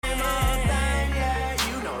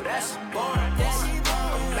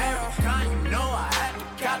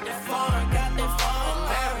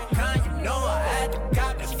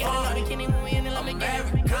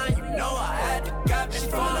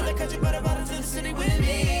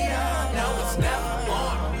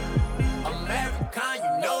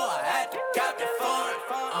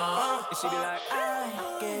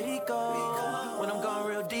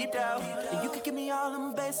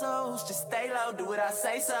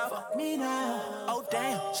say so. Fuck me now. Oh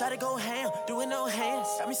damn, try to go ham, do it no hands.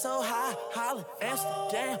 Got me so high, Holland,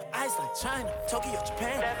 Amsterdam, Iceland, China, Tokyo,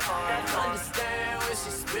 Japan. That far, understand when she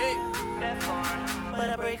speak. That far, but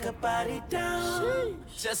I break her body down,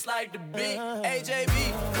 just like the beat.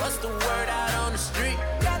 AJB, what's the word out on the street?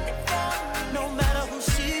 Got it down. No matter who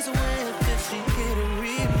she's with, if she get a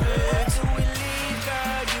remix. Till we leave,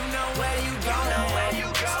 girl, you know where you go.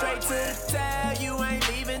 Straight to the tail, you ain't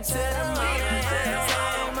leaving till the morning.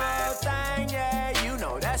 Same old thing, yeah, you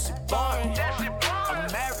know that shit boring.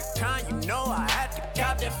 American, you know I had to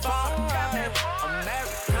cop that far.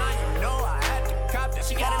 American, you know I had to cop that.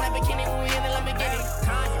 She got a Lamborghini, we in the Lamborghini.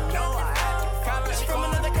 You know I had to cop that. She from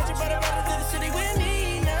another country, but I brought her to the city with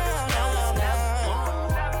me now.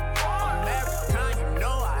 American, you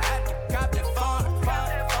know I had to cop that far. Cop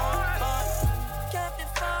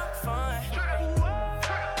that far.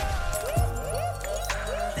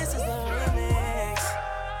 This is the remix.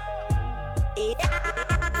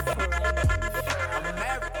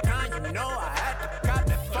 American, you know I had to cop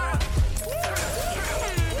that far.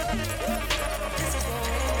 This is the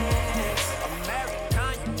remix.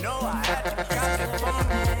 American, you know I had to cop that far.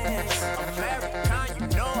 American, you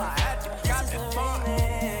know I had to cop that far.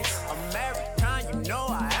 American, you know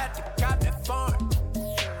I had to cop that far.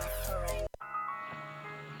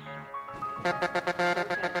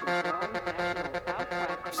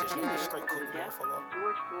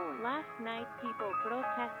 Last night, people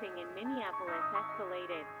protesting in Minneapolis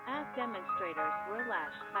escalated as demonstrators were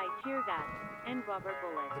lashed by tear gas and rubber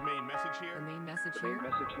bullets. The main message here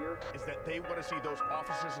is that they want to see those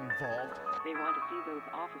officers involved. They want to see those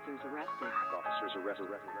officers arrested.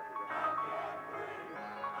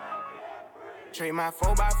 Trade my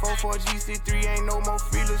 4x4 for a GC3, ain't no more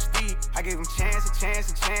free little Steve. I gave him chance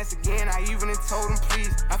again, I even told him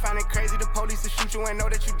please. I find it crazy the police to shoot you and know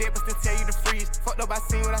that you dead but still tell you to freeze. Fucked up, I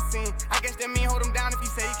seen what I seen. I guess that mean hold him down if he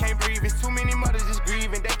say he can't breathe. It's too many mothers just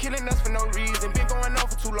grieving, they killing us for no reason. Been going on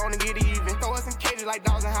for too long to get even. Throw us in cages like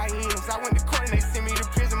dogs and hyenas. I went to court and they sent me to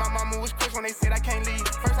prison. My mama was crushed when they said I can't leave.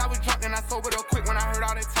 First I was drunk and I sobered up quick when I heard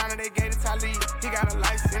all that time that they gave to Talib. He got a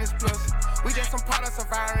life sentence plus. We just some products of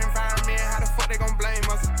our environment. How the fuck they gon' blame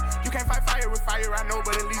us? You can't fight fire with fire, I know,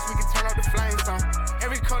 but at least we can turn up the flames on.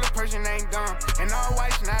 Every color person ain't dumb, and all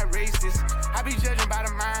whites not racist. I be judging by the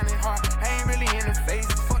mind and heart, I ain't really in the face.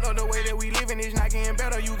 Fuck up the way that we living is not getting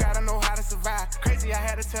better, you gotta know how to survive. Crazy, I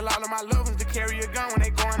had to tell all of my loved ones to carry a gun when they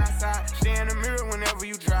going outside. Stay in the mirror whenever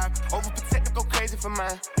you drive, overprotective, go crazy for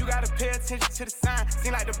mine. You gotta pay attention to the sign,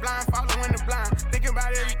 seem like the blind following the blind. Thinking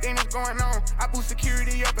about everything that's going on, I boost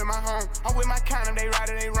security up in my home. I'm with my kind of, they right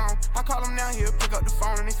or they wrong. I call them down here, pick up the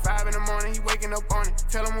phone and it's 5 in the morning, he waking up on it.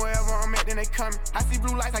 Tell them wherever I'm at, then they coming. I see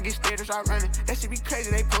blue lights, I get scared to start running. That shit be crazy,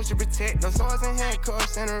 they supposed to protect us. Swords and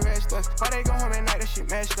handcuffs and arrest us. Why they go home at night, that shit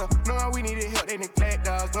messed up. Knowing we needed help, they neglect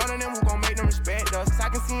us. One of them who gon' make them respect us. I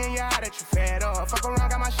can see in your eye that you fed up. Fuck around,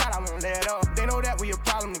 got my shot, I won't let up. They know that we a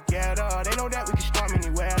problem together. They know that we can storm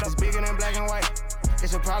anywhere. It's bigger than black and white.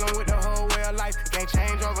 It's a problem with the whole way of life. It can't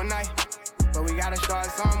change overnight. But we gotta start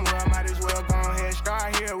somewhere, might as well go ahead,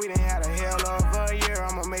 start here. We done had a hell of a year,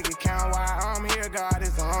 I'ma make it count while I'm here. God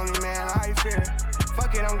is the only man I fear.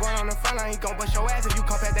 Fuck it, I'm going on the front line, he gon' bust your ass if you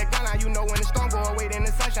come past that gun line. You know when the storm go away, then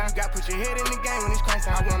the sunshine. You gotta put your head in the game when it's crunch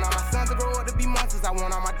time. I want all my sons to grow up to be monsters, I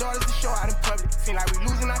want all my daughters to show out in public. Seem like we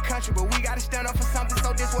losing our country, but we gotta stand up for something,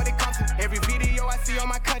 so this what it comes to. Every video I see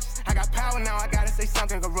on my conscience, I got power now, I gotta say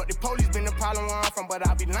something. Corrupt the police been the problem where I'm from, but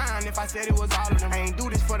I'd be lying if I said it was all of them. I ain't do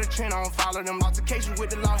this for the trend, I don't follow them. Altercations with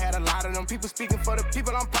the law, had a lot of them. People speaking for the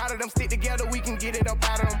people, I'm proud of them. Stick together, we can get it up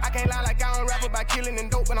out of them. I can't lie like I don't rap about killing and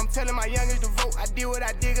dope, but I'm telling my youngest to vote. I did what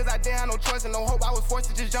I did cause I didn't have no choice and no hope. I was forced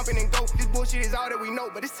to just jump in and go. This bullshit is all that we know,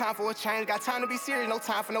 but it's time for a change. Got time to be serious, no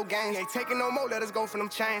time for no games. Ain't taking no more, let us go for them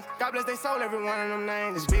chains. God bless they soul, every one of them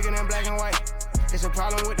names. It's bigger than black and white. It's a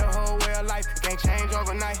problem with the whole way of life. It can't change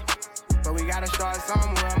overnight. But we gotta start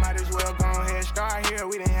somewhere, might as well go ahead, start here.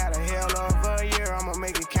 We done had a hell of a year, I'ma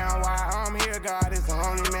make it count while I'm here. God is the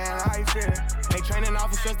only man I fear. They training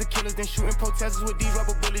officers to killers, then shooting protesters with these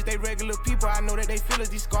rubber bullets. They regular people, I know that they feel us.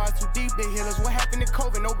 These scars too deep, they heal us. What happened to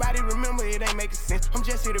COVID? Nobody remember, it ain't making sense. I'm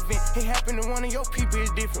just here to vent. It happened to one of your people,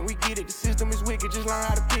 it's different. We get it, the system is wicked, just learn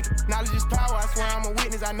how to pick it. Knowledge is power, I swear I'm a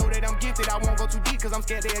witness. I know that I'm gifted, I won't go too deep, cause I'm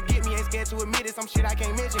scared they'll get me. Ain't scared to admit it, some shit I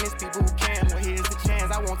can't mention. It's people who can. Well, here's the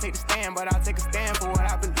chance, I won't take the stand, but I'll take a stand for what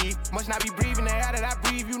I believe. Must not be breathing the air that I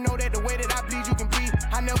breathe. You know that the way that I bleed, you can breathe.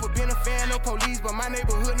 I never been a fan of police, but my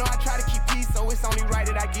neighborhood know I try to keep peace, so it's only right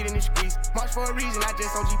that I get in the streets. March for a reason, I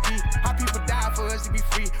just on GP. How people die for us to be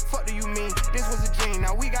free. Fuck do you mean? This was a dream.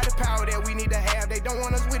 Now we got the power that we need to have. They don't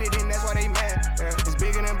want us with it, and that's why they mad. It's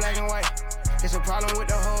bigger than black and white. It's a problem with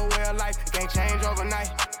the whole way of life. It can't change overnight.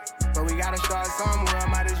 But we gotta start somewhere.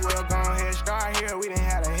 Might as well go ahead, start here. We done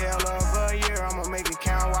had a hell of a year. I'ma make it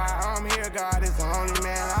count while I'm here. God is the only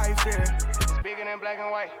man I fear. It's bigger than black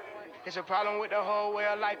and white. It's a problem with the whole way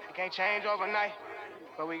of life. It can't change overnight.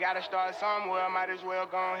 But we gotta start somewhere. Might as well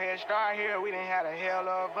go ahead, start here. We done had a hell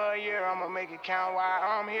of a year. I'ma make it count while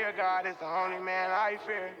I'm here. God is the only man I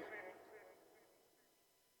fear.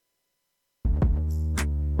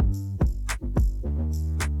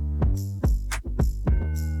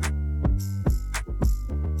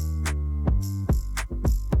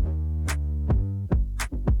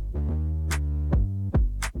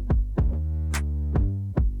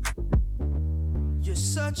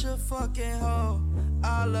 Such a fucking hoe,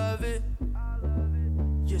 I love it.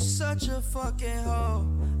 You're such a fucking hoe,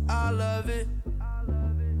 I love it.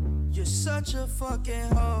 You're such a fucking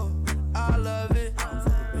hoe, I love it.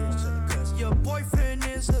 Your boyfriend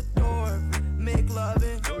is a dork, make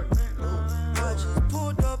loving. I just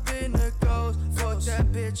pulled up in the ghost, fucked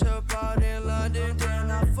that bitch up out in London. Then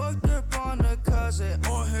I fucked up on a cousin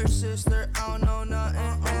or her sister, I don't know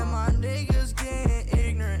nothing. And my niggas getting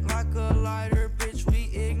ignorant like a lighter.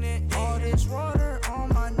 All this water on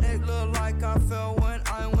my neck look like I fell when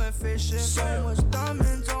I went fishing. So much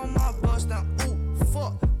diamonds on my bust now. Ooh,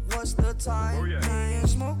 fuck, what's the time? Oh, yeah. Me and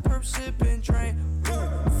smoke, perp, sippin', drain.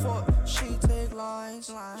 Ooh, fuck, she take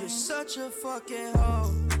lines. You're such a fucking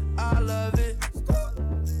hoe, I love it.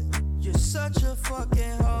 You're such a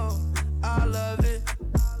fucking hoe, I love it.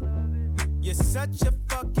 You're such a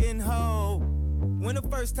fucking hoe. When the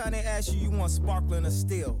first time they asked you want sparkling or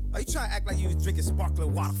still? Are you trying to act like you was drinking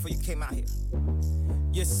sparkling water before you came out here?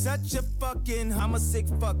 You're such a fucking, I'm a sick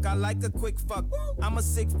fuck, I like a quick fuck. I'm a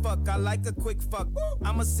sick fuck, I like a quick fuck.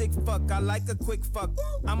 I'm a sick fuck, I like a quick fuck.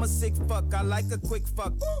 I'm a sick fuck, I like a quick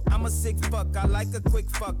fuck. I'm a sick fuck, I like a quick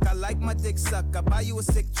fuck. I like my dick suck, I buy you a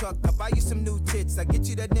sick truck. I buy you some new tits, I get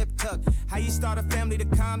you that nip tuck. How you start a family, the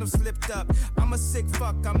condom slipped up. I'm a sick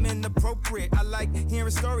fuck, I'm inappropriate. I like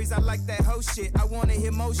hearing stories, I like that hoe shit. I wanna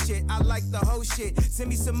hear more shit, I like the whole shit. Send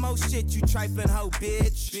me some more shit, you trifling hoe,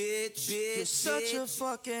 bitch. You're such a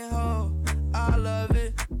fucking hoe, I love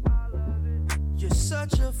it. You're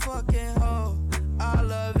such a fucking hoe, I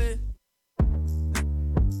love it.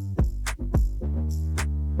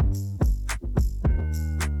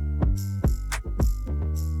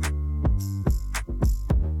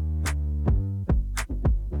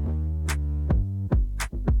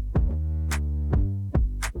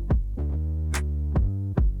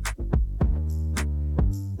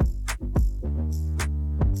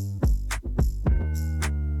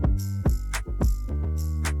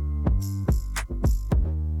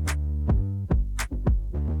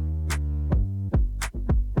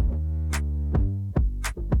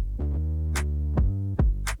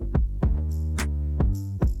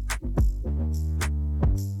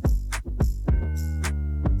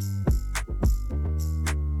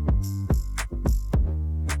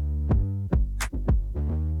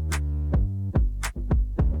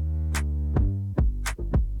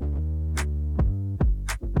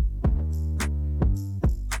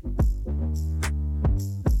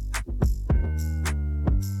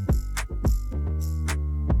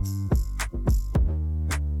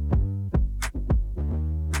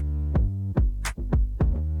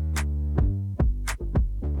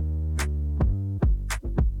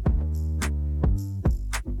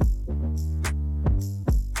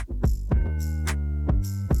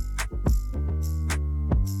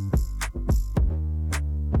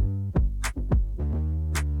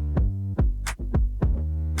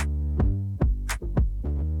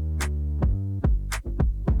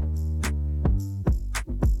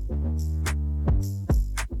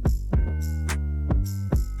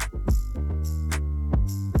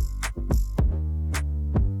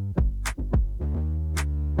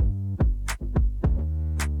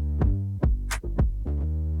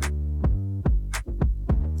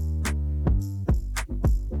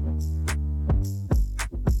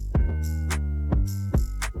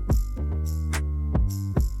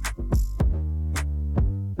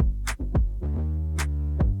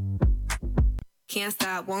 Can't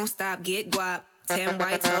stop, won't stop, get guap. 10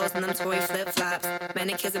 white toes and them toy flip-flops.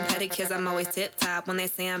 Manicures and pedicures, I'm always tip-top. When they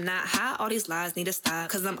say I'm not hot, all these lies need to stop.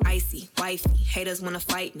 Cause I'm icy, wifey, haters wanna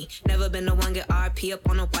fight me. Never been the one get RP up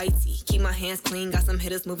on a whitey. Keep my hands clean, got some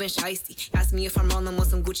hitters moving shicey. Ask me if I'm rolling with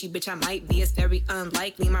some Gucci, bitch, I might be. It's very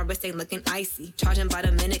unlikely, my wrist ain't looking icy. Charging by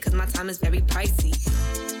the minute, cause my time is very pricey.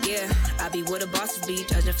 Yeah, I be where the bosses be.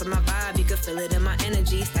 Judging from my vibe, you can feel it in my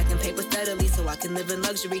energy. Stacking paper steadily so I can live in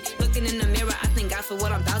luxury. Looking in the mirror, I thank God for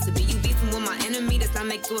what I'm about to be. You beefing with my enemy. me does not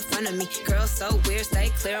make you a friend of me. Girl, so weird, stay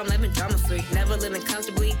clear, I'm living drama free. Never living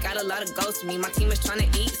comfortably, got a lot of goals to me. My team is trying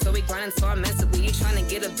to eat, so we grinding so immensely. You trying to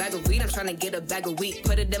get a bag of weed, I'm trying to get a bag of wheat.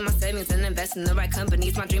 Put it in my savings and invest in the right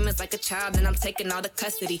companies. My dream is like a child, and I'm taking all the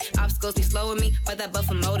custody. Obstacles be slowing me, but that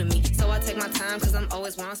buffer molding me. So I take my time, cause I'm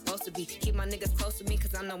always where I'm supposed to be. Keep my niggas close to me,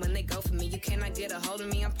 cause I know when they go for me. You cannot get a hold of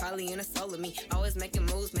me, I'm probably in a soul of me. Always making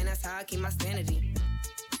moves, man, that's how I keep my sanity.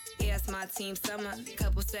 Yeah, it's my team summer.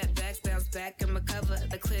 Couple setbacks, bounce back and recover.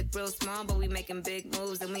 The clip real small, but we making big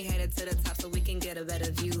moves, and we headed to the top so we can get a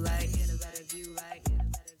better view like.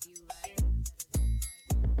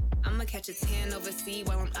 I'ma catch a tan overseas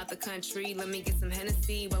while I'm out the country. Let me get some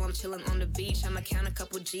Hennessy while I'm chilling on the beach. I'ma count a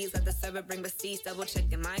couple G's, let the server bring receipts. Double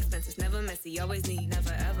checking my expenses, never messy, always neat,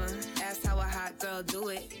 never ever. Ask how a hot girl do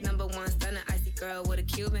it. Number one stunner, icy girl with a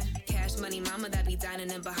Cuban. Cash money mama that be dining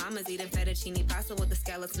in Bahamas, eating fettuccine pasta with the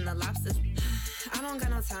scallops and the lobsters. I don't got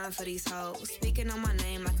no time for these hoes. Speaking on my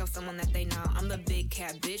name like I'm someone that they know. I'm the big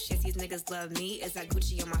cat bitch, yes these niggas love me. Is that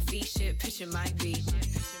Gucci on my feet? Shit, picture might be.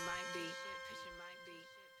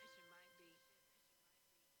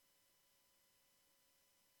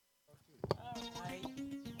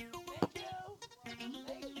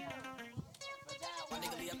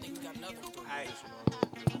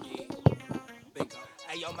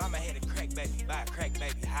 Hey, yo, mama had a crack baby, buy a crack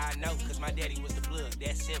baby. How I know? Cause my daddy was the blood,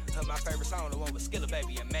 that's simple. My favorite song, the one with Skilla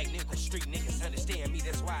Baby and Magnificent. Street niggas understand me,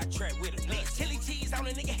 that's why I trap with a nigga. Chili cheese on a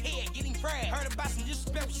nigga head, getting fried. Heard about some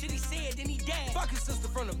disrespectful shit he said, then he died. Fuck his sister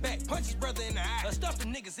from the back, punch his brother in the eye. Stuff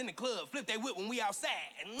them niggas in the club, flip they whip when we outside.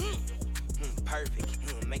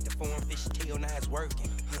 Perfect. Make the foreign fish tail, now it's working.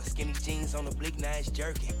 Skinny jeans on the bleak, now it's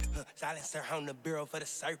jerking. Silencer on the barrel for the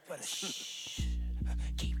surf. Shh.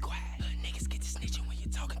 Keep quiet. Niggas get to snitching when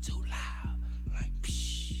you're talking too loud. Like,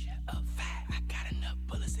 psh, up fat. I got enough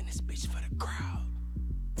bullets in this bitch for the crowd.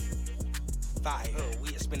 Fire.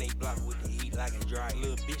 We'll spin a block with the heat like a dry.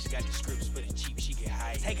 Little bitch got the scripts for the cheap, she get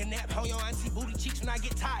high. Take a nap on your auntie booty cheeks when I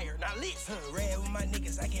get tired. Now listen, red with my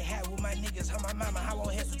niggas, I get high with my niggas. On my mama, I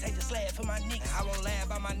won't hesitate to slap for my niggas. I won't lie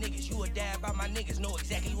about my niggas, you would die by my niggas. Know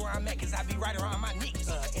exactly where I'm at, cause I be right around my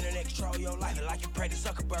niggas. Internet control your life like you pray to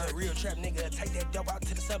Zuckerberg. Real trap nigga, take that dope out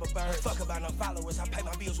to the suburbs. Fuck about no followers, I pay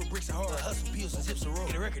my bills with bricks and hard. Hustle pills and zips and roll.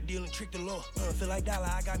 Get a record deal and trick the law. Feel like dollar,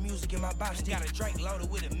 I got music in my box. Got a drink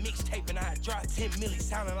loaded with a mixtape and I drop 10 million.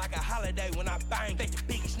 Sounding like a holiday when I bang. Bet the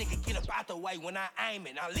biggest nigga get up out the way when I aim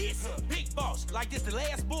it. Now listen, big boss, like this the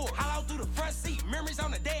last bull. Hollow through the front seat, memories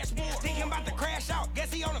on the dashboard. Thinking about to crash out,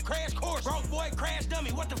 guess he on a crash course. Broke boy crash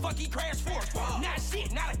dummy, what the fuck he crash for? Not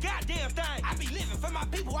shit, not a goddamn thing. I be living for my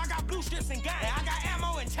people, I got blue strips and gang. I got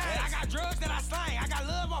ammo and chains, I got drugs that I slang. I got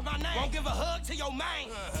love off my name, won't give a hug to your man.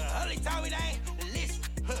 Hully told me they ain't listen.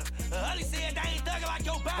 Hully said they ain't thugging like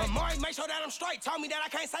your body. But Maury make sure that I'm straight. Told me that I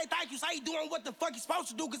can't say thank you. Say he doing what the fuck he supposed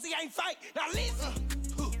to do, cause he ain't fake. Now listen,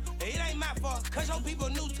 it ain't my fault, cause your people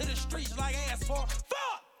new to the streets like ass for.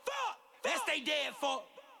 Fuck, that's they dead for.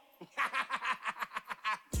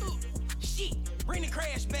 Shit, bring the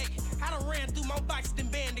crash back. I done ran through more boxes than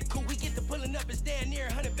Bandicoot. We get to pulling up, it's down near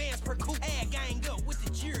 100 bands per coupe. Ad gang up with the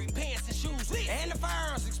jury, pants and shoes. And the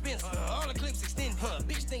firearms expensive, all the clips extended.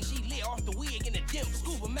 Bitch think she lit off the wig in the dim.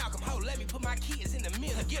 Scuba Malcolm, ho, let me put my kids in the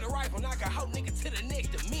middle. Get a rifle, knock a hoe nigga to the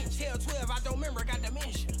next dimension. Tell 12, I don't remember, got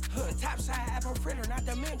dementia. Top side, apple fritter, not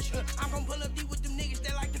dementia. I'm gon' pull up deep with them niggas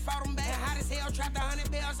that like to fight them back. Hot as hell, trapped 100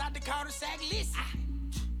 bells out the cul-de-sac. Listen,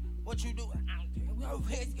 what you do?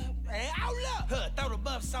 Throw the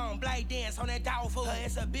buff song, blade dance on that dog food.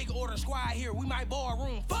 It's a big order squad here, we might borrow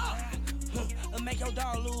room. Fuck! Make your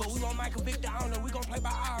dog lose, but we won't make a victor owner. We gon' play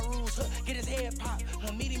by our rules. Get his head pop,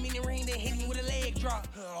 meet him in the ring, then hit him with a leg drop.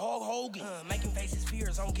 Hulk Hogan, making faces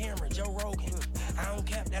fears on camera. Joe Rogan, I don't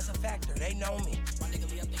cap, that's a factor. They know me.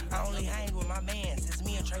 I only hang with my mans. It's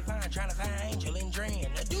me and Trayvon trying to find Angel and Dren.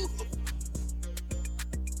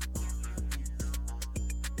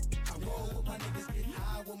 With my niggas, get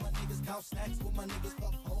high with my niggas, count snacks with my niggas,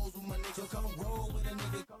 fuck hoes with my niggas. So come roll with a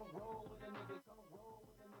nigga, come roll with a nigga, come roll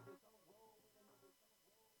with a nigga, come roll with a nigga.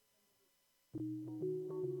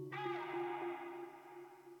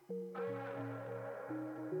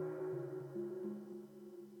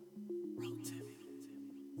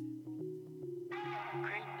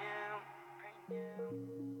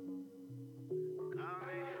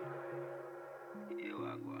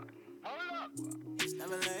 It's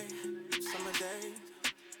never late, summer days,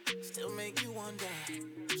 still make you wonder.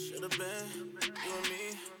 Should've been you and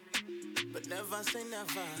me, but never say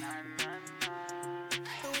never.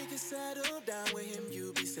 So we can settle down with him,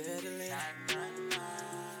 you be settling.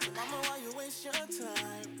 So mama, why you waste your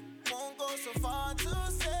time? Won't go so far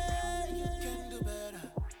to say you can do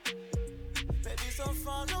better. Bet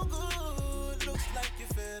far, no good. Looks like you're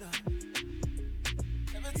fed up.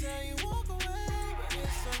 Never tell you walk away, but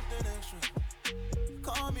it's something extra.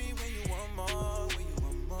 Call me when you want more, when you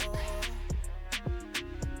want more.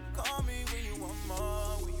 Call me when you want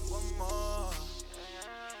more, when you want more.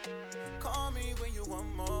 Call me when you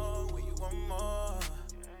want more, when you want more.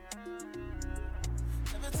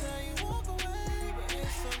 Never tell you walk away, but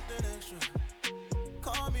it's something extra.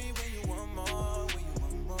 Call me when you want more, when you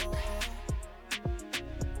want more.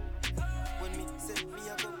 When me set me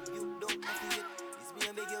a go, you don't have to hit. It's me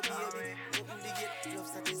and beg your baby, open the gate. Love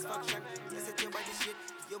satisfaction, you set your body shit.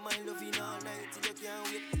 Your mind loving all night till you can't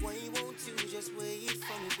wait. Why won't you just wait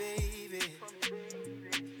for me, baby?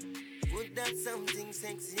 Put that something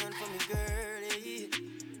sexy on for me, girl, eh?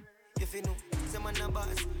 If you know, some man a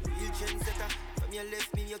boss, real trendsetter. From your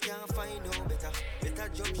left me, you can't find no better. Better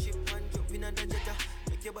jump ship and jump in under jetta.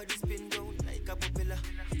 Make your body spin down like a propeller.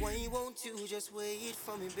 Why won't you just wait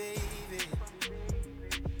for me, baby?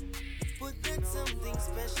 Put that something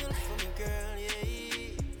special for me, girl, yeah.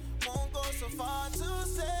 Won't go so far to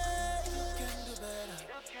say you can do better.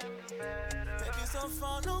 Maybe so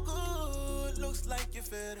far no good. Looks like you're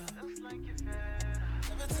fed up.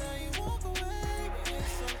 Never tell you walk away, but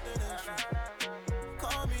it's something extra.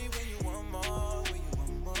 Call me when you want more, when you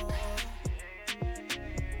want more.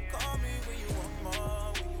 Call me when you want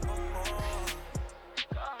more, when you want more.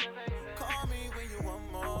 Call me when you want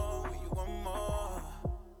more, when you want more.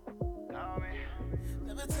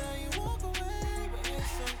 Never tell you walk away, but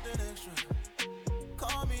it's something extra.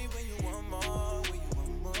 Call me when you want more, when you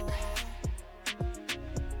want more.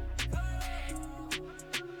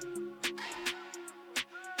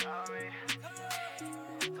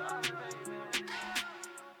 Call me, baby.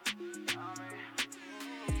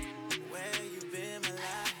 Where you been, my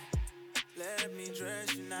life? Let me dress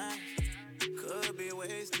you nice. Could be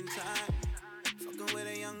wasting time. Fucking with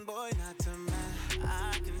a young boy, not to mind.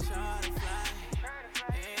 I can try to fly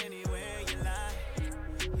anywhere you like.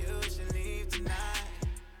 You should leave tonight,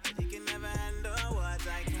 but you can never handle what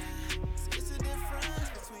I can. See, it's a difference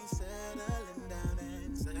between settling down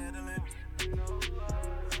and settling.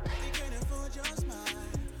 You can't afford your smile.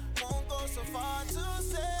 Won't go so far to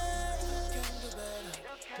say you can do better.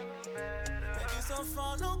 Maybe so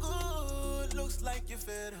far no good. Looks like you're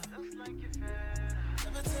fed up.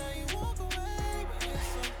 Never tell you walk away, but it's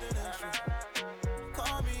something extra.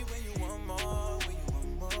 Call me when you want more, when you want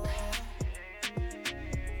more.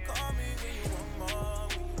 Call me when you want more,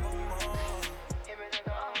 when you want more.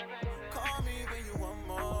 Call me when you want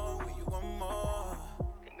more, when you want more.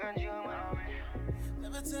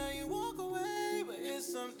 Never tell you walk away, but it's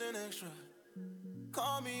something extra.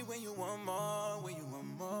 Call me when you want more, when you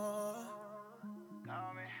want more.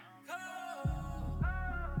 Call me.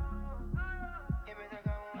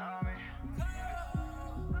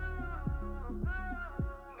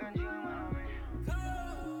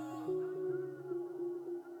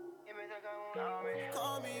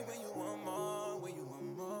 Call me when you want more, when you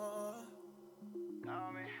want more.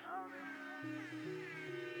 Call me.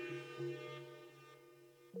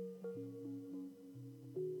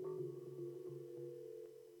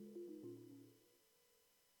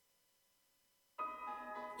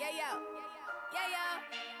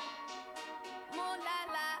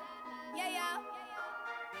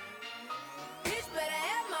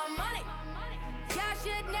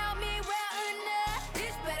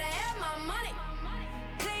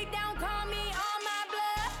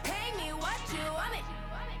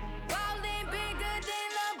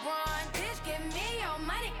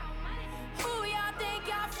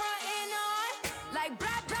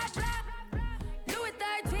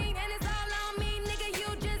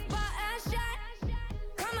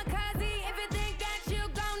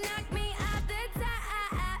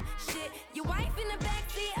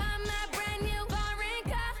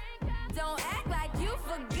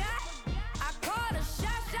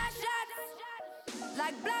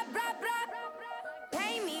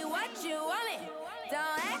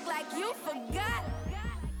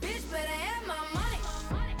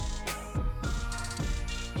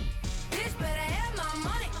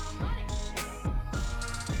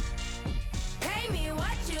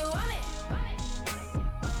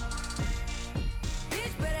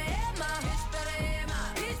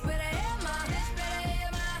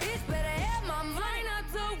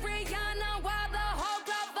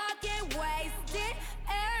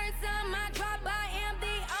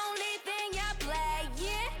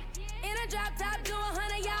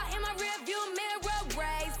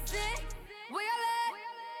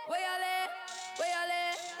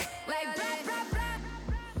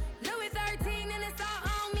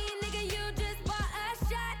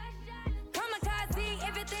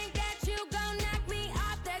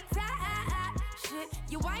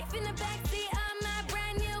 Your wife in the backseat of my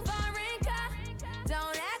brand new foreign car.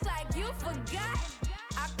 Don't act like you forgot.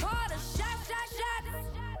 I called a shot.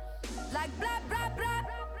 Like blah, blah, blah.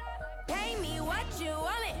 Pay me what you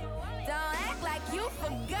want it. Don't act like you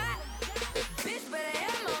forgot. Bitch better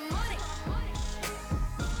have my money.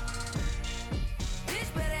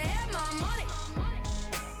 Bitch better have my money.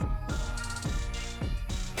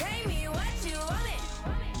 Pay me what you want it.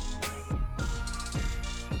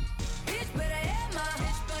 Bitch better have my.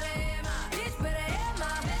 Bitch better have my. Bitch better have my.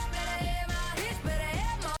 Bitch better have my. Bitch better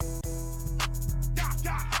have my.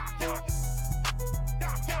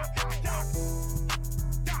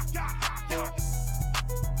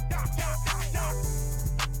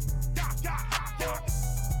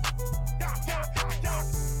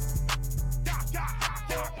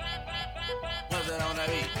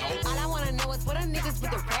 All I wanna know is what a niggas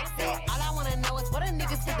with the racks at. All I wanna know is what a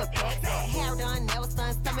niggas with the packs at. Hair done, nails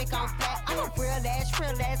done, stomach on flat. I'm a real ass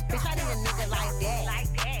bitch. I need a nigga like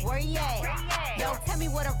that. Where you at? Yo, tell me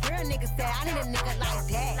what a real nigga said. I need a nigga like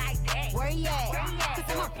that. Where you at? Cause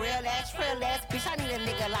I'm a real ass bitch. I need a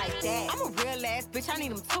nigga like that. I'm a real ass bitch. I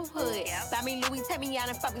need them too hood. Buy me Louis, take me out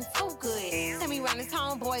and fucking too good. Tell me round the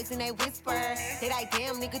town boys and they whisper. They like,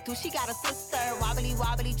 damn nigga, she got a sister. Wobbly,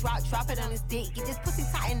 drop it on his dick. Get this pussy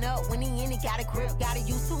tighten up when he in it. Got a grip, gotta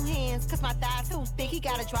use 2 hands. Cause my thigh too thick. He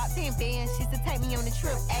gotta drop 10 bands. She's to take me on the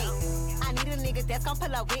trip. Ayy, I need a nigga that's gon'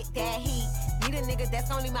 pull up with that heat. Need a nigga that's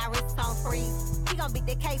gon' leave my wrist on freeze. He gon' beat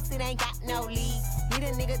the case, it ain't got no lead. Need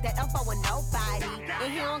a nigga that don't fuck with nobody.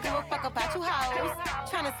 And he don't give a fuck about you hoes.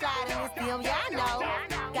 Tryna slide in this DM, yeah I know.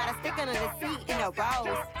 Got a stick under the seat in a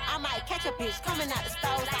rose. I might catch a bitch coming out the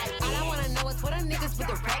stove. Like, all I wanna know is what a niggas with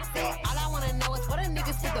the racks at. All I wanna know is what a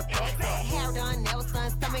niggas with the packs at. Hair done, nails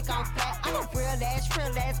done, stomach on flat. I'm a real ass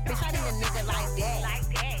bitch. I need a nigga like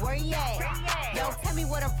that. Where you at? Yo, tell me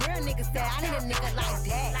what a real nigga said. I need a nigga like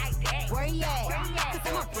that. Where you at? Cause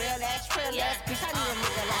I'm a real ass bitch. I need a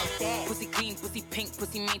nigga like that. Pussy clean, pussy pink,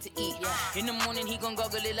 pussy made to eat. In the morning he gon'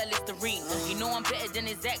 goggle it like Listerine. He know I'm better than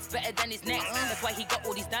his ex, better than his next. That's why he got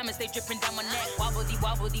all these diamonds, they dripping down my neck. Wobbledy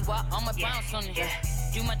wop, I'ma bounce on it.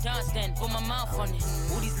 Do my dance then, put my mouth on it.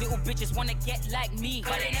 All these little bitches wanna get like me,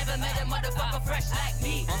 but they never met a motherfucker fresh like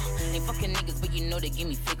me. They fucking niggas, but you know they give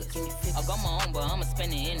me figures. I got my own, but I'ma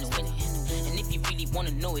spend it in the winter. And if you really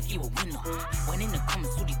wanna know if you a winner, when in the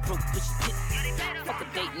comments, all these broke bitches hit. Fuck a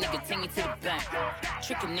date, nigga, take me to the bank.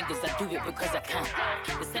 Tricking niggas, I do it because I can.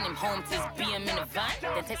 They send him home to his BM in a van,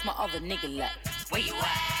 then text my other nigga like, where you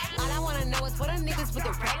at? All I wanna know is what a niggas with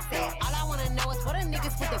the racks at. All I wanna know is what a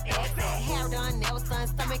niggas with the packs at. Hair done, nails done,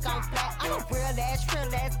 stomach on flat. I'm a real ass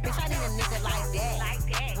bitch. I need a nigga like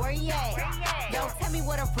that. Where you at? Yo, tell me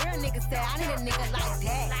what a real nigga said. I need a nigga like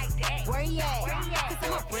that. Where you at? Cause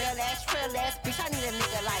I'm a real ass bitch. I need a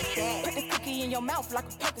nigga like that. Put this cookie in your mouth like a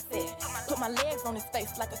Percocet. Put my legs on his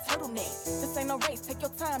face like a turtleneck. This ain't no race, take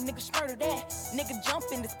your time, nigga, murder that. Nigga jump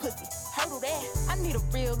in this pussy, hurdle that. I need a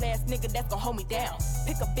real ass nigga that's gon' hold me down.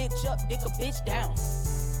 Pick a bitch up, dick a bitch down.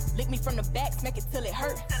 Lick me from the back, smack it till it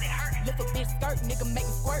hurt. Lift a bitch skirt, nigga make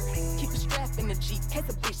me squirt. Keep the strap in the Jeep, case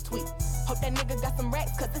a bitch tweet. Hope that nigga got some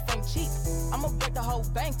racks, cause this ain't cheap. I'ma break the whole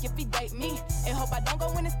bank if he date me. And hope I don't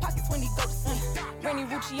go in his pockets when he go to sleep. Rennie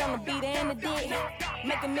Rucci on the beat and the dick.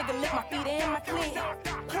 Make a nigga lick my feet and my clit.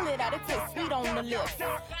 Pull it out, it tastes sweet on the lips.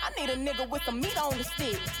 I need a nigga with some meat on the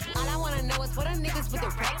stick. All I wanna know is what a niggas with the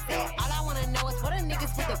racks at. All I wanna know is what a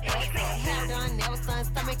niggas with the packs at. Hair done, nails done,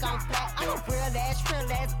 stomach on flat. I'm a real ass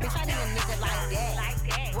bitch. I need a nigga like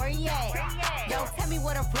that. Where you at? Yo, tell me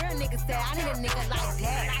what a real nigga said. I need a nigga like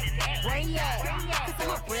that. Where you at? Cause I'm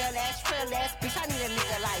a real ass bitch. I need a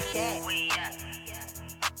nigga like that.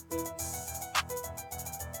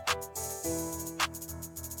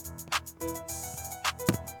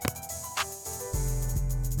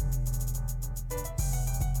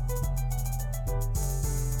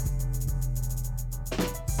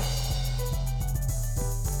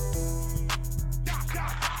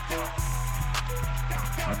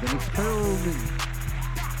 I've been experimenting.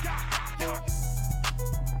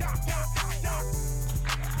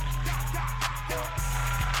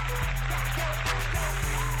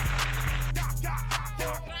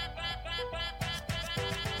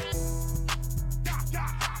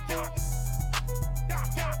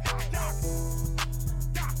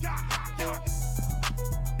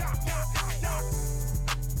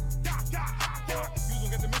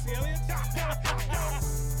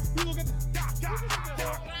 You look at the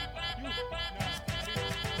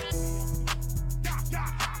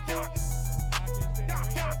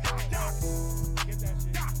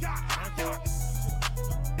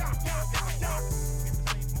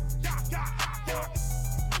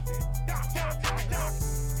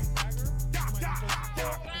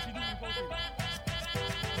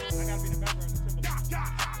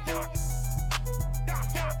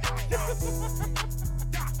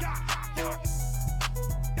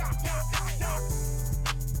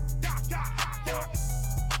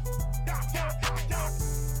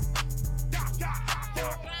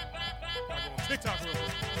talk real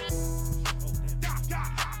quick.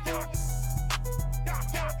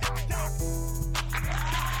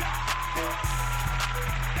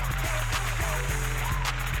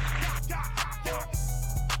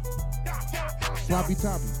 Sloppy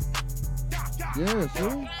toppy. Yeah,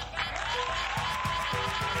 see?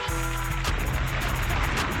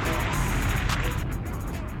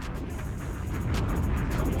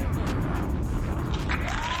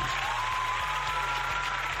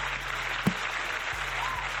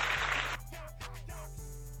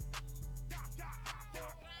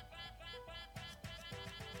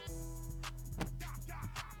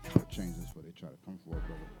 Change this before they try to come for it,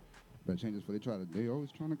 brother. Better change this before they try to. They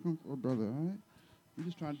always trying to come for it, brother, all right? We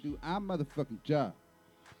just trying to do our motherfucking job.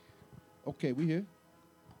 Okay, we here.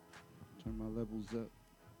 Turn my levels up.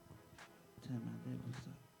 Turn my levels up.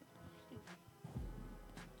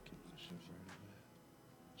 Get my shit right away.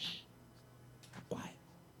 Shh. Quiet.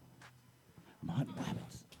 I'm hunting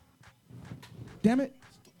rabbits. Damn it.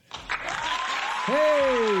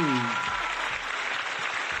 Hey!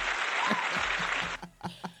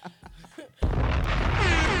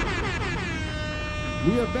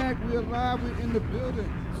 We are back, we are live, we're in the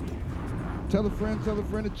building. Tell a friend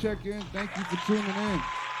to check in. Thank you for tuning in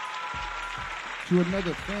to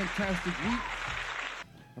another fantastic week.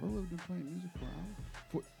 Have I really been playing music for hours?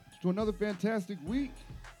 To another fantastic week.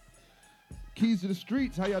 Keys to the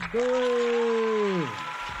Streets, how y'all doing?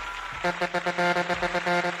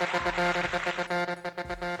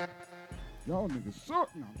 Y'all niggas suck.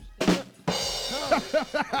 No,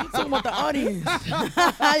 You talking about the audience.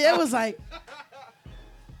 It was like,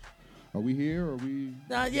 are we here? Are we?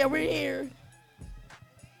 Yeah, we're here.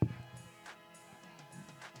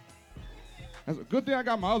 That's a good thing I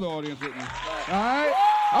got my other audience with me. All right?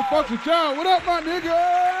 I fucked with y'all. What up, my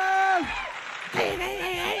nigga?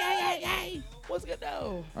 Hey. What's good though?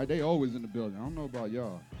 All right, they always in the building. I don't know about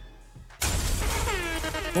y'all.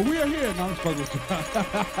 But we are here. No, I'm just fucking with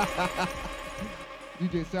you.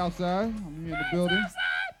 DJ Southside. I'm here in the building.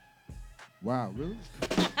 Wow, really?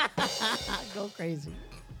 Go crazy.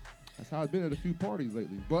 That's how I've been at a few parties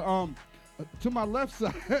lately. But to my left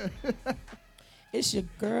side, it's your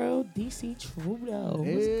girl DC Trudeau.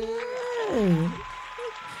 Hey. What's good?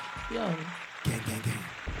 Yo. Gang.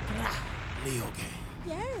 Leo gang.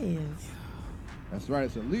 Yes. That's right.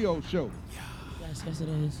 It's a Leo show. Yes, it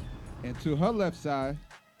is. And to her left side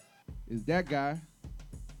is that guy,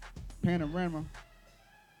 Panamanian.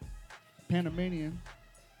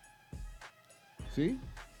 See?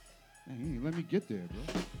 Man, he ain't let me get there, bro.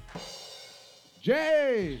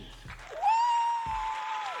 Jay!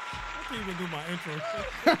 I can't even do my intro.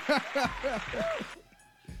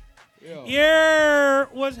 Yo. Yeah,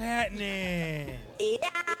 what's happening?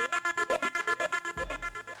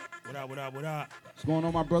 What up? What's going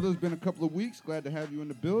on, my brother? It's been a couple of weeks. Glad to have you in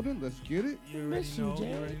the building. Let's get it. You already know.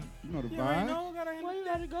 You know the Why vibe. you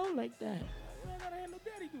gotta go like that? I gotta handle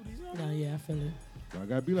daddy duties. You know Nah, yeah, I feel it. I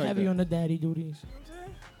gotta be like Heavy that. on the daddy duties. what I'm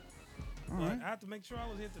saying? All But right. I have to make sure I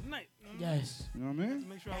was here tonight. Yes. You know what I I have mean? to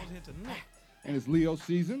make sure I was here tonight. And it's Leo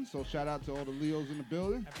season, so shout out to all the Leos in the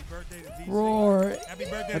building. Happy birthday to DC. Roar. Happy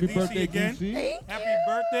birthday Happy to DC birthday, again. DC. Happy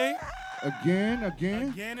birthday. Again.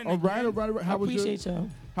 and All right. I appreciate y'all.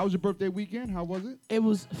 How was your birthday weekend? How was it? It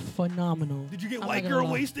was phenomenal. Did you get I'm white not girl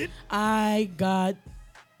gonna lie. wasted? I got,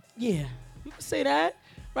 yeah. You can say that,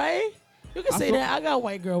 right? You can I say saw- that. I got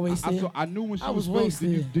white girl wasted. I knew when she I was was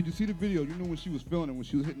filming. wasted. Did you see the video? You knew when she was filming it, when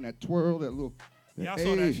she was hitting that twirl, that little. Yeah, I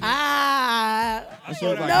saw that shit. I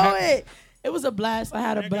saw that. know it. It was a blast. I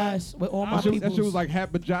had a blast with all my That people. shit was like half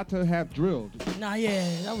bajata, half drilled. Nah, yeah,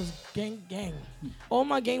 that was gang. All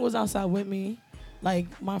my gang was outside with me. Like,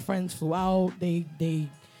 my friends flew out. They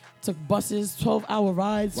took buses, 12-hour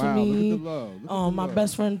rides for Wow, me. look at the love. Look at the My love.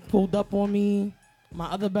 best friend pulled up on me. My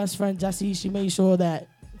other best friend, Jessie, she made sure that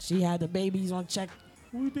she had the babies on check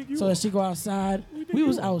Who do you think you so are? that she go outside. Who you think We you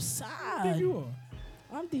was are? Who you outside. think you are?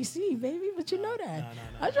 I'm DC, baby, but you know that.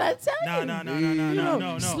 I try to tell you.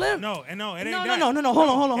 No, Slim. No, it ain't No, that.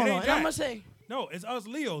 Hold on. It ain't And I'm that. gonna say, No, it's us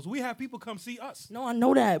Leos. We have people come see us. no, I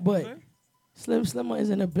know that, but Okay. Slimmer is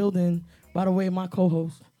in the building. By the way, my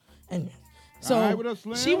co-host, and so All right, what up,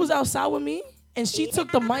 Slim? she was outside with me, and she took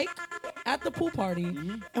the mic at the pool party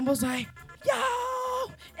and was like, "Yo,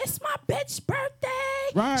 it's my bitch's birthday.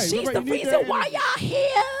 Right, She's right, the you need reason that why energy." y'all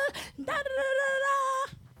here." Da, da, da, da,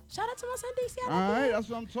 da. Shout out to my son DC. All right, that's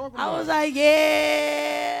what I'm talking I about. was like,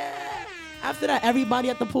 yeah. After that, everybody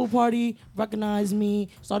at the pool party recognized me,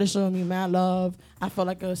 started showing me mad love. I felt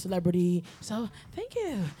like a celebrity. So, thank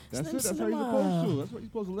you. That's Slim it. That's how you're Slimmer. supposed to. That's what you're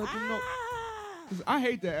supposed to let them know. 'Cause I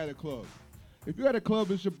hate that at a club. If you're at a club,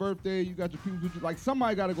 it's your birthday, you got your people, like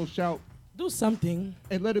somebody got to go shout Do something.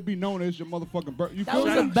 And let it be known as your motherfucking birthday. That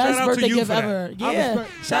was the best birthday gift ever. Yeah.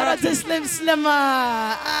 Shout out to Slim Slimmer.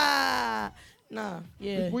 Nah.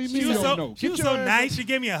 Yeah. She was so nice. She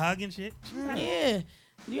gave me a hug and shit. Yeah.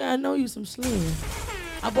 You gotta know you some Slim.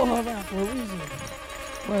 I bought her around for a reason.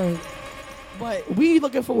 Word. But we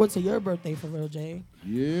looking forward to your birthday for real, Jay.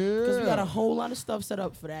 Yeah. Because we got a whole lot of stuff set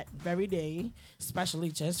up for that very day,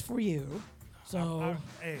 especially just for you. So,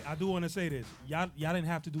 I do want to say this. Y'all didn't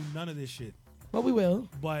have to do none of this shit. But we will.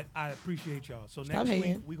 But I appreciate y'all. So Stop next week,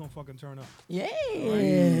 hating. we going to fucking turn up. Yes.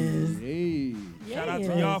 Hey. Shout out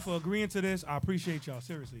to y'all for agreeing to this. I appreciate y'all,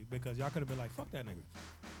 seriously, because y'all could have been like, fuck that nigga.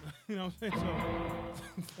 You know what I'm saying?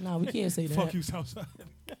 So, nah, we can't say that. Fuck you, Southside.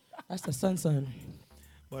 That's the son.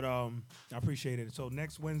 But I appreciate it. So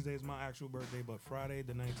next Wednesday is my actual birthday, but Friday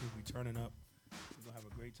the 19th, we turning up. We're going to have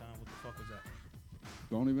a great time. What the fuck was that?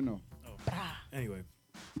 Don't even know. Oh. Anyway.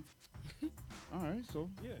 All right, so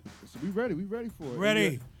yeah, so we ready. We ready for it.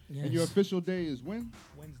 Ready. And your official day is when?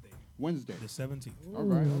 Wednesday. The 17th. All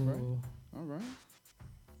right.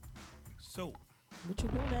 So. What you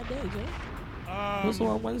doing that day, Jay? What's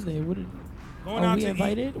on Wednesday? What? Going out we to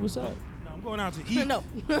invited? Eat. What's up? No, I'm going out to eat. No.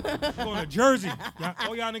 I'm going to Jersey.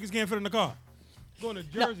 All y'all niggas can't fit in the car. Going to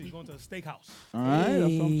Jersey. Going to a steakhouse. All right,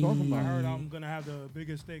 that's what I'm talking about. I heard I'm gonna have the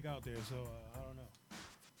biggest steak out there, so I don't know.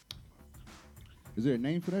 Is there a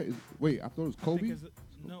name for that? Wait, I thought it was Kobe.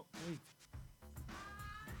 No, wait.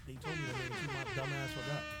 They told me the name too. My dumbass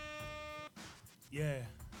forgot. Yeah.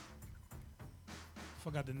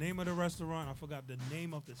 Forgot the name of the restaurant. I forgot the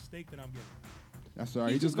name of the steak that I'm getting. That's all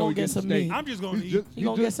right. He's just gonna get some meat. I'm just gonna eat. He's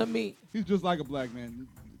gonna get some meat. He's just like a black man.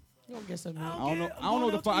 You gonna get some meat. I don't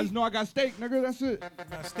know the fuck. I just know I got steak, nigga. That's it.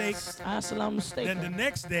 Got steak. Assalamu steak. Then the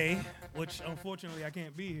next day, which unfortunately I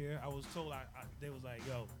can't be here, I was told they was like,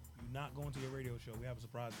 yo, you're not going to your radio show. We have a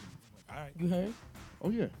surprise for you. I'm like, all right. You heard? Oh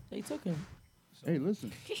yeah. They took him. Hey,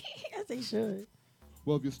 listen. As they should.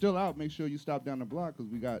 Well, if you're still out, make sure you stop down the block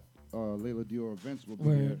because we got Layla Dior events. We'll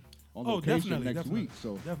be here on location next week.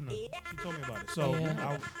 So definitely, she told me about it. So,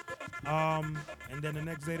 and then the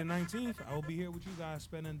next day, the 19th, I will be here with you guys,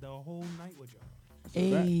 spending the whole night with y'all. That's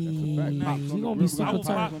a fact. We gonna be super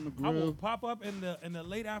tight. I will pop up in the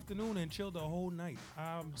late afternoon and chill the whole night.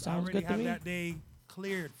 I Sounds already good to have me. that day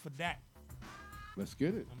cleared for that. Let's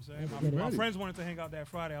get it. I'm saying my friends wanted to hang out that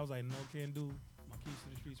Friday. I was like, no, can't do. My Keys to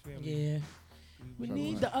the Streets family. Yeah. We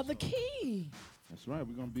need the other key. That's right.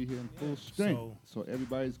 We're gonna be here in full strength. So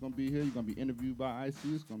everybody's gonna be here. You're gonna be interviewed by IC.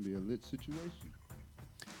 It's gonna be a lit situation.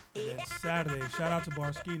 And then Saturday, shout out to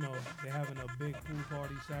Barskino. They're having a big pool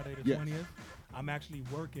party Saturday the 20th. I'm actually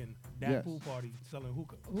working that pool party selling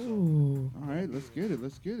hookah. Ooh. All right, let's get it.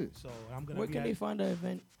 Let's get it. So I'm gonna. Where can they find the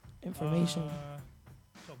event information?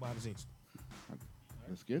 Talk behind the scenes.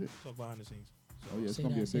 Let's get it. Talk behind the scenes. So Oh yeah, it's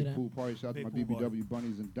gonna be a big pool party. Shout out to my BBW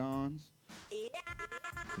bunnies and dons.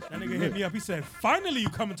 That nigga hit me up. He said, "Finally, you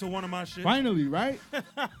coming to one of my shit." Finally, right?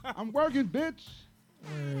 I'm working, bitch.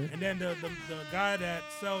 And then the guy that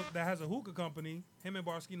has a hookah company, him and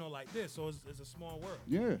Barskino like this, so it's a small world.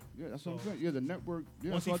 Yeah, that's what I'm saying. Yeah, the network.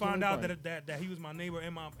 Yeah, once he found out that he was my neighbor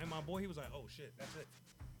and my boy, he was like, "Oh shit, that's it."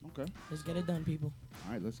 Okay. Let's get it done, people.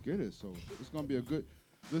 All right, let's get it. So it's gonna be a good.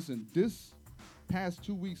 Listen, this past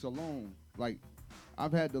 2 weeks alone, like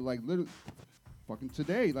I've had to literally. Fucking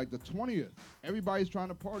today, like the 20th. Everybody's trying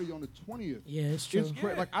to party on the 20th. Yeah, it's true. It's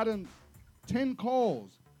like I done 10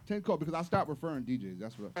 calls because I stopped referring DJs.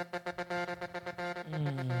 That's what.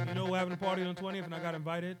 You know, we're having a party on the 20th, and I got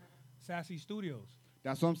invited. Sassy Studios.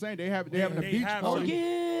 That's what I'm saying. They having a beach party. Oh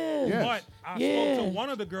yeah. Yes. But I spoke to one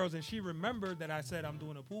of the girls, and she remembered that I said I'm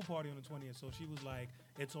doing a pool party on the 20th. So she was like,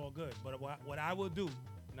 "It's all good." But what I will do,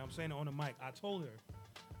 and I'm saying it on the mic, I told her.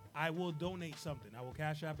 I will donate something. I will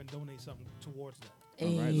cash app and donate something towards that.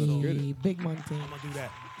 Hey, all right, let's get it. Big money. I'm gonna do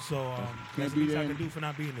that. So can't that's be the least there I can do for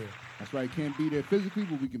not being there. That's right. Can't be there physically,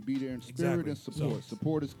 but we can be there in spirit Exactly. and support. Yes.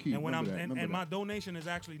 Support is key. And when Remember that. my donation is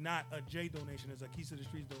actually not a J donation, it's a Keys to the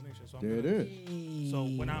Streets donation. So There it is. So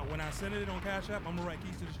when I send it on Cash App, I'm gonna write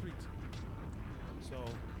Keys to the Streets. So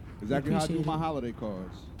Exactly how I do my holiday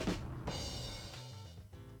cards.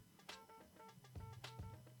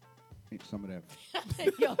 Ain't some of that.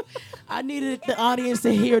 Yo, I needed the audience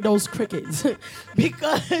to hear those crickets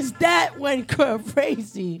because that went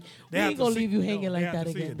crazy. We ain't gonna leave you hanging like that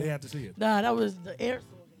again. They have to see it. Nah, that was the air.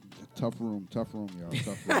 Tough room, y'all.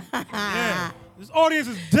 Tough room. Yeah, this audience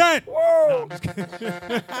is dead. No, I'm just kidding.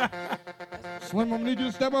 Slim, I'm gonna need you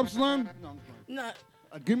to step up, Slim. Nah.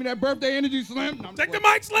 Give me that birthday energy, Slim. No, Take the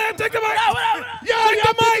mic, Slim. Take the mic.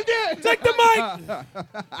 Take the mic.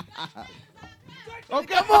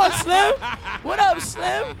 Okay, come on, Slim. What up,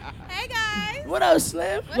 Slim? Hey guys. What up,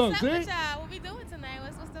 Slim? What's up with y'all?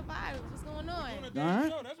 doing All the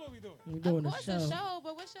right. show. That's what we doing. We're doing Of a course, show. a show,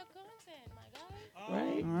 but what's your content, my guy?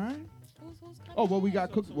 Right? All right. Who's coming? Oh, well, we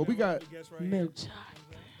got cook. Well, we got Milk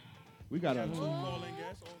chocolate. we got a Calling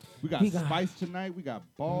guests. we got We got- spice tonight. We got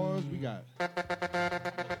bars. We got. We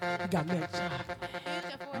got milk chocolate.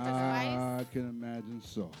 Looking forward to Spice. I can imagine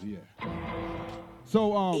so. Yeah.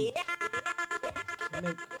 So Milk I'm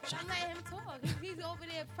letting him talk. He's over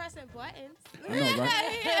there pressing buttons. I know,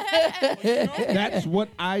 right? That's what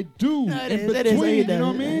I do No, it in is, it is, between. it You know is.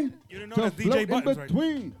 what I mean? You didn't know To that's DJ float in Buttons right there.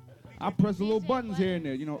 between. I press the little buttons here and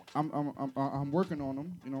there. You know, I'm working on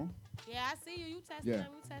them. You know. Yeah, I see you. You testing Yeah. them.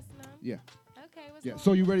 You testing them. Yeah. Okay, what's Yeah. going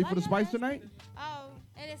So you on? ready Love for the your spice husband. tonight? Oh,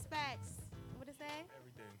 and it's facts. What it say?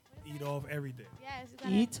 Eat off everything. Yes, you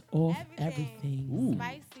gotta Eat off everything. Ooh.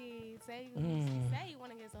 Spicy. Say you say you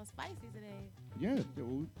want to get some spicy today. Yeah.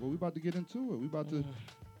 Well, we about to get into it. We about to.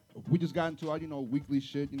 We just got into our, weekly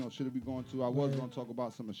shit. Shit we going to. I was going to talk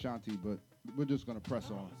about some Ashanti, but we're just going to press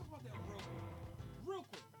on.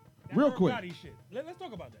 That Real Irv quick. Gotti shit. Let's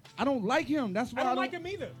talk about that. I don't like him. That's why I don't like him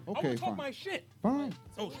either. I Okay, want to talk fine. my shit. Fine.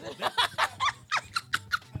 Oh,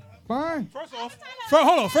 Fine. first off,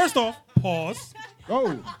 hold on. First off, pause.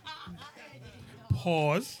 Oh.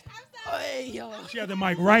 Pause. Hey, yo. She had the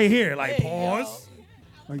mic right here. Like, Hey, pause.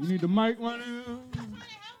 Like, you need the mic right now.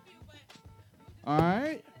 All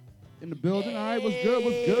right. In the building. All right. What's good?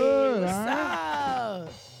 What's good? What's All right. up?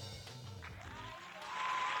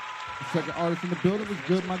 Second artist in the building. What's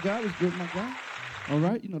good, my guy? What's good, my guy? All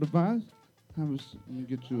right. You know the vibes. Let me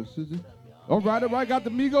get you a scissor. All right. Got the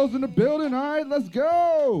Migos in the building. All right. Let's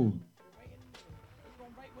go.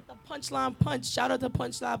 With the Punchline Punch. Shout out to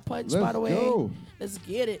Punchline Punch, Let's by the way. go. Let's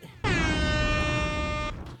get it. All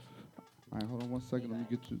right. Hold on 1 second. Let me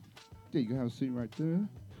get you. Yeah, you can have a seat right there.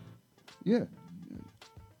 Yeah.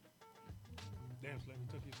 Damn, Slim, you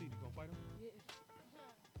took your seat. You gonna fight him?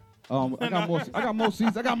 I got more. I got more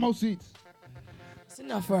seats. I got more seats. It's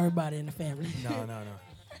enough for everybody in the family. No. All right,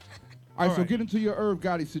 All so right. get into your Irv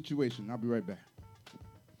Gotti situation. I'll be right back.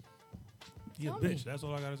 You a Tell me. bitch. That's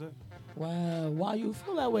all I gotta say. Wow, why you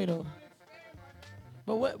feel that way though?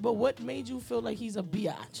 But what made you feel like he's a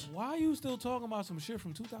biatch? Why are you still talking about some shit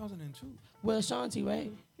from 2002? Well, Ashanti,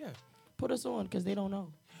 right? Yeah. Put us on, because they don't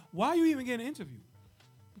know. Why are you even getting interviewed?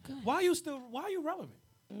 Why are you relevant?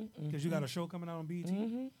 Because you got a show coming out on BET?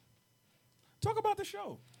 Mm-hmm. Talk about the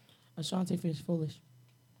show. Ashanti feels foolish.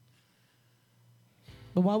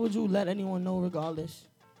 But why would you let anyone know regardless?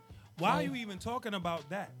 Why are you even talking about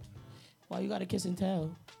that? Why you got to kiss and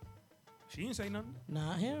tell? She didn't say nothing.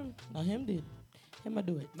 Not him. Not him did. Him I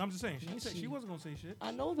do it. No, I'm just saying. She didn't say, she wasn't going to say shit.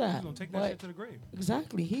 I know She that. was going to take that but shit to the grave.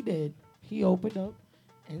 Exactly. He did. He opened up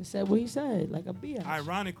and said what he said, like a biatch.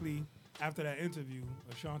 Ironically, after that interview,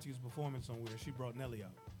 Ashanti was performing somewhere. She brought Nelly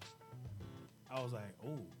out. I was like,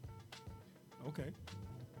 oh, okay.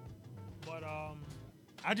 But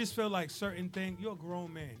I just feel like certain things. You're a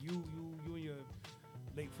grown man. You in your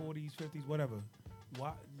late 40s, 50s, whatever.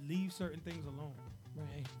 Why leave certain things alone?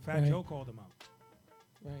 Right. Fat right. Joe called him out.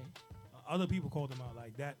 Right. Other people called him out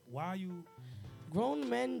like that. Why are you? Grown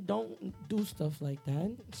men don't do stuff like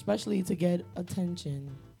that, especially to get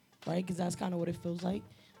attention, right? Because that's kind of what it feels like.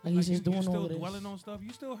 Like he's just you doing still all this. dwelling on stuff.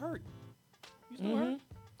 You still hurt. You still hurt.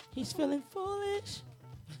 He's feeling foolish.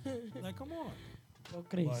 Like, come on. Go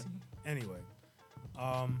crazy. But anyway,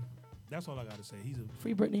 that's all I gotta say. He's a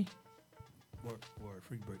Free Britney. Word,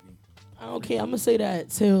 free Britney. I don't care. I'm gonna say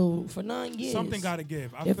that till for 9 years. Something gotta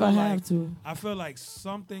give. If I have to. I feel like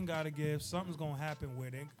something gotta give. Something's gonna happen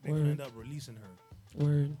where they're Word. gonna end up releasing her.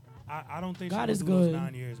 Word. I don't think God she is gonna do good. those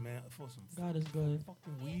 9 years, man. For some God is good.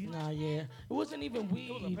 fucking weed. Nah, yeah. It wasn't even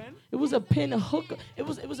weed. was a pen? It was a pen, a hook. It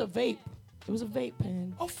was a vape. It was a vape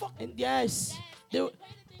pen. Oh fuck. And yes. There,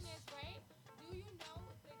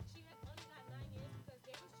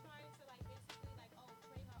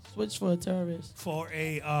 switch for a terrorist. For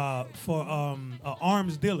a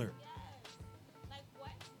arms dealer.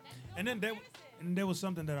 And then there was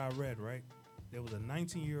something that I read, right? There was a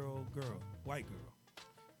 19-year-old girl, white girl.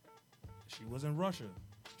 She was in Russia.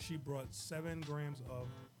 She brought 7 grams of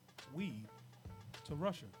weed to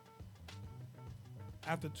Russia.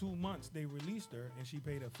 After 2 months, they released her, and she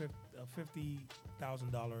paid a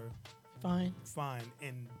 $50,000 fine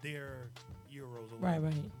in their euros. Or Right,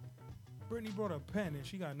 whatever. right. Brittany brought a pen, and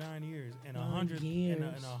she got 9 years and 9 100 years.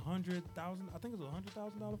 and a $100,000. I think it was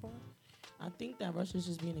 $100,000 fine. I think that Russia's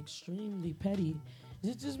just being extremely petty. Is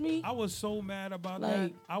it just me? I was so mad about Like-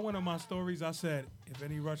 that. I went on my stories. I said, if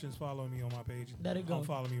any Russians follow me on my page, Let it go. don't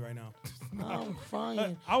follow me right now. I'm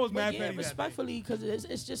crying. I was But mad yeah, petty that day. respectfully, because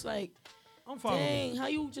it's just like, I'm following. Dang, how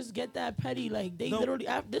you just get that petty? Like they No. literally,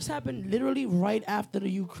 this happened literally right after the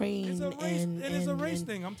Ukraine. It's a race. and, It is a race and-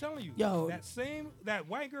 thing. I'm telling you. Yo. that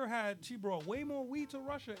white girl she brought way more weed to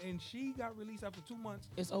Russia, and she got released after 2 months.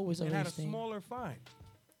 It's always a and had a race thing. smaller fine.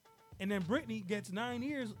 And then Britney gets 9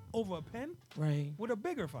 years over a pen, Right. with a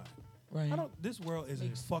bigger fine. Right. This world is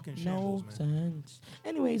Makes a fucking no shambles, man. sense.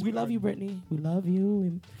 Anyways, we love you, Brittany. We love you.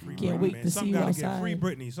 And Free can't Britney, wait man. to Some see you gotta outside. Give. Free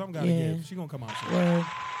Britney. Some gotta Yeah. give. She gonna come out soon. Word.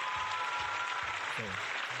 So,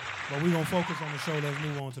 but we gonna focus on the show. Let's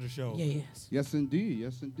move on to the show. Yes. Yes, indeed.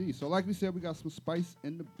 Yes, indeed. So, like we said, we got some spice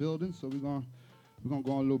in the building. So we're gonna go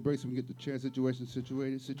on a little break so we can get the chair situation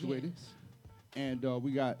situated. Yes. And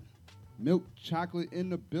we got milk chocolate in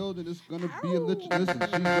the building. It's gonna be a listen. She's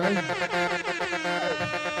right.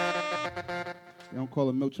 They don't call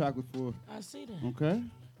it milk chocolate for. I see that. Okay.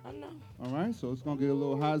 I know. All right, so it's gonna get a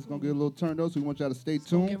little hot. It's gonna get a little turned up. So we want y'all to stay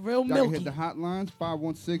tuned. get real y'all can milky. hit the hotlines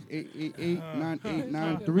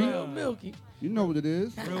 516-888-9893. Real milky. You know what it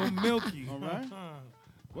is. Real milky. All right.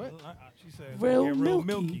 What? She said Real yeah,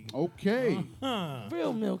 milky. Okay.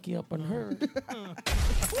 Real milky up on her.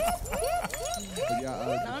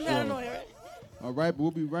 All right, but we'll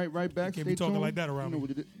be right back. Can't Stay be talking tuned. like that around You know me.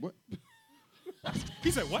 what it is. What? He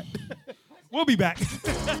said what? We'll be back.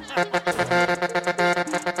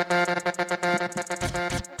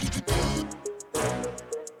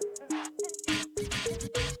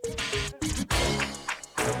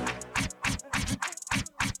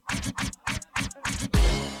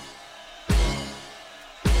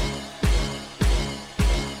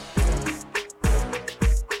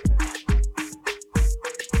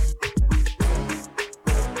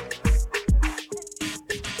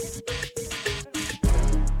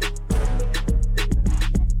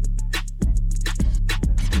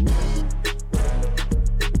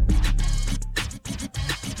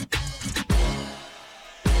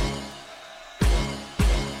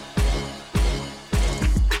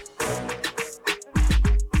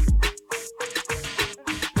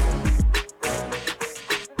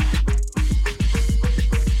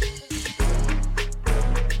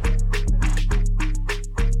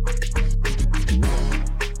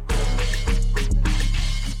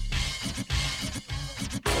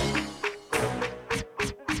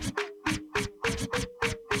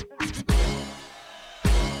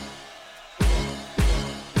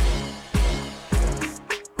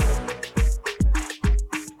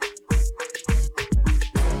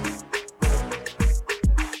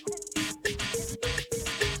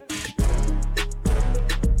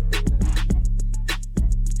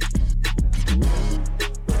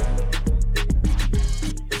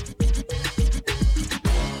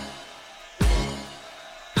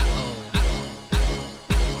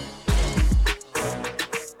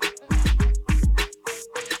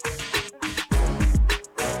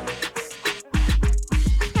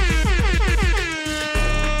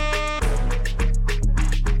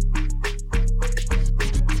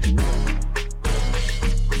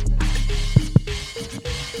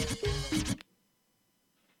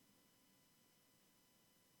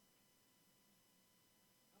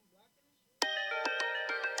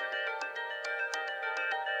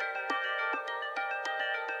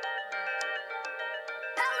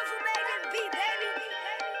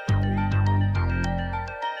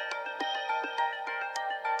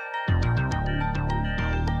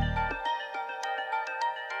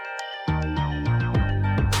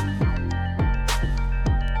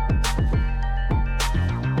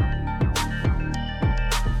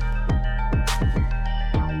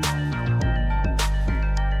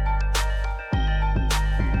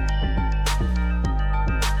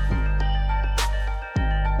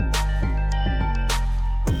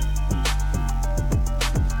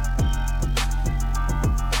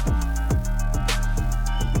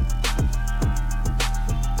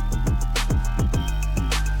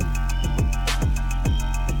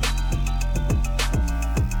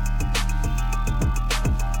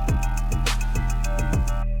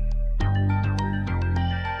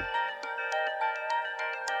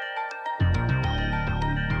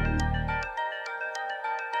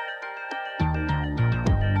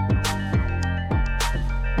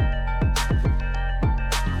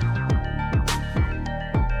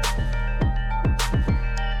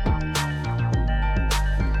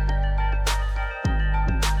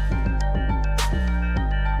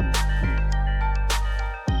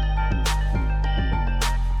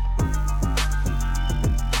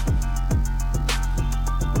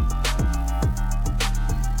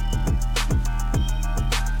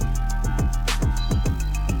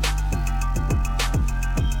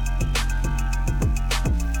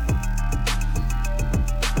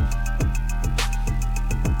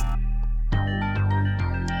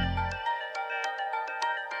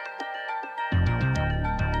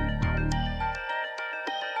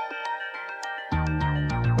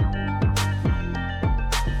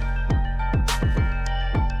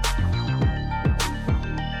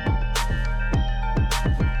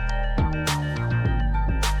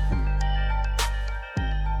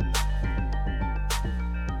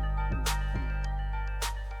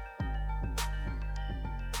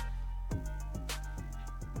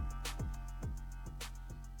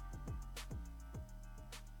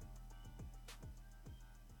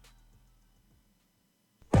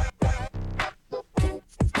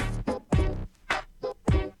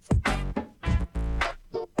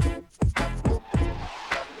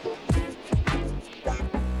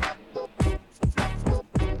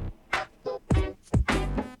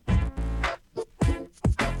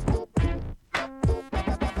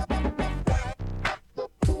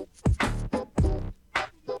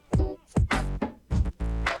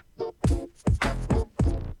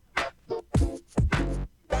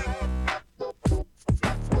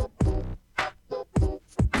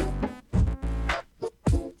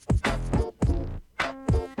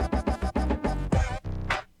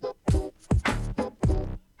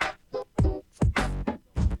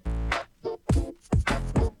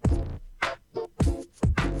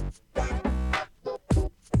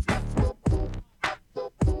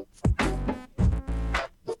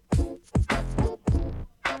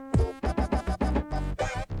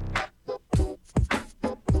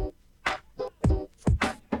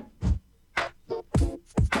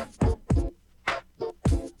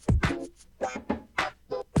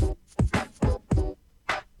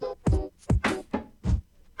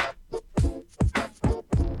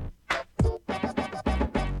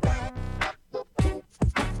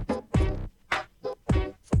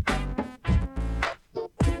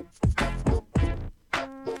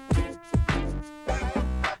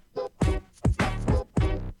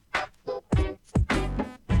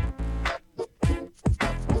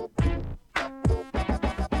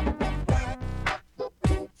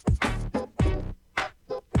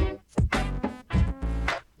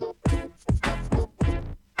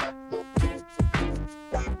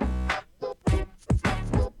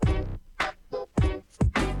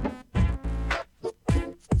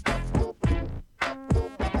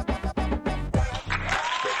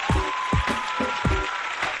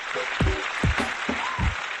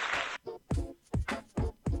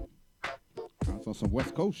 some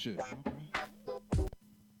West Coast shit. All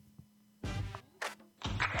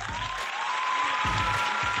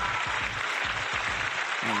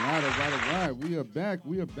right. We are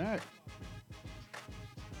back.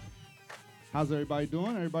 How's everybody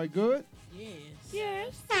doing? Everybody good?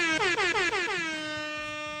 Yes.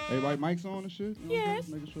 Everybody mics on and shit? You know Yes.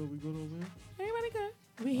 Making sure we good over here. Everybody good.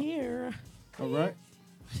 We here. All right.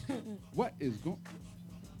 What is going?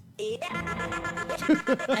 Hey,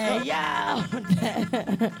 yo.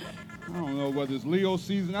 I don't know whether it's Leo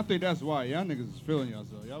season. I think that's why. Y'all niggas is feeling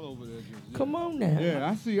yourself. Y'all over there just... Come on now.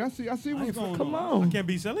 Yeah, I see what's going on. Come on. I can't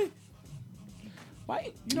be silly.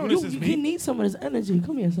 Why? You know this is me. You need some of this energy.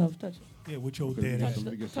 Come here, self. Touch it. Yeah, with your dead ass.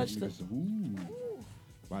 Touch the. Ooh.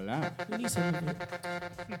 Voila. You need some of it.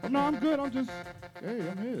 Oh, no, I'm good. I'm here. Hey,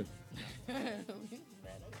 I'm here.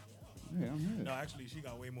 No, actually, she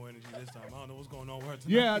got way more energy this time. I don't know what's going on with her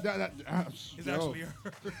tonight. Yeah, it's yo. actually her.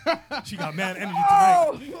 She got mad energy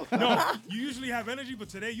tonight. No, you usually have energy, but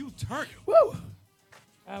today you turned. Woo!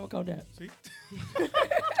 I will call that. See?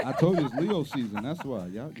 I told you it's Leo season. That's why.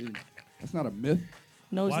 That's not a myth.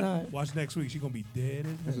 No, it's not. Watch next week. She's going to be dead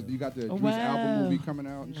as hell. You got the Idris album movie coming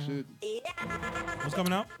out and shit. What's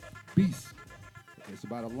coming out? Beast. It's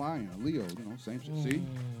about a lion, a Leo, same shit. See?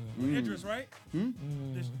 Idris, right?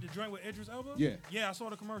 The joint with Idris Elba? Yeah. Yeah, I saw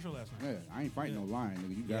the commercial last night. Yeah, I ain't fighting no lion,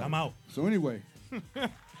 nigga. You got it. I'm out. So anyway. I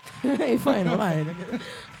ain't fighting no lion, nigga.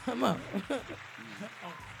 I'm out.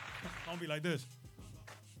 Don't be like this.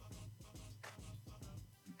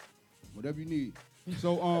 Whatever you need.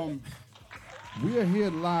 So, we are here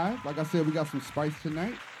live. Like I said, we got some spice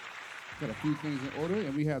tonight. Got a few things in order,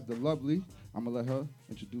 and we have the lovely. I'm gonna let her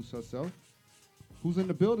introduce herself. Who's in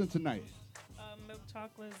the building tonight? Milk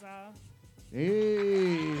Chocolate Za.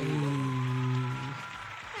 Hey.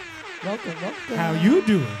 Welcome. How you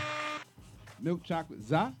doing? Milk Chocolate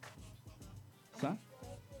Za? Za?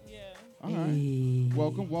 Yeah. All right.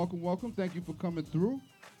 Welcome. Thank you for coming through.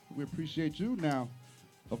 We appreciate you. Now,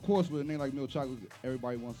 of course, with a name like Milk Chocolate,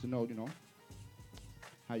 everybody wants to know,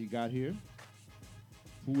 how you got here.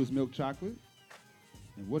 Who is Milk Chocolate?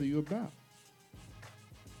 And what are you about?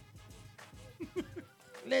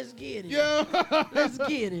 Let's get it. Yeah. Let's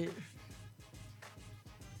get it.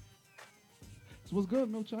 So what's good,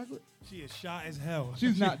 Milk Chocolate? She is shy as hell.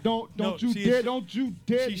 She's not. Don't you dare. Don't you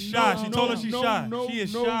dare. She's shy. She told us she's shy. She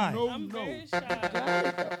is shy. I'm very shy.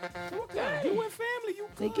 Okay. You and family. You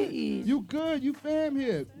good. Take it easy. You good. You fam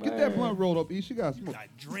here. Get that blunt rolled up, E. She got smoke. Got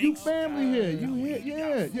drinks. You family here. You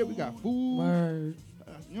here. Yeah, we got food. Word.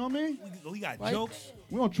 You know what I mean? We got Right. jokes.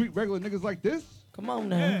 We don't treat regular niggas like this. Come on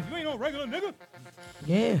now. Yeah, you ain't no regular nigga.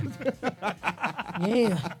 Yeah.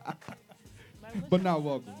 Yeah. But now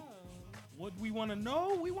welcome. What we want to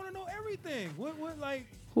know? We want to know everything. What like?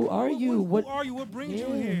 Who are you? Who What are you? What brings you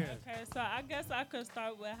Yeah. here? Okay, so I guess I could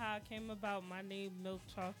start with how I came about my name, Milk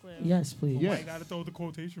Chocolate. Yes, please. Why Yes. you gotta throw the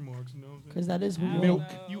quotation marks? You know what I'm saying? Because that is who you Milk.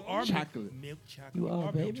 are. You are Chocolate. Milk chocolate. You are,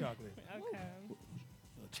 milk baby. chocolate. Okay.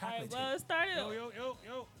 Chocolate. Alright, well, it started. Yo.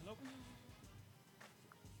 Hello.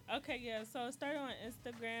 Okay, yeah. So it started on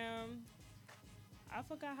Instagram. I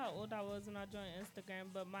forgot how old I was when I joined Instagram,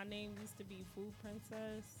 but my name used to be Food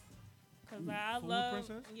Princess. Cause I Food love,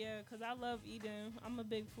 Princess? yeah, cause I love eating. I'm a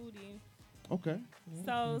big foodie. Okay.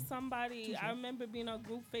 So somebody, I remember being on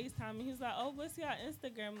group FaceTime, and he was like, "Oh, what's your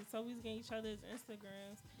Instagram?" So we was getting each other's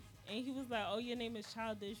Instagrams, and he was like, "Oh, your name is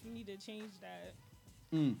Childish. You need to change that."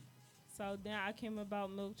 Mm. So then I came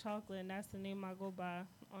about Milk Chocolate, and that's the name I go by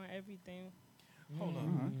on everything. Hold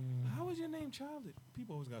on. How is your name Childish?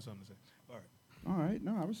 People always got something to say. All right. All right.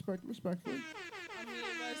 No, I respectfully. I mean,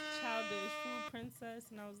 it was Childish, Food Princess,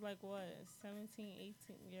 and I was like, what, 17,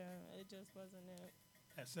 18? Yeah, it just wasn't it.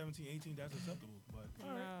 At 17, 18, that's acceptable. But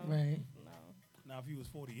all right. No. Right. No. Now, if he was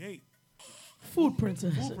 48, Food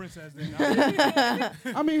Princess. Food Princess, then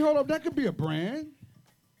I mean, hold up. That could be a brand.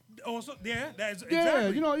 Also, yeah, that's Yeah,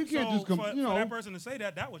 exactly. you know, you can't So just come. For, You know, for that person to say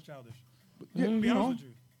that was childish. yeah, To be you honest know. with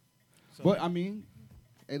you. So But I mean,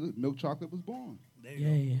 hey, look, Milk Chocolate was born. there you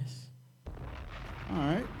go. Yes. All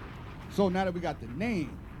right. So now that we got the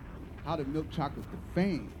name, how did Milk Chocolate the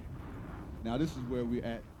fame? Now this is where we're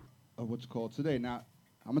at of what you call today. Now,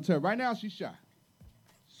 I'm gonna tell you right now, she's shy.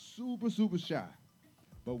 Super shy.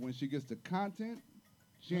 But when she gets the content,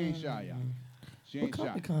 she ain't shy, y'all. She What ain't kind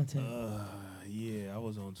shy. of content? Yeah, I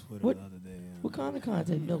was on Twitter What- the other day. What kind of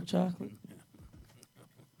content? Milk chocolate?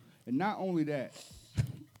 And not only that,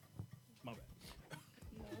 My bad.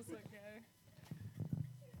 No, it's okay.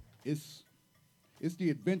 it's the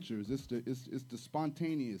adventures, it's the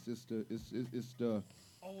spontaneous, it's the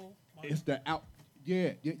Oh, my it's the out.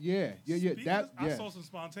 Yeah. Speaking That of- I yeah. saw some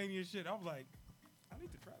spontaneous shit. I was like, I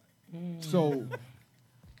need to try that. So,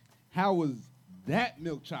 how was that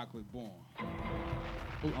milk chocolate born?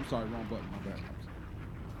 Oh, I'm sorry, wrong button. My bad.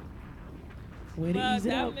 Way to Well, ease it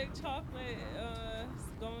that out. milk chocolate is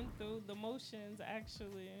going through the motions,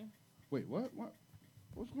 actually. Wait, what? What?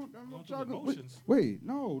 What's going on? Milk through the chocolate? motions? Wait,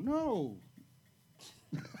 no.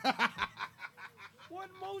 What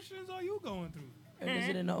motions are you going through? Is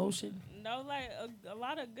it in the ocean? No, like a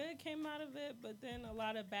lot of good came out of it, but then a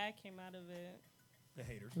lot of bad came out of it. The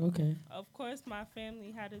haters. Okay. Of course, my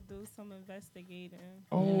family had to do some investigating.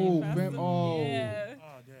 Oh, And they found fam- some- oh. Yeah.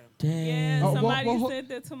 Oh, damn. Damn. Yeah, Oh, somebody well,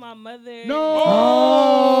 sent it to my mother. No!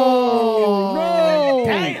 No!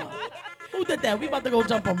 Damn. Who did that? We about to go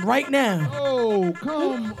jump him right now. Oh,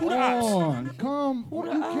 come Who the ops? on. Who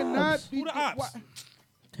the You cannot ops? be. Who the ops? What?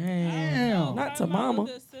 Damn. Not to my mama.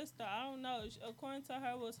 older sister. I don't know. According to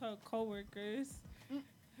her, was her coworkers.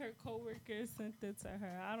 Her coworkers sent it to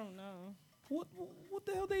her. I don't know. What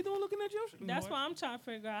the hell they doing looking at your shit? That's why I'm trying to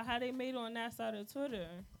figure out how they made it on that side of Twitter.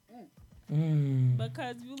 Mm.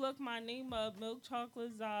 Because if you look my name up, Milk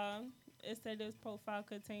Chocolate Za, it said this profile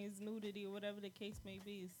contains nudity or whatever the case may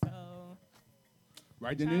be. So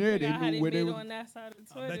Right then trying and to there, figure they out how knew they where they made it was. on that side of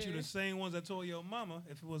I Twitter. bet you the same ones that told your mama,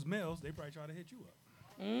 if it was males, they probably try to hit you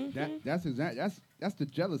up. That's exact. That's the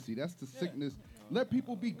jealousy. That's the sickness. Let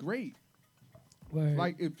people be great. Word.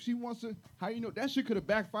 Like if she wants to, how you know that shit could have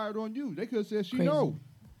backfired on you? They could have said she Crazy. know.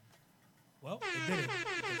 Well, it didn't.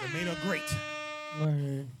 It made her great.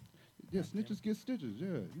 Word. Yeah, snitches get stitches. Yeah,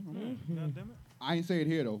 you know. God damn it. I ain't say it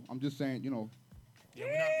here though. I'm just saying, you know.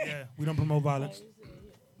 We don't promote violence.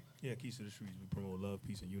 Yeah, keys to the streets. We promote love,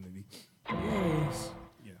 peace, and unity. Yes.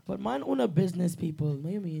 Yeah. But mind on a business, people. What do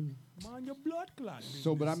you mean? Mind your blood clot.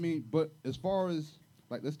 So, but I mean, but as far as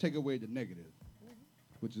like, let's take away the negative,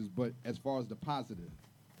 which is, but as far as the positive,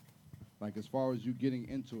 like as far as you getting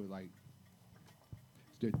into it, like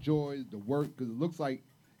the joy, the work, because it looks like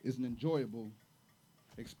it's an enjoyable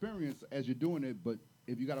experience as you're doing it. But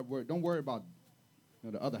if you gotta worry, don't worry about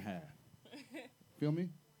the other half. Feel me?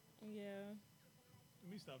 Yeah.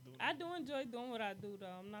 Let me stop doing I do enjoy doing what I do, though.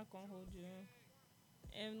 I'm not going to hold you.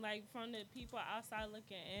 And, like, from the people outside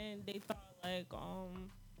looking in, they thought, like,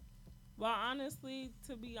 well, honestly,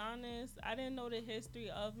 to be honest, I didn't know the history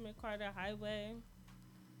of McCarter Highway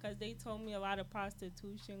because they told me a lot of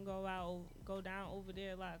prostitution go down over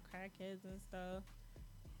there, a lot of crackheads and stuff.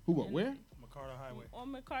 Who, what, where? McCarter Highway.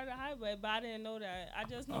 On McCarter Highway, but I didn't know that. I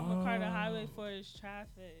just know McCarter Highway for its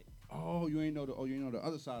traffic. Oh, you ain't know the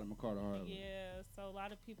other side of McCarter Highway. Yeah, so a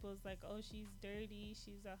lot of people is like, oh, she's dirty,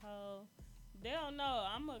 she's a hoe. They don't know.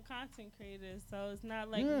 I'm a content creator, so it's not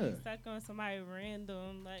like me stuck on somebody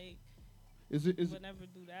random. Like, would never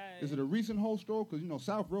do that. Is it a recent whole stroll? Because, you know,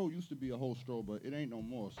 South Road used to be a whole stroll, but it ain't no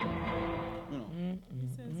more. So, you know.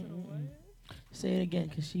 Say it again,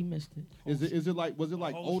 because she missed it. Was it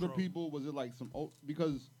like older people? Was it like some old,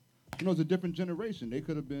 because, you know, it's a different generation. They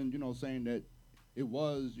could have been, you know, saying that it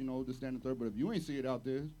was, you know, the standard third, but if you ain't see it out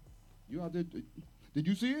there, you out there, did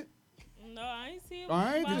you see it? No, I ain't see it. All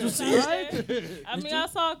right, Did you see it? I mean, I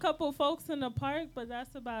saw a couple folks in the park, but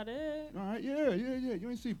that's about it. All right, yeah. You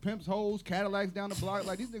ain't see pimps, hoes, Cadillacs down the block.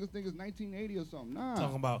 Like, these niggas think it's 1980 or something. Nah.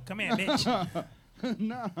 Talking about, come here, bitch.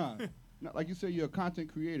 Nah. Not like you say, you're a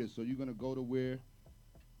content creator, so you're going to go to where,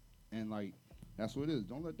 and, like, that's what it is.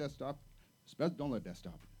 Don't let that stop. Don't let that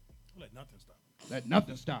stop you. Let nothing stop. Let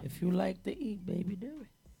nothing stop. If you like to eat, baby, do it.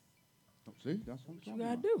 Oh, see, that's what You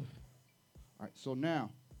gotta do. All right, so now,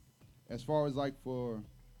 as far as like for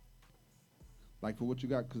what you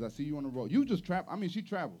got, because I see you on the road. You just trap. I mean, she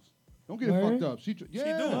travels. Don't get it fucked up. She do.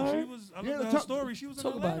 Yeah. She was. I looked at her story. She was in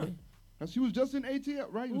Atlanta. She was just in ATL,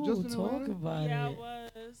 right? You was just in talk Atlanta? about Yeah, I it.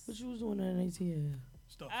 was. What you was doing in ATL?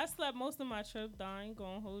 I slept most of my trip, though. I ain't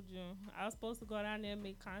gonna hold you. I was supposed to go down there and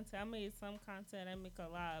make content. I made some content. I make a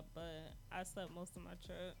lot, but I slept most of my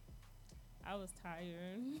trip. I was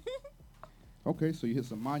tired. Okay, so you hit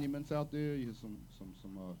some monuments out there. You hit some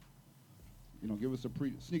you know, give us a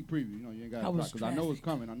sneak preview. You know, you ain't got to because I know it's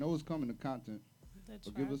coming. I know it's coming, the content.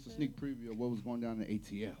 So give us a sneak preview of what was going down in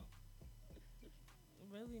ATL.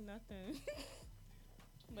 Really nothing.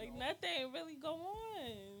 Like, nothing really go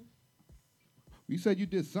on. You said you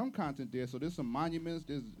did some content there, so there's some monuments.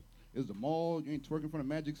 There's the mall. You ain't twerking in front of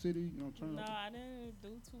Magic City. You know, No, I didn't do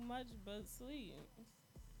too much but sleep.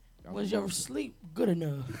 Was your sleep good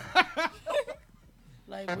enough?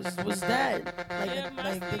 Like, was that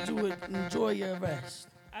like did you enjoy your rest?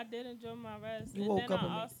 I did enjoy my rest. You and woke then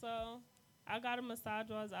up I got a massage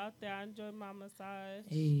while I was out there. I enjoyed my massage.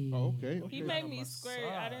 Hey. Oh, okay. He made me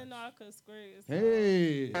squirt. I didn't know I could squirt. So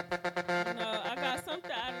Hey. I got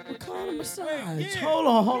something out of the call it a massage. Hold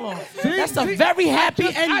on. See? That's a See? very happy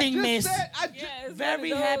I ending, just miss. said- It's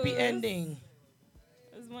Very one of happy those. ending.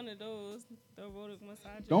 It's one of those. The erotic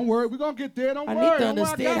massages. Don't worry, we're gonna get there. Don't I worry. need to Don't worry,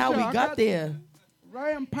 understand how y'all. we I got there.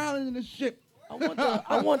 Right, I'm piloting the ship. I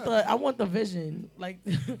want the vision. Like,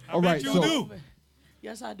 All right, so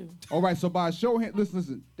yes, I do. all right, so by a show of hands,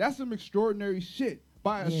 listen, that's some extraordinary shit.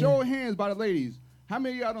 By a Yeah. show of hands, by the ladies, how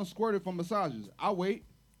many of y'all done squirted from massages? I'll wait.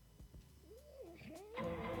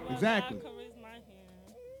 Exactly. I can raise my hand.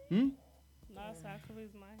 Hmm? No, so I can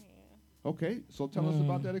raise my hand. Okay, so tell us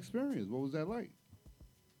about that experience. What was that like?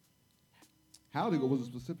 How did it go? Was it a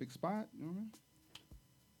specific spot? You know what I mean?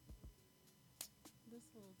 This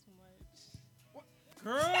a little too much.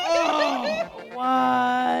 Girl. Oh,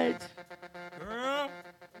 what? Girl.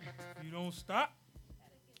 You don't stop.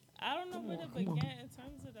 I don't know where to begin in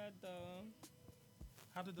terms of that though.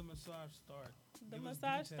 How did the massage start? The Give us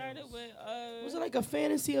massage details. started with Was it like a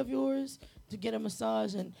fantasy of yours to get a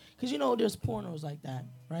massage? And because you know there's pornos like that,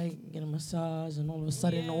 right? You get a massage and all of a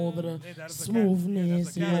sudden all of the Yeah, that is a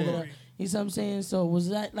smoothness yeah, and all of the, category. you see what I'm saying? So was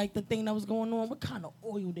that like the thing that was going on? What kind of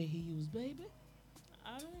oil did he use, baby?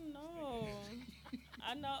 I don't know.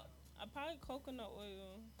 I know probably coconut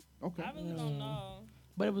oil. Okay. I really don't know.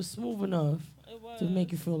 But it was smooth enough It to make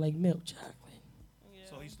was. you feel like milk chocolate.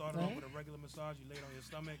 So he started off with a regular massage. You laid on your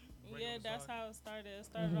stomach. Yeah, that's how it started. It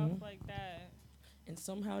started Mhm. off like that. And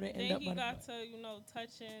somehow they end Then up he by got to,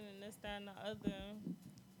 touching and this, that, and the other.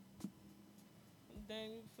 Then,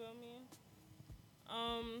 you feel me?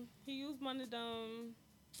 He used one of them,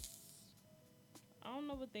 I don't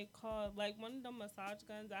know what they call, like one of them massage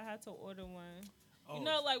guns. I had to order one. Oh, you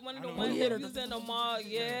know, like one of the know ones what they you use in the mall.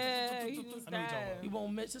 Yeah, he used that. You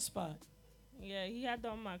won't miss a spot. Yeah, he had that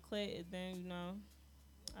on my clit, and then,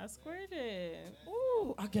 I squirted.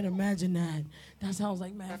 Ooh, I can imagine that. That sounds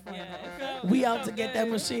like mad fun. Yeah, it felt- We it out felt to get that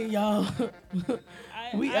good. machine, y'all.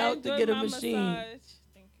 We I out to enjoyed get a my machine. massage.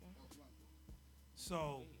 Thank you.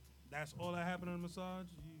 So that's all that happened on the massage?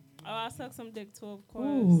 Oh, I sucked some dick too, of course.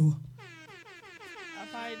 Ooh. I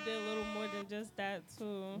probably did a little more than just that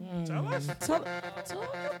too. Tell us.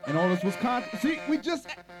 And all this was See, we just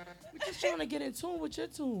trying to get in tune with your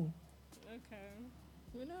tune. Okay.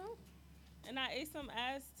 You know? And I ate some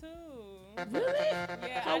ass too. Really?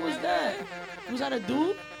 Yeah. How I was never- that? Was that a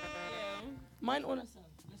dude? Yeah. Mine on a son.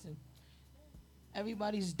 Listen.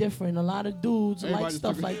 Everybody's different. A lot of dudes like Everybody's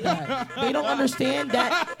stuff different. like that. They don't understand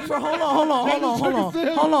that. Hold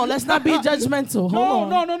on. Let's not be judgmental.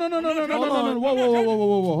 Hold on. No. Hold on.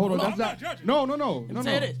 Whoa. Hold on. That's not. No. Let me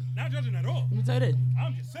tell you this. Not judging at all. Let me tell you this.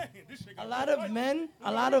 I'm just saying this shit got A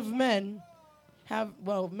lot of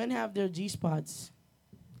men have their G spots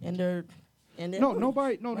and their No,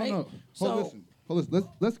 nobody. No. right? Hold So listen.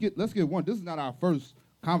 Let's get one. This is not our first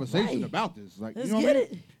conversation Right. about this. Like, Let's you know what get I mean?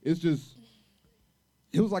 it. It's just,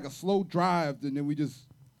 it was like a slow drive, and then we just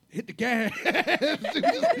hit the gas. we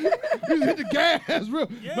just hit the gas,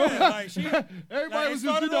 real. Yeah, No, like she, everybody like was it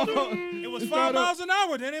just, started off- it was 5 miles an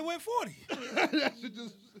hour, then it went 40. That shit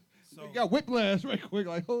just you got whiplash right quick.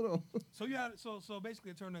 Like, hold on. So you had so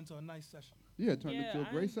basically it turned into a nice session. Yeah, it turned into a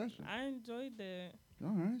great session. I enjoyed it. All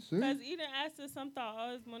right, see. Because eating ass is something I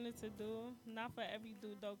always wanted to do. Not for every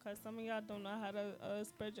dude, though, because some of y'all don't know how to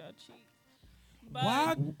spread your cheeks.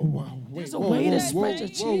 But There's a way to spread your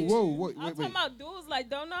cheeks. Whoa, I'm talking about dudes, like,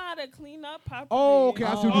 don't know how to clean up properly. Oh, okay.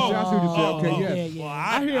 I see what you said. Okay, yes. Well,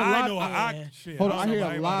 I hear a I lot. know shit. Hold on, I I don't hear know a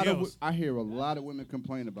about lot everybody of else. I hear a lot of women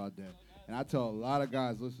complain about that, and I tell a lot of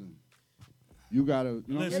guys, listen, you gotta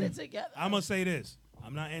Listen, Get it together. I'm gonna say this.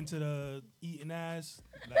 I'm not into the eating ass,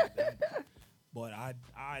 like that, but I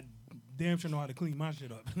damn sure know how to clean my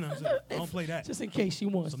shit up. You know what I'm saying? I don't play that. Just in case she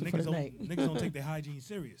wants Some to for niggas the night. don't take their hygiene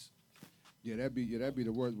serious. Yeah, that'd be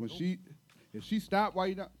the worst. When if she stopped while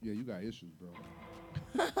you not, yeah, you got issues, bro.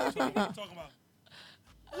 So what we talking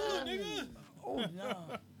about? Nigga. Oh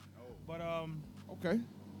no. But Okay.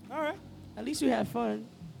 all right. At least you had fun.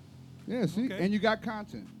 Yeah, see, Okay. and you got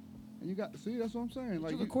content, and you got that's what I'm saying. Did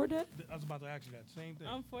Like you record that? I was about to ask you that same thing.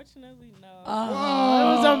 Unfortunately, no.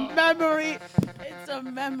 Oh, it was a memory. It's a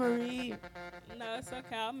memory. No, it's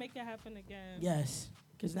okay. I'll make it happen again. Yes,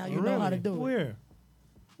 because now you know how to do it. Where?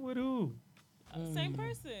 With who? Same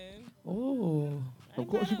person. Oh. Of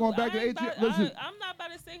course, you going back to ATL. Listen, I'm not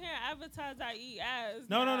about to sit here and advertise I eat ass.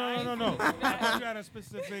 No. I I thought you had a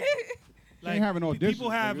specific. Like, have an audition, people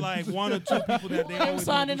have nigga. like one or two people that they I'm always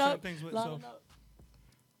signing do certain up. things with. lining So up.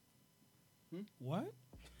 what?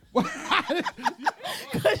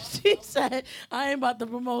 Cause she said, I ain't about to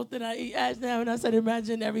promote that I eat ass now. And I said,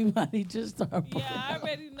 imagine everybody just start. Yeah, I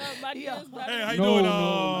already know. My kids Hey, how you No, doing?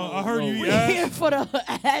 no, I heard no. you eat ass. here for the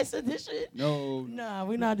ass edition? No. Nah,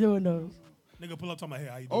 we're not doing those. Nigga, pull up to my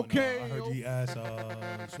hair. How you doing? Okay. I heard you ass.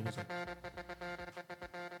 So what's up?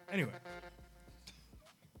 Anyway.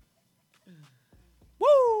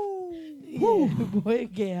 Woo! Woo! Boy,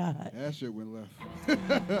 it get hot. That shit went left.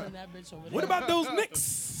 That bitch over What there. about those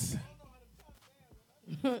Knicks?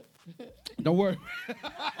 Don't worry.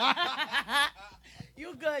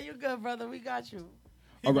 You good, brother. We got you.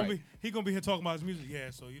 All right. He gonna be here talking about his music.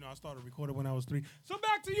 Yeah, so I started recording when I was 3. So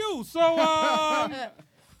back to you. So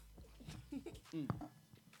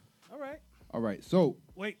All right. So.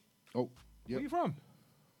 Wait. Oh. Yep. Where you from?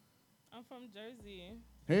 I'm from Jersey.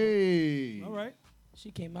 Hey. All right. She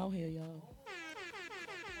came out here, y'all.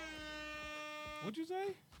 What'd you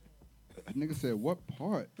say? That nigga said, what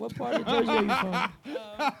part? What part of Jersey are you from?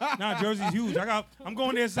 Nah, Jersey's huge. I'm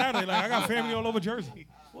going there Saturday. Like I got family all over Jersey.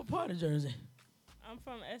 What part of Jersey? I'm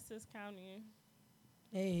from Essex County.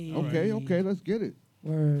 Hey. Okay, let's get it.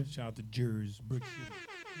 Word. Shout out to Jersey, Brick City.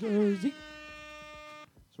 Jersey.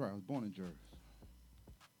 That's right. I was born in Jersey.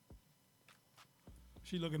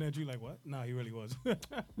 She looking at you like what? Nah, he really was.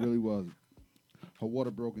 Really was. Her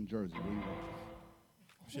water broke in Jersey. Really was.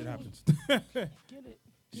 Shit happens. Get it.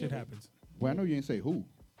 Shit happens. Well, I know you ain't say who.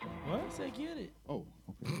 What? I said get it. Oh,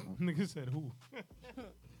 okay. Nigga said who?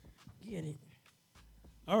 Get it.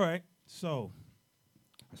 All right. So.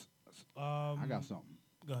 I got something.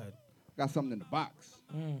 Go ahead. Got something in the box.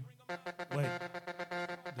 Wait.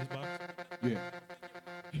 This box? Yeah.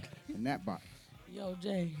 In that box. Yo,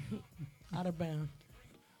 Jay. Out of bound.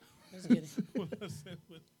 Let's get it.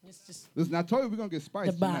 It's just Listen, I told you we're gonna get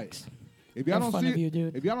spicy the box. tonight. If y'all In don't front see of you,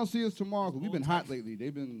 dude. if y'all don't see us tomorrow, because we've been hot lately, they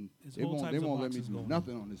all won't types of let me boxes do going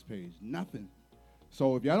nothing on this page. Nothing.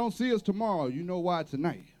 So if y'all don't see us tomorrow, you know why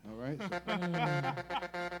tonight. All right. All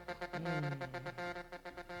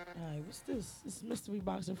right, what's this? This mystery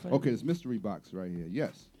box in front of Okay, you. it's mystery box right here.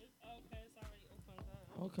 Yes.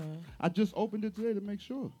 Okay. I just opened it today to make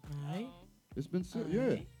sure. All right. It's been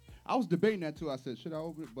yeah. I was debating that too. I said, should I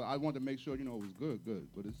open it? But I wanted to make sure, it was good.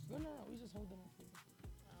 But it's No, we just hold them for you.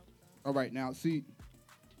 all right. Now, see,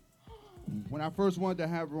 when I first wanted to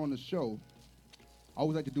have her on the show, I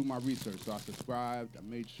always like to do my research. So I subscribed. I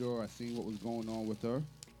made sure I seen what was going on with her.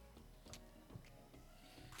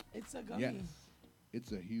 It's a gummy. Yes,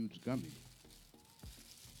 it's a huge gummy.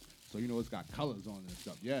 So it's got colors on it and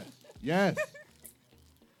stuff. Yes, yes.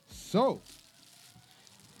 So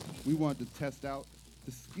we wanted to test out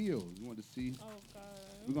the skills. We wanted to see. Oh, God.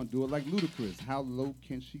 We're gonna do it like Ludacris. How low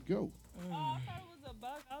can she go? Oh, I thought it was a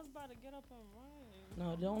bug. I was about to get up and run.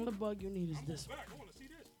 No, the only bug you need is this one. I want to see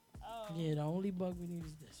this. Oh. Yeah, the only bug we need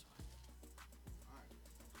is this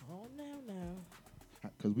one. Oh, now.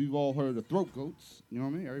 Because we've all heard of throat goats. You know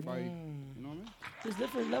what I mean? Everybody. You know what I mean? There's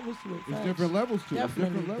different levels to it. There's facts. different levels to it.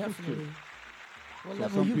 Definitely, Different levels to it. definitely. What So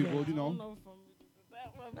level some you people, at?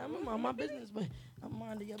 I'm I'm my business, but I'm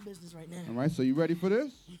minding your business right now. All right. So you ready for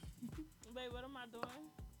this? Wait, what am I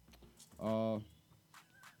doing?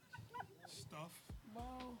 Stuff.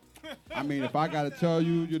 I mean, if I gotta tell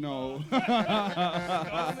you,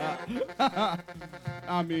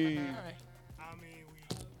 I mean.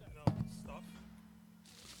 Stuff.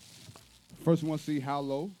 First, we want to see how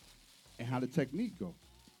low and how the technique go.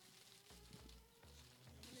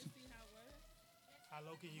 How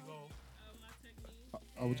low can you go?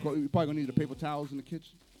 We're probably gonna need the paper towels in the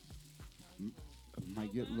kitchen.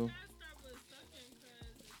 Might get a little.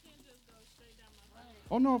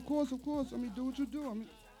 Oh no, of course. I mean, do what you do. I mean.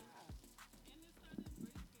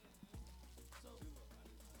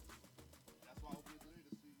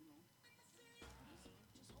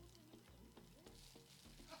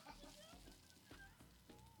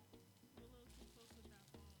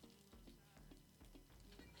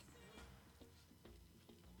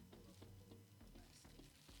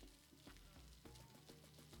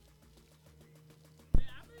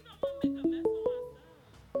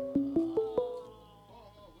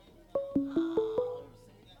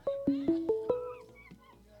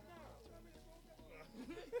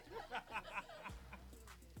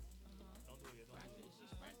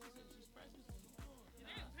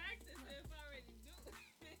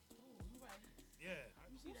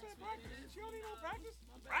 She don't need no practice.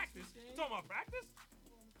 Practice? You talking about practice?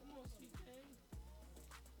 Come on, sweet thing.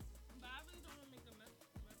 But I really don't want to make a mess.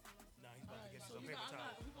 Nah, he's about to get So some you paper got,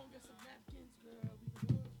 towels. we gonna get some napkins, girl. We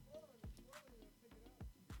can do it.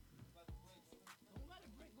 Don't let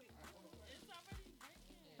it break. Wait. It's already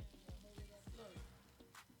breaking. Look.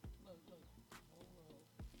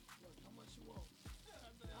 Look, how much you want?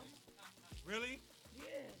 Really?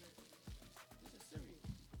 Yeah. This is serious.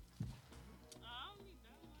 I don't need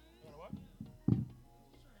that one. You want what?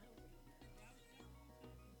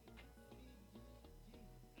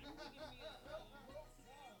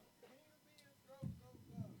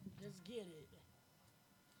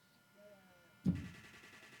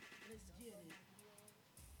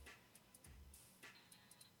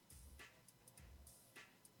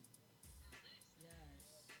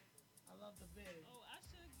 bid. Oh, I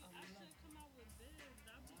should come out with this.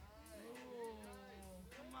 That'd be Oh,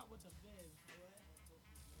 come out with a bid.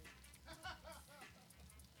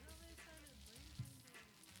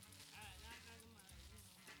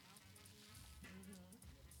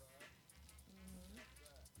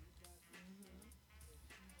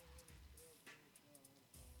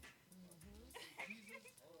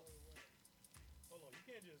 Hold on, you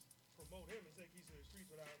can't just promote him and say Keys to the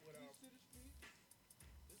Streets without. This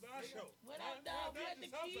is our show. What up, dog? We at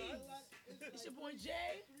the keys. It's your boy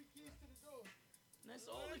Jay. 3 keys to the door.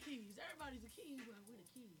 That's all the keys. Everybody's a key. We're the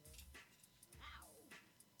keys. Ow.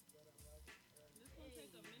 This gonna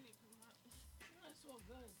take a minute. No, it's all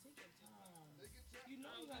good. Take your time. You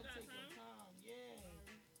know you gotta take your time. Yeah.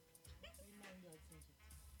 You know you gotta take your time.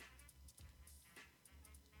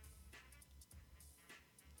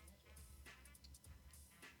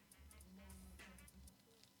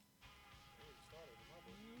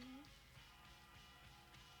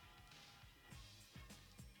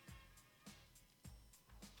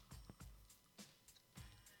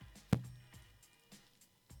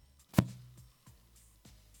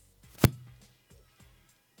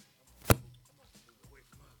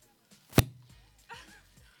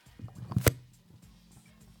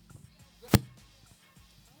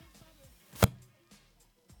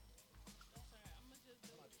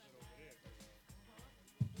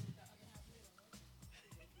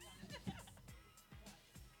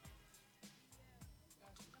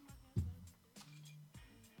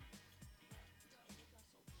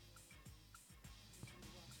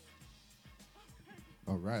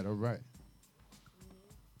 All right, all right.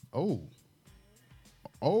 Oh.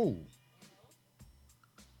 Oh.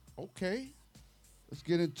 Okay. Let's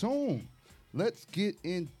get in tune. Let's get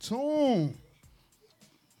in tune.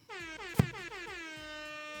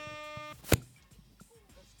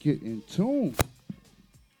 Let's get in tune.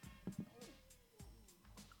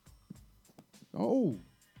 Oh.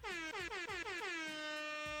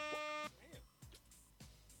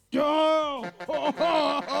 Yo!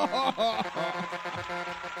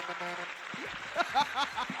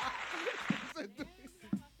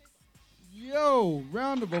 Yo,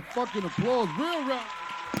 round of a fucking applause. Real round.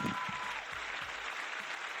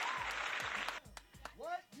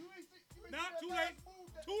 What? Not too late.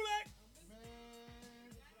 Too late.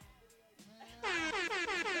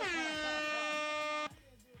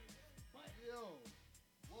 Yo.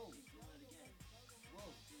 Whoa.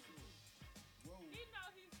 Whoa. Whoa. He know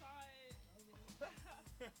he saw it.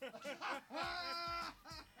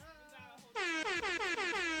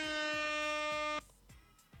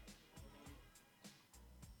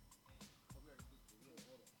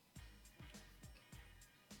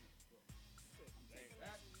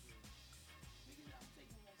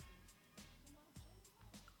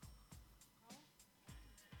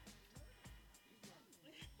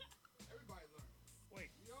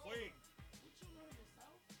 Wait.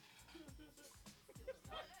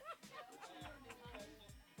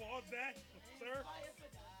 Pause that, sir.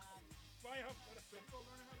 Fire up.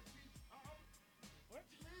 What?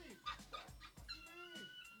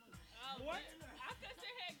 What? I could sit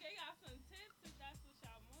here and get y'all some tips if that's what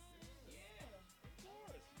y'all want. Yeah, of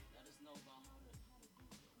course. Let us know about how to do it.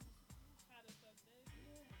 How to suck this.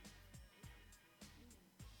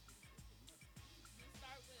 You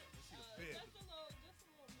start with just a little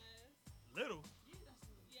mess. Little.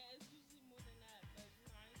 Yeah, it's usually more than that, but you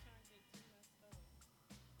know I ain't trying to get too messed up.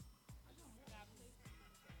 Got places.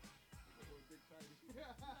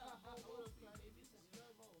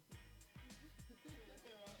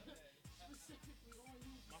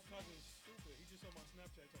 My cousin's stupid. He just on my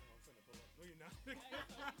Snapchat talking about I'm finna pull up. No, you're not.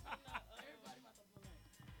 Everybody about to pull up.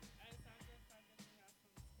 Alright, so I guess I definitely got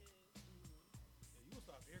some tips. Yeah, you gonna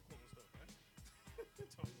stop air quoting stuff, man.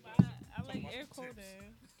 I like air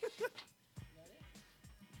quoting.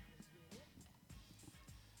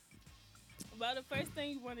 But the first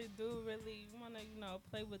thing you want to do, really, you want to,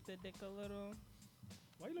 play with the dick a little.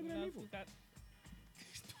 Why you looking at me for?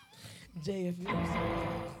 Jay, if you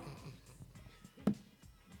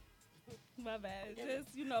My bad.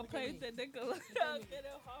 Just, play with the dick a little. Get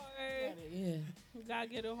it hard. Yeah. You gotta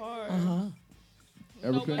get it hard.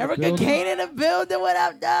 Erica Kane in the building. What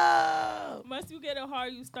up, dog? Once you get it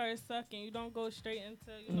hard, you start sucking. You don't go straight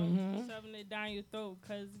into, shoving it down your throat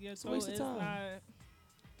because your throat is not.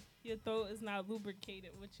 Your throat is not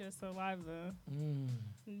lubricated with your saliva.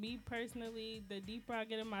 Me personally, the deeper I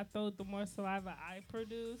get in my throat, the more saliva I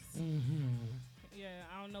produce. Yeah,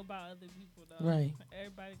 I don't know about other people though. Right.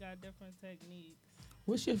 Everybody got different techniques.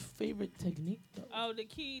 What's your favorite technique though? Oh, the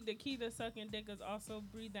key to sucking dick is also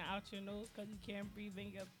breathing out your nose because you can't breathe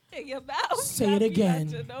in your mouth. Say it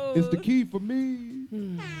again. It's the key for me.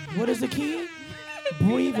 What is the key?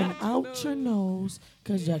 Breathing out your nose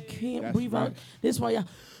because you can't That's breathe right. out. This why y'all.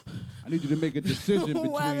 I need you to make a decision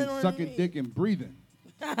Why between don't sucking me? dick and breathing.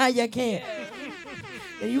 You can't.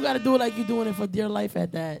 And you got to do it like you're doing it for dear life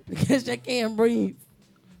at that because you can't breathe.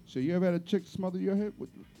 So you ever had a chick smother your hip with?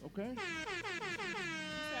 Okay.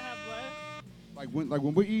 Like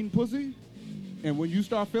when we're eating pussy, and when you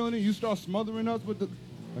start feeling it, you start smothering us with the.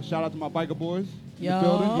 A shout out to my biker boys in the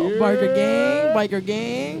building. Yo, biker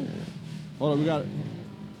gang. Hold on, we got it.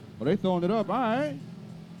 Oh, they throwing it up. All right.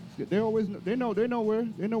 They always they know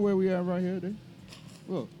where we at right here. They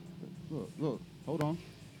look. Hold on.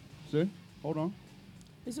 See? Hold on.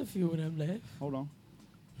 There's a few of them left. Hold on.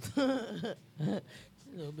 A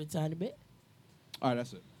little bit, tiny bit. All right,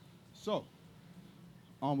 that's it. So,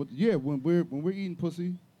 when we're eating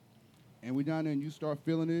pussy, and we down there and you start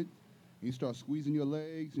feeling it, and you start squeezing your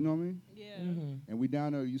legs, you know what I mean? Yeah. And we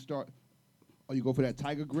down there, you go for that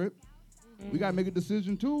tiger grip. We gotta make a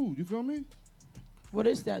decision too. You feel me? What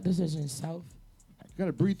is that decision, South? You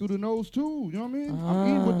gotta breathe through the nose too. You know what I mean? I'm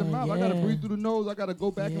eating with the mouth. I gotta breathe through the nose. I gotta go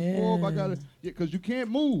back and forth. I gotta, because you can't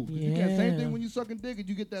move. You can't. Same thing when you sucking dick and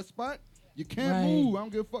you get that spot. You can't move. I don't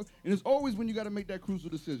give a fuck. And it's always when you gotta make that crucial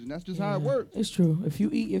decision. That's just how it works. It's true. If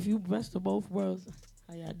you best of both worlds,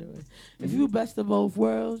 how y'all doing? If you best of both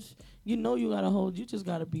worlds, you know you gotta hold. You just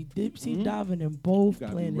gotta be deep sea diving in both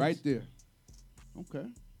Gotta planets. be right there. Okay.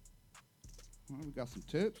 All right, we got some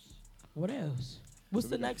tips. What else? What's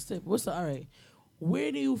the next tip? All right? Where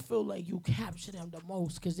do you feel like you capture them the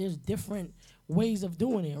most? Because there's different ways of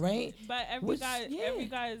doing it, right? But every guy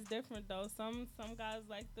is different though. Some guys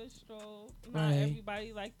like the stroke. Not Right.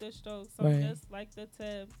 everybody like the stroke. Some Right. just like the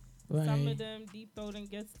tip. Right. Some of them deep throating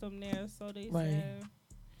gets them there. So they Right. say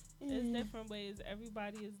it's different ways.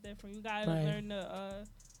 Everybody is different. You gotta Right. learn the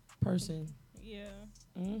Person. Yeah.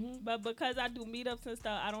 Mm-hmm. But because I do meetups and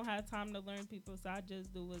stuff, I don't have time to learn people, so I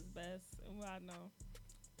just do what's best and what I know.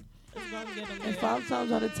 It's gonna get them And there. 5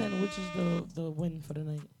 times out of 10, which is the win for the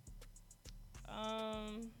night?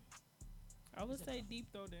 I would say deep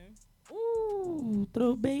throating. Ooh,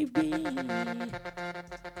 throw baby.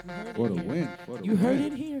 For the win. You heard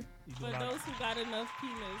it here. For those who got enough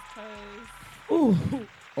penis, cause Ooh.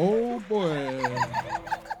 Oh boy.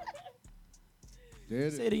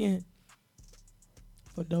 There Say it again.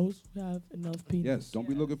 For those who have enough penis. Yes, don't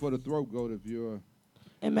be looking for the throat goat if you're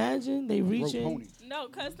Imagine they a throat reaching. pony. no,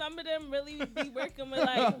 cause some of them really be working with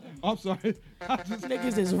like I'm sorry.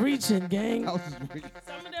 Niggas is reaching, gang.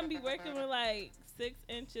 some of them be working with like 6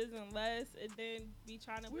 inches and less, and then be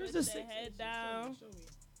trying to Where's push the their 6 head inches? down. Show me.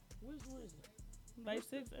 Where is it? Like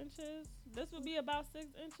 6 inches. This would be about 6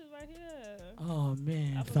 inches right here. Oh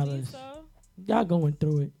man, I believe fellas, so. y'all going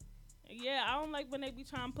through it. Yeah, I don't like when they be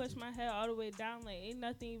trying to push my head all the way down. Like, ain't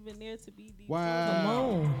nothing even there to be deep. Wow. Come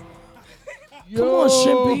on. Yo. Come on,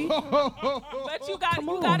 Shimpy. But you Come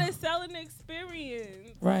on. gotta sell an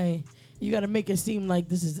experience. Right. You gotta make it seem like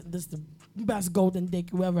this is the best golden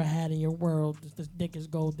dick you ever had in your world. This dick is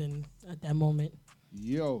golden at that moment.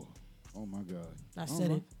 Yo. Oh my God. I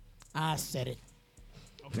said it. I said it.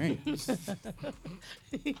 Damn. Because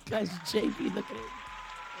JP, look at it.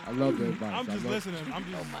 I love that advice. I'm just listening. I'm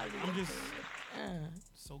just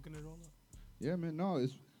soaking it all up. Yeah, man. No,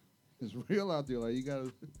 it's real out there. Like you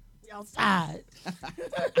gotta. We outside.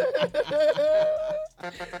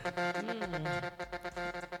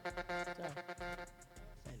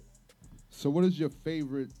 So, what is your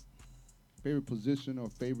favorite position or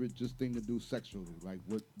favorite just thing to do sexually? Like,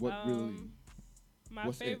 what really? My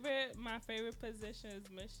What's it? favorite position is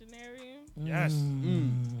missionary. Yes.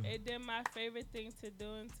 And then my favorite thing to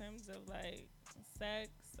do in terms of like sex,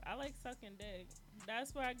 I like sucking dick.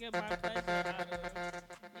 That's where I get my pleasure out of.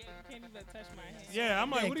 Yeah, you can't even touch my hand. Yeah, I'm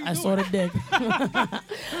like, what are you I doing? saw the dick.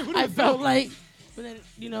 I felt like, but then,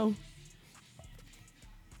 you know,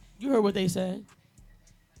 you heard what they said.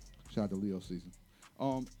 Shout out to Leo season.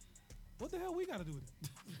 What the hell we gotta do with it?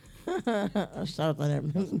 Shout out to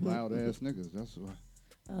them. That's some loud ass niggas. That's why.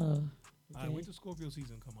 Oh. All right, wait till Scorpio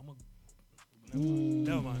season come.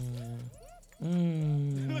 Never mind.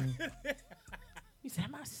 He's at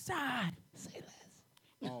my side. Say less.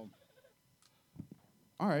 All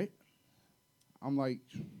right. I'm like,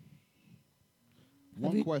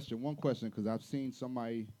 one question, because I've seen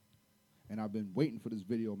somebody, and I've been waiting for this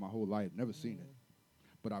video my whole life. Never seen it,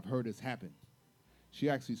 but I've heard this happen. She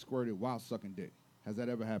actually squirted while sucking dick. Has that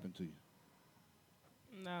ever happened to you?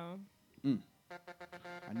 No.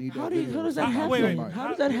 I need How that do you- video. how does that happen? Wait, How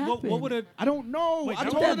does that What happen? would it? I don't know. Wait, I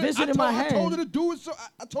that told was- her that vision in I my told her head. to do it. So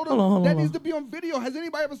I told her Hold on. that needs to be on video. Has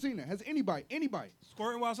anybody ever seen it? Has anybody?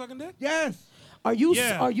 Squirting while sucking dick? Yes. Are you?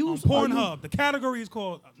 Yeah. Are you? on Pornhub? The category is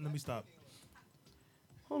called. Let me stop.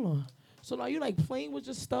 Hold on. So are you like playing with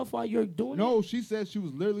your stuff while you're doing it? No, she said she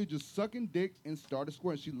was literally just sucking dick and started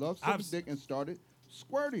squirting. She loves sucking dick and started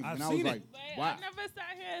squirting. I've And I was seen it. like, Wait, wow. I never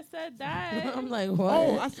sat here and said that. I'm like, what?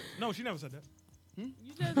 Oh, No, she never said that. You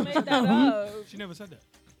just made that up. She never said that.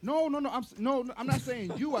 No, I'm not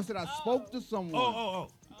saying you. I said I spoke to someone. Oh.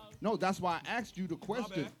 No, that's why I asked you the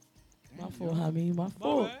question. My fault, Hamid. My My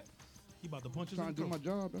fault. bad. He about to punch us Trying in to the do my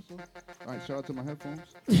throat. job. That's all. All right, shout out to my headphones.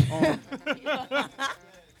 It's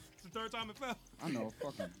the third time it fell. I know.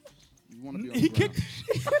 Fuck him. You want to be on the He ground. kicked.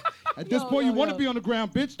 At this point, you want to be on the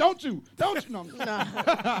ground, bitch. Don't you? Don't you? No.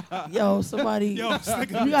 Yo, somebody, Yo, this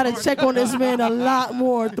nigga- you gotta check on this man a lot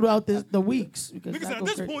more throughout the weeks. Because Nigga that said at go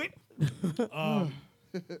this crazy. point.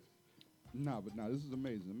 Nah, this is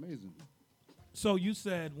amazing. So you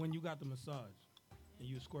said when you got the massage and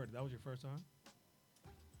you squirted, that was your first time?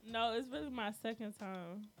 No, it's really my second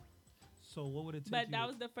time. So what would it take? But you that to-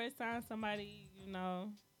 was the first time somebody,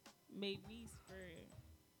 made me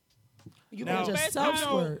squirt. You Now- made First yourself time-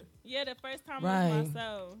 squirt. Yeah, the first time Right. was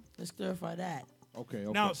myself. Let's clarify that. Okay.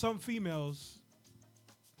 Now some females,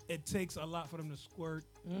 it takes a lot for them to squirt.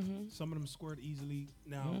 Mm-hmm. Some of them squirt easily.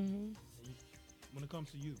 Now, when it comes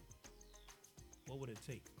to you, what would it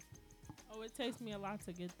take? Oh, it takes me a lot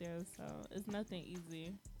to get there, so it's nothing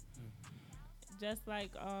easy. Just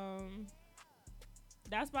like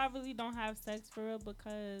that's why I really don't have sex for real,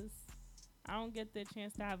 because I don't get the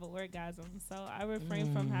chance to have an orgasm, so I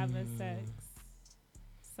refrain from having sex.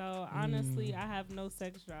 So honestly, I have no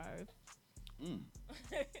sex drive.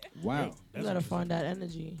 Wow. You gotta find that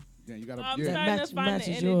energy. Yeah, you gotta. I'm yeah. starting to find the matches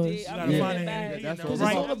energy. yours. I'm gotta getting find it it. back. That's Because all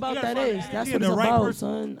it's right. all about You that gotta is. find That's the what it's right about,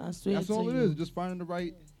 person. son. I swear That's to all it you. is. Just finding the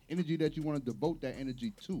right energy that you want to devote that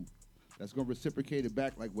energy to. That's gonna reciprocate it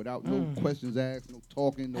back, like without no questions asked, no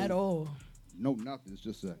talking, no, At all. no nothing. It's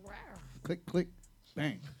just a click, click,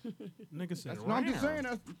 bang. Nigga said, No, I'm just saying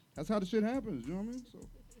that's how the shit happens. You know what I mean? So,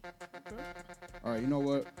 okay. All right, you know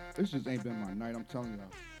what? This just ain't been my night. I'm telling y'all.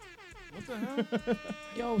 What the hell?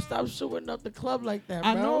 Yo, stop shooting up the club like that,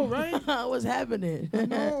 I bro. know, right? What's happening? I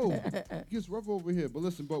know. It gets rough over here. But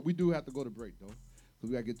listen, we do have to go to break, though. So we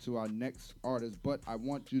got to get to our next artist. But I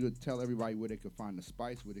want you to tell everybody where they can find the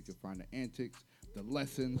spice, where they can find the antics, the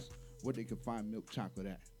lessons, where they can find Milk Chocolate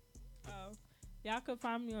at. Oh, y'all can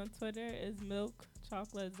find me on Twitter. It's Milk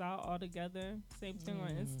Chocolate Out all together. Same thing on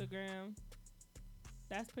Instagram.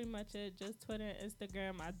 That's pretty much it. Just Twitter and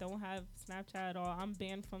Instagram. I don't have Snapchat at all. I'm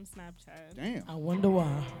banned from Snapchat. Damn. I wonder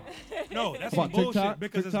why. No, that's What, some bullshit. TikTok?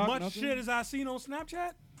 Because TikTok, as much nothing? shit as I seen on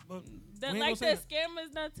Snapchat, but we ain't Like gonna say the that.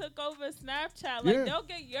 scammers that took over Snapchat. Like Yeah. they'll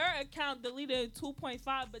get your account deleted in 2.5,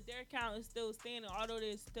 but their account is still standing, although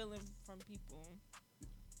they're stealing from people.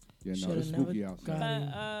 Yeah, no, Shoulda it's never spooky outside. got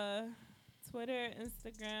But it. Twitter,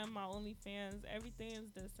 Instagram, my OnlyFans, everything is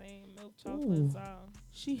the same. Milk Chocolate Ooh. Out.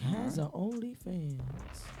 She has an OnlyFans.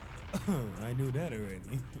 I knew that already.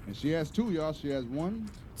 And she has two, y'all. She has one.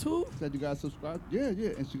 Two? Said you guys subscribe. Yeah.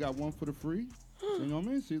 And she got one for the free. So, you know what I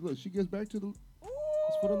mean? See, look, she gets back to the.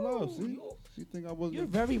 It's for the love. See? She think I wasn't. You're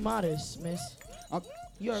very modest, miss.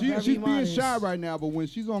 You're very She's being modest. shy right now, but when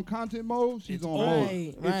she's on content mode, she's It's on on. mode.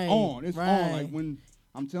 Right, It's right, on. It's on. Like right. when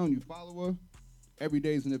I'm telling you, follow her. Every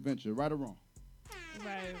day's an adventure, right or wrong.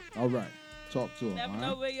 Right. All right. Talk to her. Never all know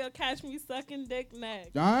right? where you'll catch me sucking dick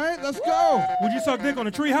next. All right, let's go. Would you suck dick on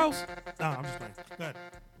a treehouse? Nah, I'm just playing. Go ahead.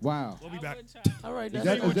 Wow. We'll be back. All right, Is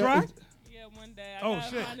that's You would that- try? Yeah, one day. Oh, gotta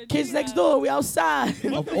shit. find a Kids treehouse. next door. We outside.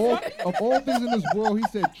 of all things in this world, he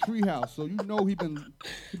said treehouse. So you know he been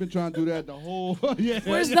trying to do that the whole. Yeah.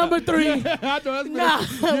 Where's yeah. number 3? Yeah, I know that's been Nah,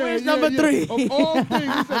 where's number 3? Of all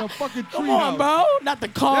things, he said a fucking treehouse. Come on, bro. Not the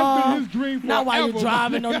car. That's been his dream Not while you forever.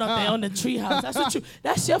 driving or nothing on the treehouse. That's what you.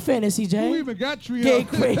 That's your fantasy, Jay. Who even got Get treehouse?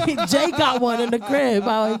 crazy. Jay got one in the crib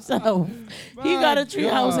by himself. He got a My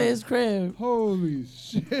treehouse God. in his crib. Holy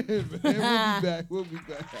shit, man. We'll be back. We'll be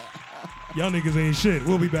back. Y'all niggas ain't shit.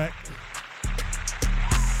 We'll be back.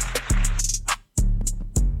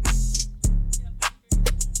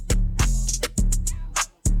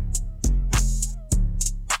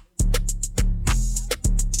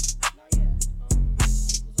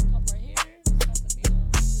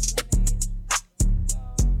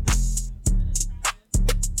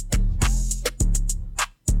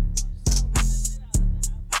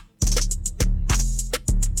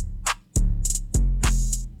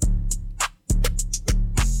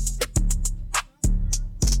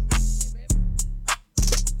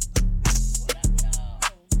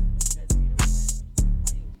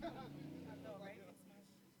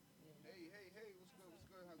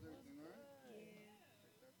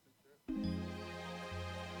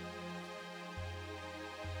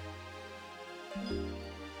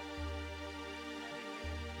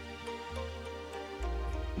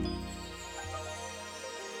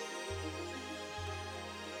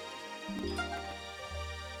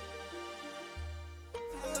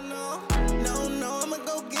 No, I'ma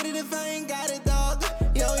go get it if I ain't got it, dog.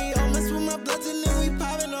 Yo, mess with my bloods and then we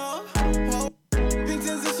poppin' off. Whoa, big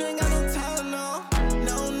transition, ain't got no talent,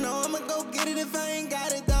 no, I'ma go get it if I ain't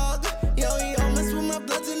got it, dog. Yo, mess with my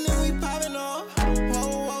bloods and then we poppin' off.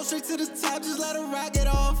 Whoa, straight to the top, just let her rock it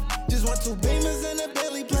off. Just want 2 beamers and a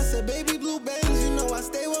Bentley plus a baby blue Benz. You know I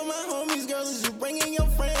stay with my homies, girl, is you bringing your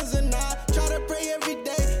friends and I try to pray every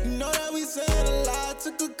day. You know that we said a lot,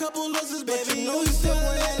 took a couple losses, but you know you still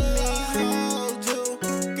let me hold you.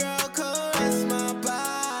 Girl, caress my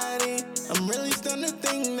body. I'm really starting to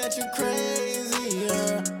think that you're crazy.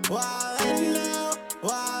 Wild and now.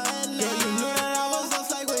 Girl, you knew that I was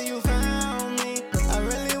lost like when you found me. I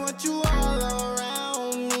really want you all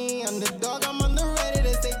around me. I'm the dog, I'm underrated,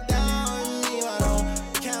 they stay down with me. Why don't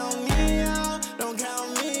count me out, don't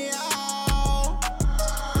count me out.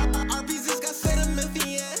 Our pieces got sediment,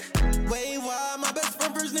 wait, why? My best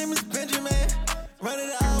friend, first name is Benjamin. Run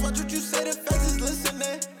it out, watch what you say, the facts is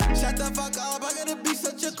listening. Shut the fuck up, I gotta be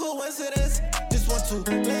such a coincidence. Just want 2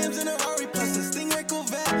 lambs in a Rari plus a Stingray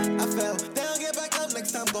Corvette. I fell down, get back up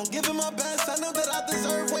next time, gon' give it my best. I know that I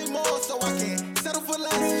deserve way more, so I can't settle for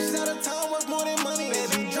less. She's out of town, worth more than money.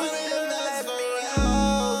 Baby, you still let me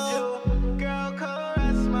hold you. Girl,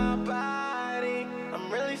 caress my body.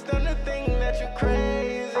 I'm really starting to think that you're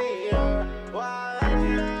crazy. Wild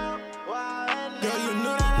and now. Girl, you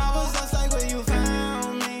knew that I was lost like when you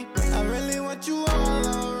found me. I really want you all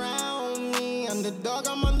around me. I'm the dog,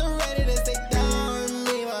 I'm underrated, they stay down with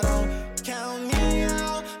me. But don't count me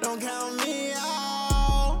out, don't count me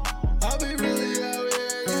out. I be really out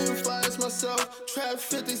here getting fly as myself. Trap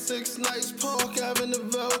 56 nights, Park Avenue.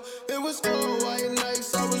 It was all white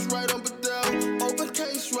nights, I was right on Bedell. Open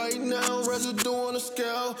case right now, residue on the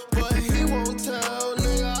scale. But he won't tell,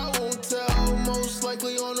 nigga, I won't tell. Most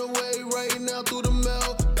likely on the way right now through the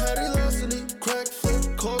mail. Petty larceny, crack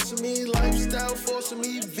flip, costing me. Lifestyle forcing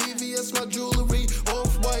me, VVS my jewelry.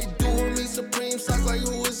 Off-white doing me, Supreme stock like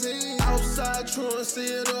who is he? Outside trying to see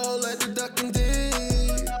it all at the Duck and D.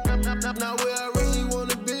 Not where I really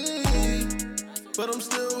wanna be, but I'm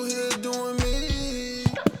still here doing me.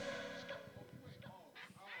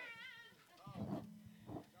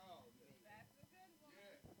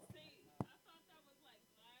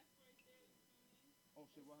 Oh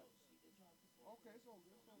shit, what happened? Okay, it's all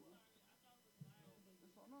good, it's all good.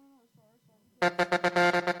 It's all, no, it's all right,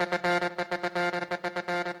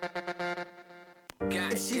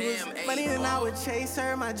 If she was funny, then I would chase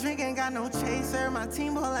her. My drink ain't got no chaser. My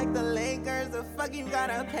team ball like the Lakers. The fuck you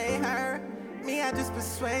gotta pay her? Me, I just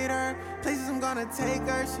persuade her. Places I'm gonna take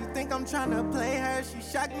her. She think I'm tryna play her. She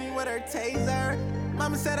shocked me with her taser.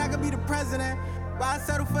 Mama said I could be the president. Why I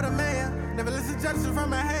settle for the mayor? Never listen to judgment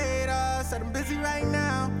from a hater. Said I'm busy right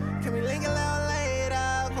now. Can we link a little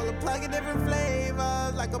later? Call a plug in different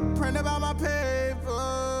flavors. Like a print about my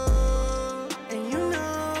paper. And you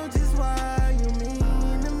know just why you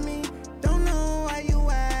mean to me. Don't know why you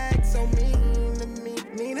act so mean to me.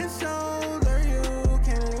 Need a shoulder you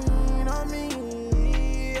can lean on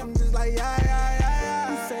me. I'm just like,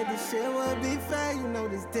 yeah. You said this shit would be fair. You know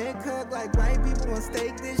this dick cook like white people won't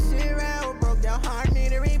stake this shit out. Broke your heart,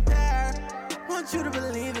 need a repair. Want you to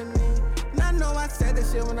believe in me. And I know I said that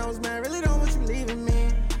shit when I was mad. Really don't want you leaving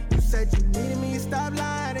me. You said you needed me, stop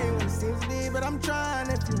lying. Ain't what it seems to be, but I'm trying.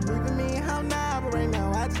 If you leaving me, how now? But right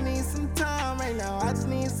now I just need some time. Right now I just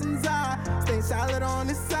need some time. Stay solid on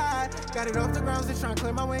this side. Got it off the ground, just trying to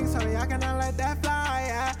clear my wings. Sorry, I cannot let that fly.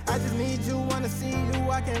 Yeah. I just need you, wanna see you.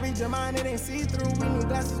 I can't read your mind, it ain't see-through. We need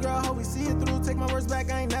glasses, girl, hope we see it through. Take my words back,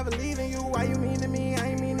 I ain't never leaving you. Why you mean to me? I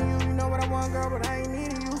ain't mean to you. You know what I want, girl, but I ain't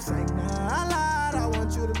needing you. Say, nah, I lied. I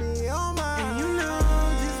want you to be on mine. And you know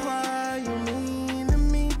just why you mean to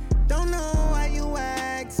me. Don't know why you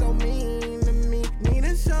act so mean to me. Need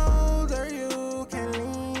a shoulder you can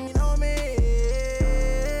lean on me.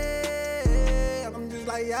 I'm just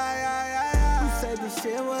like, yeah. You said this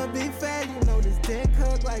shit would be fair. You know this dick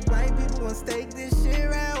cook like white people won't stake this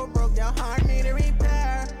shit out. Broke your heart, need a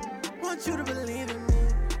repair. Want you to believe in me.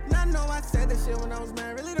 And I know I said that shit when I was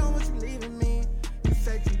mad. Really don't want you leaving me. You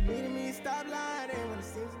said you needed me, stop lying. Ain't what it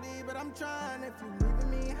seems to be, but I'm trying. If you leaving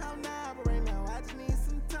me, how now? But right now I just need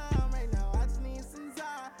some time. Right now I just need some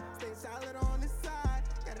time. Stay solid on this side.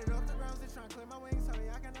 Got it off the ground, just trying to clear my wings. Sorry,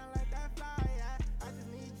 I cannot let that fly. Yeah. I just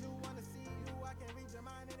need you, wanna see you. I can't read your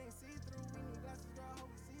mind, it ain't see-through. We need glasses, girl, hope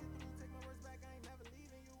we see it through. Take my words back, I ain't never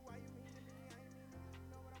leaving you. Why you mean to me? I ain't mean to you. You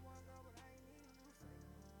know what I want, girl, but I ain't needing you. Say,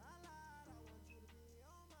 nah, I lied. I want you to be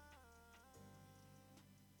on mine.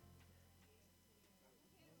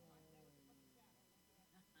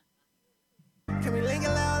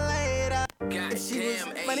 If she was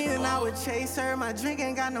funny, then I would chase her. My drink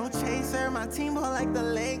ain't got no chaser. My team ball like the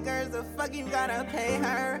Lakers. The fuck you gotta pay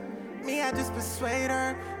her? Me, I just persuade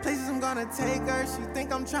her. Places I'm gonna take her. She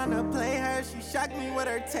think I'm tryna play her. She shocked me with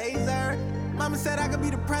her taser. Mama said I could be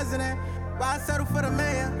the president. Why I settle for the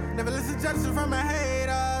mayor? Never listen to judgment from a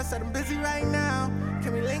hater. Said I'm busy right now.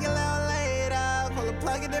 Can we link a little later? Call a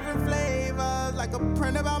plug in different flavors. Like a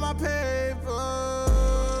print about my paper.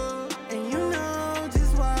 And you know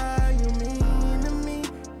just why you mean to me.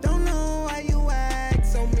 Don't know why you act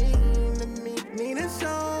so mean to me. Need a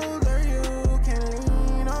shoulder you can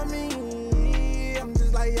lean on me. I'm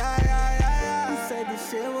just like, yeah. You said this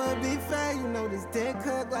shit would be fair. You know this dick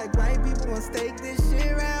cook like white people want stake this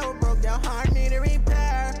shit out. Broke your heart, need a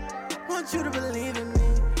repair. Want you to believe in me.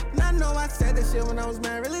 And I know I said that shit when I was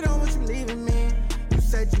mad. Really don't want you leaving me. You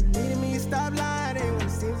said you needed me, stop lying. Ain't what it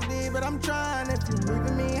seems to be, but I'm trying. If you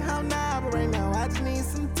leaving me, how now? But right now I just need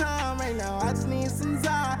some time. Right now I just need some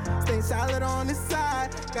time. Stay solid on this side.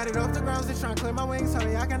 Got it off the ground, just trying to clear my wings.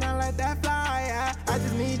 Sorry, I cannot let that fly. Yeah. I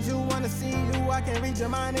just need you, wanna see you. I can't read your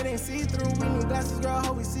mind, it ain't see-through. We need glasses, girl,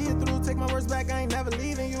 hope we see it through. Take my words back, I ain't never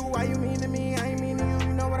leaving you. Why you mean to me? I ain't mean to you.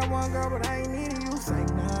 You know what I want, girl, but I ain't needing you. Say,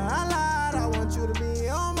 nah, I lied. I want you to be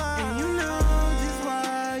on mine. And you know just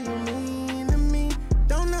why you mean to me.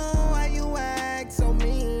 Don't know why you act so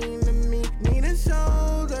mean to me. Need a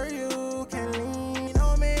shoulder you can lean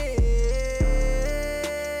on me.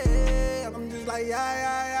 I'm just like,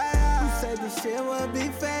 yeah. You said this shit would be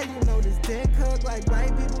fair. You know this dick cook like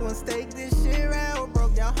white people want stake this shit out.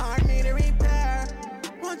 Broke your heart, need a repair.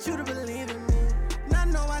 Want you to believe in me. And I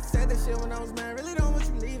know I said that shit when I was mad. Really don't want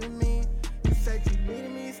you leaving me. You said you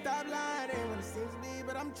needed me, stop lying. Ain't what it seems to be,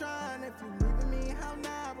 but I'm trying. If you leaving me, how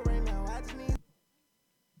now? But right now I just need.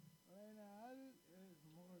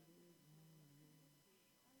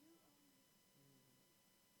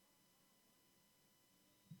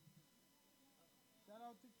 Shout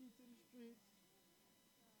out to Key to the Streets.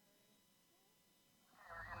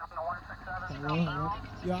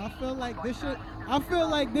 Yo, I feel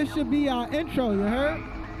like this should be our intro, you heard?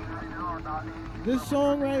 This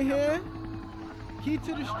song right here, Key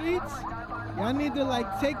to the Streets, y'all need to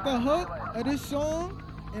like take the hook of this song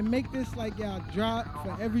and make this like y'all drop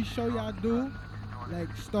for every show y'all do.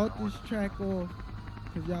 Like start this track off,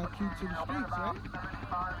 cause y'all Key to the Streets, right?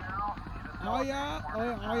 Are y'all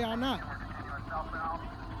or are y'all not?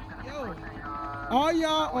 Yo, are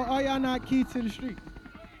y'all or are y'all not Key to the Streets?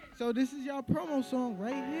 So this is y'all promo song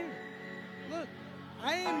right here. Look,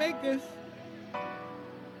 I ain't make this.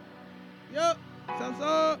 Yo,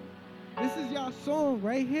 so this is y'all song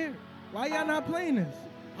right here. Why y'all not playing this?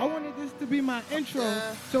 I wanted this to be my intro,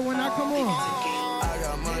 so when I come on. I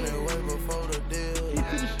got money way before the deal. Key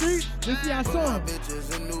to the Streets, this is y'all song.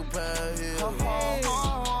 Bitches in new pair here. I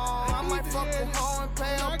might fuck a hoe and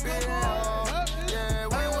pay a bill. Yeah,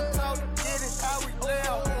 we won't talk, get it how we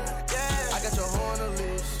live. Yeah, I got your hoe on the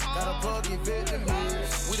leash. Got a plug in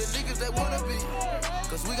Vietnamese. We the niggas that wanna be.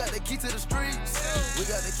 Cause we got the key to the streets. We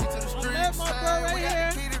got the key to the streets. My girl right we here.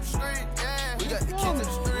 got the key to the street. Yeah, we got the key to the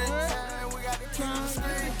streets. we got the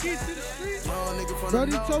Key to the Streets. Young nigga from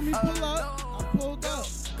Brody the north. told me pull up. I pulled up.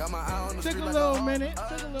 Got my eye on the Took street a like little hawk. minute.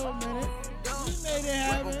 We made it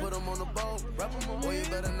happen. Put them on the boat. Boy, you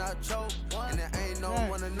better not choke. And there ain't no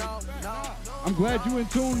one to know. I'm glad you in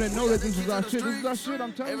tune and know that this is our shit. This is our shit,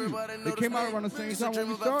 I'm telling you. It came out around the same time when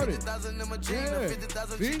we started. Yeah.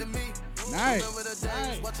 See? Nice.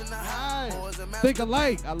 Think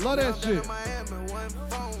alike. I love that shit.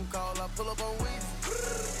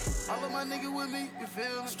 All of my niggas with me, you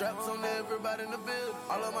feel me? Straps on everybody in the building.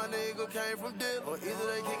 All of my niggas came from dip, or either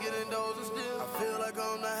they kick it in doors or still. I feel like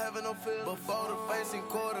I'm not having no feel. Before the facing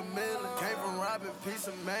 $250,000. Came from robbing piece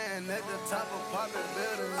of man at the top of popping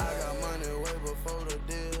building. I got money way before the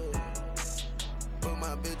deal. Put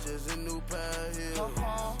my bitches in new pair here. I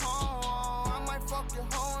might fuck your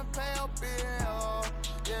hoe and pay a bill.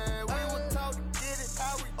 Yeah, we will talk, get it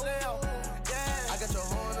how we live. Yeah, I got your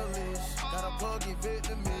hoe on the leash. Got a plug in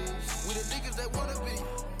Vietnamese. We the niggas that wanna be.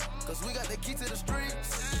 Cause we got the key to the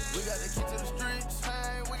streets. We got the key to the streets.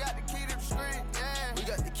 hey, we got the key to the street. Yeah, We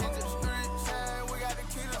got the key to the streets. hey, we got the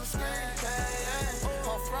key to the street. Hey,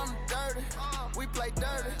 I'm from dirty, we play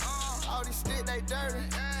dirty. All these shit they dirty.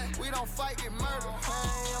 We don't fight, get murdered.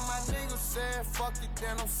 Hey, and my niggas said fuck it,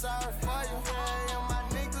 then I'm sorry for you. Hey, and my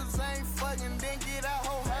niggas ain't fucking, then get out,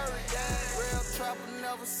 ho, hurry. Yeah, real trapper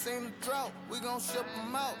never seen a drought. We gon' ship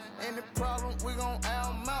them out. Any problem, we gon' air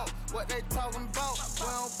them out. What they talking about? We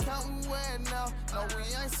don't count, we win now. No, we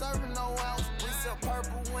ain't serving no ounce. We sell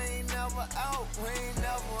purple, we ain't never out. We ain't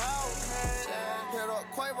never out. Hey, hit up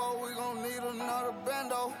Quavo, we gon' need another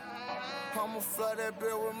bando. I'ma flood that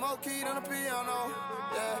bill with more key than a piano.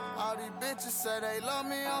 Yeah, all these bitches say they love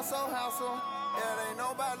me, I'm so handsome. Yeah, they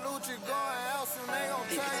know about Lucci going out soon, they gon'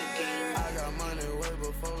 tell you. I got money way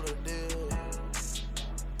before the deal.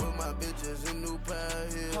 Put my bitches in new pair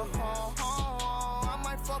here. I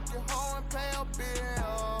might fuck your hoe and pay a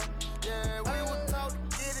bill. Yeah, we would talk to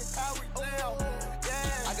get it how we live.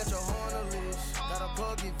 Yeah, I got your hoe on the list. Got a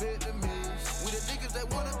plug-in Vietnamese. We the niggas that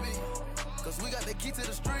wanna be. Cause we got the key to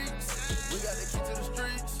the streets. We got the key to the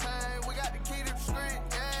streets. Hey, we got the key to the street.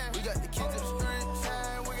 Yeah, we got the key to the streets.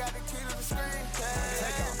 Hey, we got the key to the street.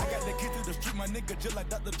 I got the key to the street, my nigga, just like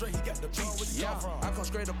Dr. Dre, he got the beat. Where you come from? I come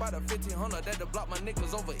straight up out of 1500, that to block my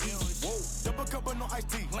niggas over east. Whoa. Double cup of no iced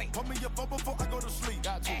tea. Put me a phone before I go to sleep.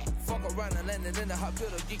 Got you. Fuck around and landed in the hot pill,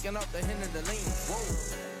 geeking out the hen and the lean.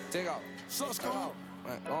 Whoa. Take out. So school.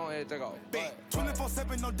 Go ahead, take out.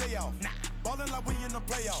 24/7, no day off. Nah. Ballin' like we in the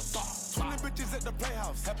playoffs. 20 bitches at the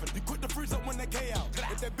playhouse. You quit the freeze up when they K out.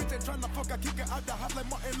 If that bitch ain't tryna fuck, I kick her out the house like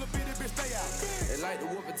Martin Lil Bitty, bitch, stay out. They like to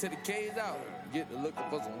whoop it till the K's out. Get to looking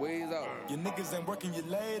for some ways out. Your niggas ain't working, you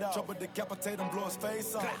laid out. Trouble decapitate him, blow his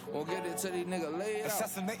face off. Won't get it till these niggas laid out.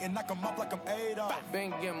 Assassinate and knock him up like I'm Adolf. Been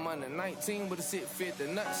getting money 19, but the shit fit the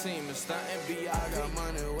nut seam and stuntin' B.I. I got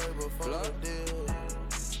money way before the deal.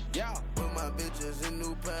 Yeah. Put my bitches in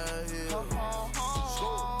new pair here.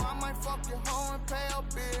 I might fuck your hoe and pay a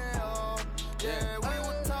bill. Yeah, we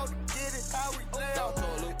would talk to get it how we live.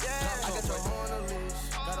 Yeah, I got your hoe on the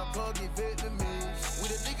list. Got a plug-in Vietnamese. We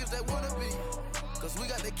the niggas that wanna be. Cause we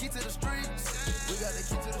got the key to the streets. We got the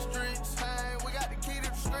key to the streets. Hey, we got the key to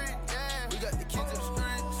the street. Yeah, we got the key to the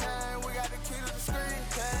streets. Hey, we got the key to the street.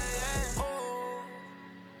 Hey, yeah.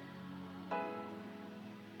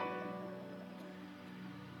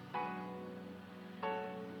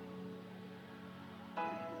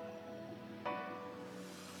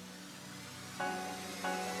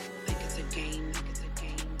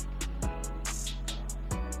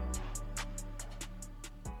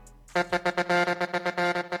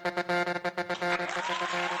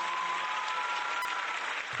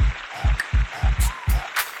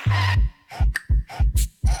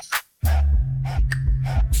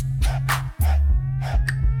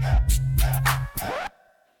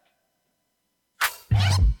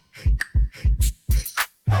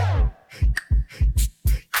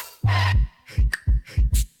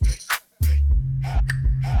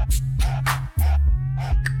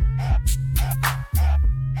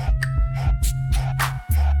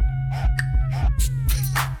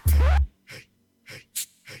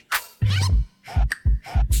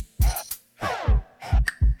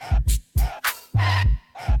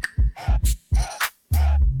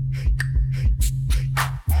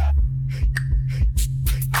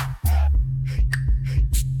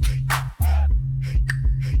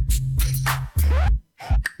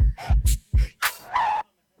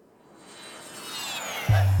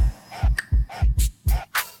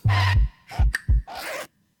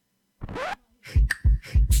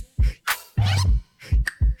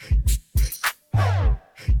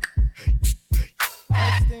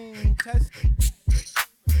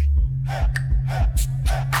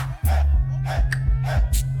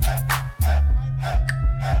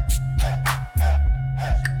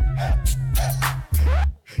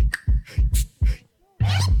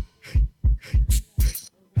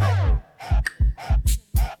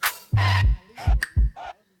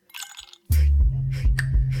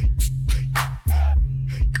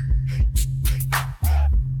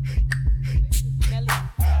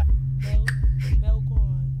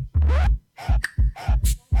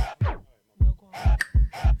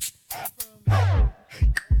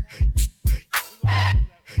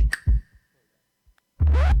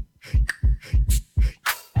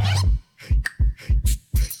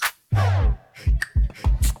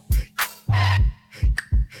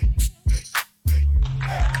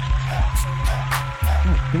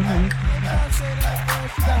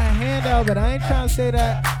 But I ain't trying to say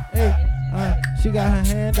that. Hey, she got her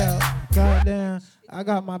hand out. Goddamn, I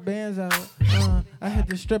got my bands out. I hit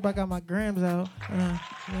the strip, I got my grams out. Yeah,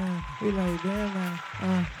 we like, damn now.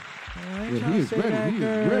 I ain't trying to say that, he girl.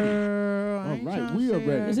 is ready. All right, we are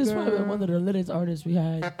ready. This is probably one of the latest artists we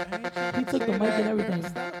had. He took the mic and everything.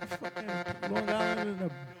 Long Island in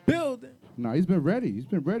the building. No, he's been ready. He's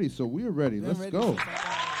been ready, so we are ready. Let's go.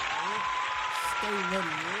 Stay ready,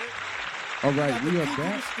 man. All right, we are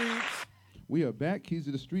back. We are back. Keys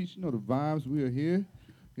to the Streets. You know the vibes. We are here.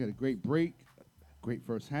 We had a great break, great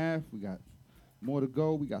first half. We got more to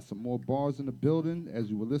go. We got some more bars in the building as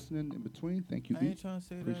you were listening in between. Thank you, I B. ain't trying to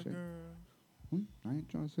say Appreciate that, girl. I ain't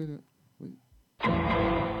trying to say that. Wait.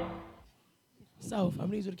 South, I'm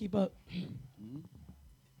gonna need you to keep up.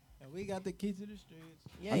 And we got the key to the streets.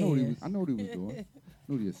 I know what he was. I know what he was doing.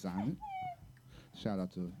 Knew the assignment. Shout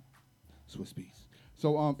out to Swiss Beats.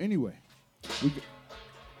 So anyway, we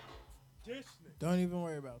don't even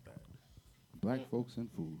worry about that. Black folks and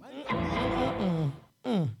food.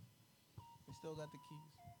 We still got the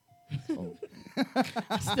keys. Oh.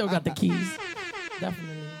 Still got the keys.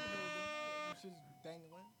 Definitely.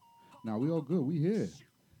 Now we all good. We here.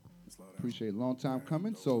 Appreciate it. Long time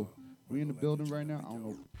coming. So we in the building right now. I don't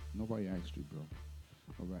know. Nobody asked you, bro.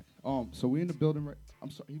 All right. So we in the building right. I'm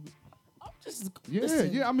sorry.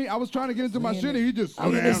 Yeah. I mean, I was trying to get into my shit, and he just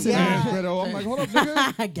slow down. I'm like, hold up,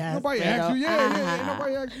 nigga. Nobody asked you. Yeah. Ain't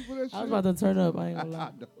nobody asked you for that shit. I was about to turn up. I ain't gonna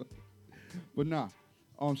lie. But nah.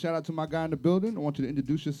 Shout out to my guy in the building. I want you to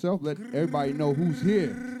introduce yourself. Let everybody know who's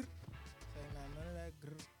here.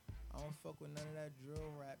 I don't fuck with none of that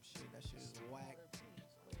drill rap shit. That shit is whack.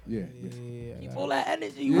 Yeah. Keep all that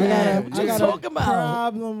energy you have. What you talking about?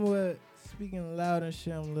 Problem with speaking loud and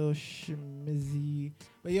shit. I'm a little shmizzy.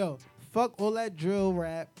 But yo, fuck all that drill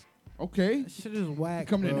rap. Okay. That shit is whack.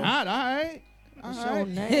 Coming in hot. All right. What's your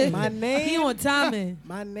name? My name. He on timing.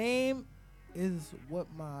 My name is what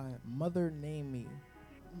my mother named me.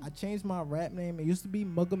 I changed my rap name. It used to be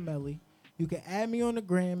Muggamelly. You can add me on the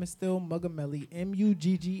gram. It's still Muggamelly.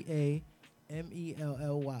 Muggamelly. I'm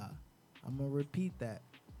going to repeat that.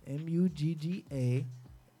 Muggamelly.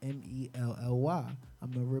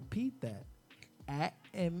 I'm going to repeat that. At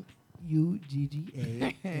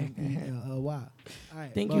Muggamelly. All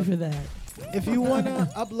right. Thank you for that. If you want to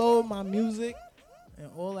upload my music and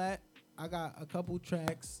all that, I got a couple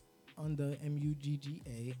tracks under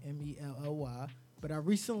Muggamelly. But I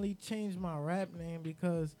recently changed my rap name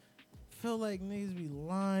because I feel like niggas be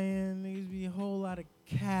lying, niggas be a whole lot of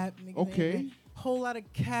cap, niggas whole lot of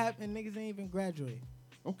cap, and niggas ain't even graduate.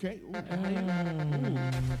 Okay.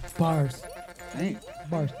 Bars. Dang.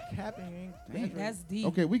 Bars. Capping ain't graduate. That's deep.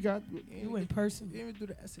 Okay, we got. You in person. You didn't even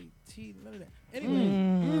do the SAT, none of that.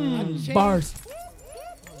 Anyway, I changed- Bars.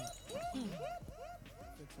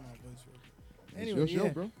 Anyway, it's your show,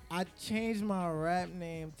 bro. I changed my rap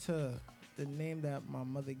name to the name that my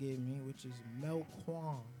mother gave me, which is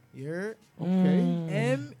Melquan. You heard?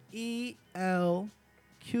 Okay. MELQUAWN.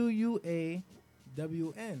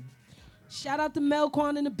 Shout out to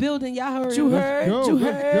Melquan in the building. Y'all heard? You heard? Go, You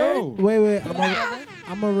let's heard? go. Wait.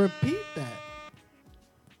 I'm going to repeat that.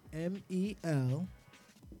 MEL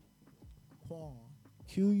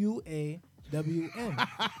QUAWN.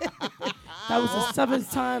 That was the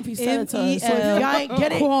 7th time he said it to us. So if MEL y'all ain't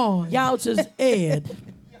get it, y'all just aired.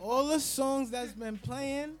 All the songs that's been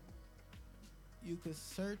playing, you could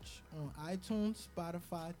search on iTunes,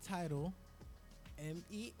 Spotify, Tidal,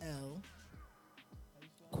 MEL.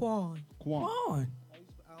 Quan. Quan.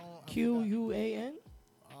 QUAN?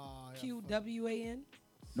 QWAN.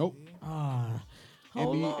 Nope.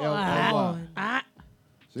 Hold MELLY. on.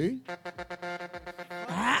 See?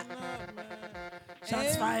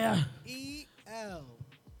 Shots fire. EL.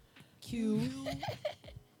 Q.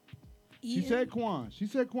 She said Quan. She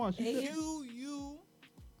said QUAWN.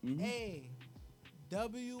 Mhm.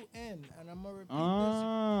 And I'm going to repeat this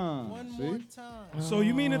one more time. So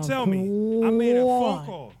you mean to tell me I made a phone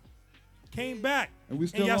call, came back, and we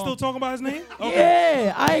y'all still talking about his name? Okay.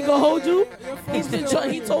 Yeah, I ain't gonna hold you.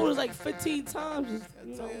 He told us like 15 times. I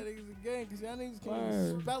tell y'all niggas again, because y'all niggas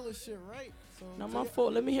can't spell this shit right. So Not my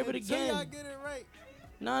fault. Let me hear it until again. y'all get it right.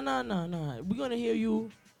 Nah. We're gonna hear you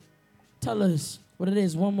tell us what it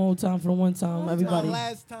is one more time for the one time, everybody.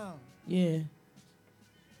 Last time. Yeah.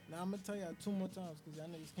 Now I'm gonna tell y'all 2 more times because y'all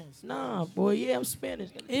niggas can't spell. Nah, boy, yeah, I'm Spanish.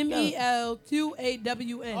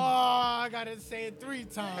 MELQAWN. Oh, I gotta say it 3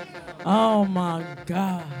 times now. Oh my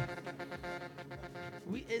God.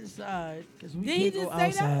 We inside because we Did he can't go just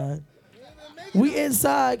say that? outside. We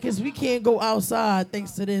inside because we can't go outside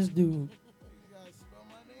thanks to this dude. You gotta spell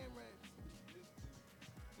my name right.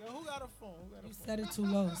 Yo, who got a phone? You said it too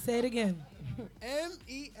low. Say it again.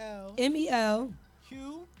 MEL MEL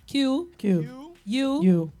Q Q U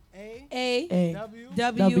U A A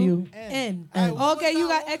W N. Okay, you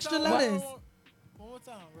got extra letters. One more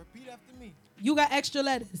time. Repeat after me. You got extra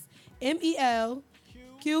letters. MEL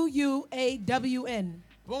QUAWN.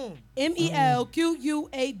 Boom. MELQUAWN.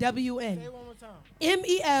 Say it one more time.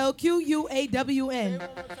 MELQUAWN.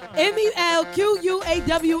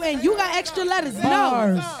 MELQUAWN. You got extra letters.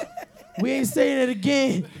 Bars. No. We ain't saying it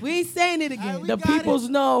again. We ain't saying it again. The peoples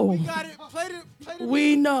know. We got it. Play the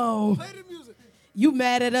We know. Play the music. You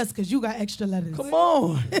mad at us because you got extra letters. Come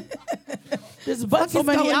on. There's but so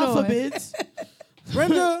many going on? alphabets.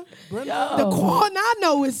 Brenda. The Quan I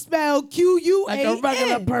know is spelled QUAN. Like a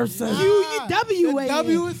regular person. QUAN. The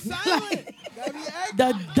W is silent. Gotta be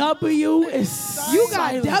The W is You got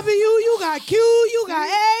silent. W, you got Q, you got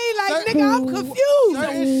A. Like, nigga, I'm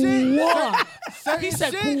confused. What? He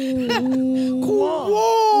said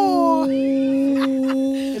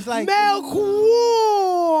It's like Melcorn.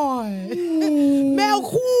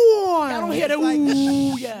 Melcorn. I don't hear the like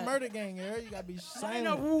woo yet. murder gang, you gotta be Sign silent.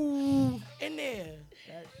 a woo in there.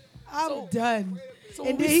 I'm done. So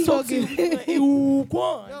And we then he talk gonna to get Yo,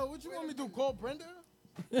 Quan. Yo, what you want me to do? Call Brenda?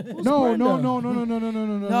 No.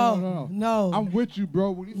 No. I'm with you,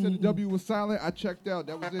 bro. When he said the W was silent, I checked out.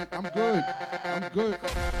 That was it. I'm good.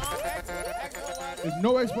 There's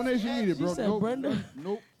no explanation needed, bro. You said Nope. Brenda?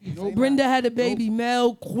 Nope. Brenda had a baby,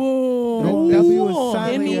 Melcorn. Nope, W was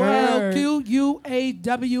silent. Melquawn.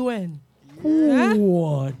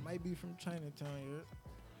 What? Might be from Chinatown, yeah.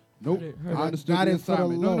 Nope. Heard I it. understood Got the it for the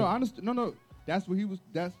assignment. low. No, I understood. No. That's what he was.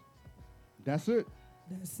 That's it.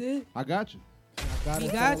 That's it. I got you. He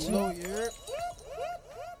got you.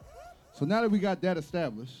 So now that we got that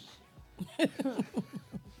established,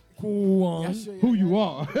 Quan. who you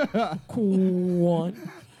are? Quan.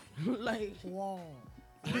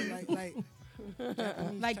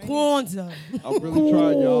 Like Kwanzaa. I'm really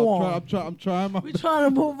trying, y'all. I'm trying my We trying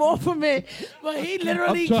to move on from it, but he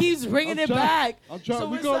literally keeps bringing it back. I'm trying. So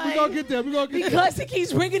we it's gonna get there. We gonna get because he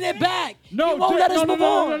keeps bringing it back. No, he won't let us move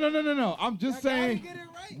on. No. I'm just saying.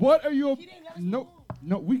 What are you? No.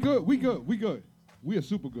 We good. We are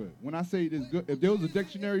super good. When I say this good, if there was a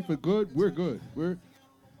dictionary for good, we're good.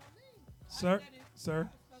 Sir.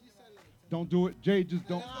 Don't do it, Jay. Just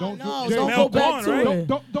don't. No, Jay, don't go back to it.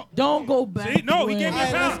 Don't go back. See, no, to he it. gave me a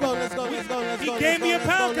pound. Let's go. He gave me a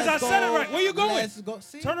pound because I said it right. Where you going? Let's go.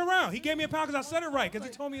 See? Turn around. He gave me a pound because I said it right because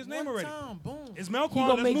he told me his name already. Boom. It's He Melcorn.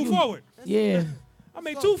 gonna Let's make move you- forward. Yeah, I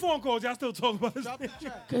made 2 phone calls. Y'all still talking about his name.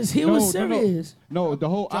 because he was serious. No, the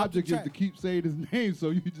whole Drop the object is track. to keep saying his name,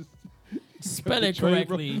 so you just Spell it trade,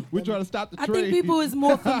 bro. correctly. We're trying to stop the I trade. think people is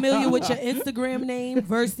more familiar with your Instagram name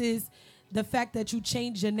versus the fact that you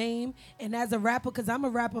changed your name. And as a rapper, because I'm a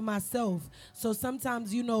rapper myself, so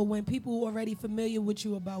sometimes, when people already familiar with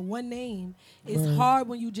you about one name, it's hard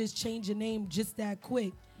when you just change your name just that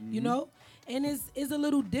quick, you know? And it's a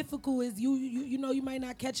little difficult. Is you might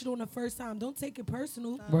not catch it on the first time. Don't take it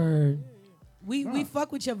personal. Word. We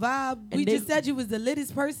fuck with your vibe. And We they- just said you was the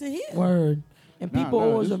littest person here. Word. And people Nah,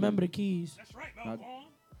 always this remember the keys. That's right, Nah,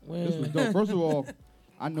 Melcorn. This was dope. First of all,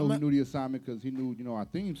 I know he knew the assignment because he knew, our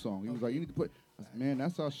theme song. He was like, you need to play. I said, man,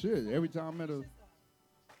 that's our shit. Every time I'm at a, you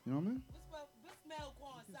know what I mean?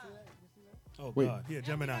 Oh, Wait. God. Here,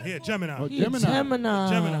 Gemini. Oh, He a Gemini. All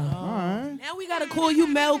right. Now we gotta call you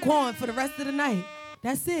Melcorn for the rest of the night.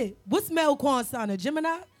 That's it. What's Melcorn sign? A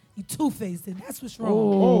Gemini? You two-faced. That's what's wrong.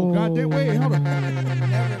 Oh, goddamn. Wait, hold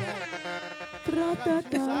on.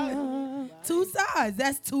 Two sides.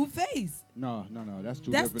 That's two-faced. No. That's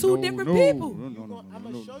two That's different. two no, different no, people. No. I'm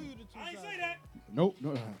gonna show you the two I ain't say that. Nope.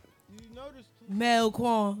 No. You notice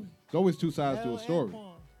Melcorn. There's always two sides to a story.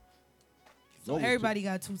 So everybody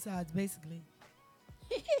got two sides, basically.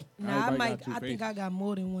 Nah, Everybody got two I think faces. I got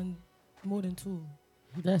more than two.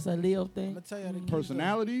 That's a Leo thing. Tell you the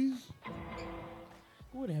Personalities?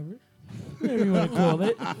 Whatever. Whatever you want to call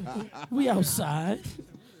it. We outside.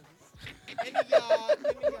 Any y'all,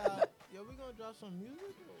 yo, we gonna drop some music?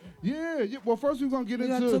 Yeah. Well, first we're gonna get We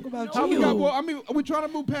gotta into talk about how we you. got. Well, I mean, we're trying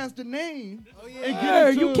to move past the name and get Word,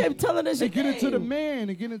 into, you kept telling us and your get into the name. man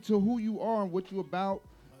and get into who you are and what you about,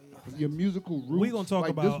 your musical roots. We're going to talk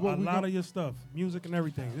Like, this about what a we lot gonna- of your stuff, music and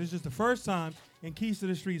everything. This is just the first time in Keys to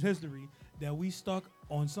the Streets history that we stuck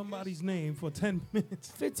on somebody's name for 10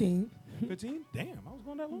 minutes. 15. 15? Damn, I was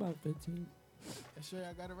going that long. About 15. Sure,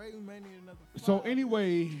 I got it right. We may need another. So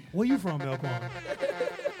anyway, where you from, Melcorn? I'm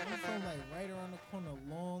from like right around the corner of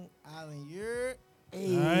Long Island. Yeah.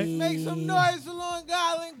 All right. Make some noise for Long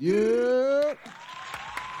Island. Yeah.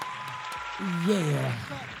 Yeah.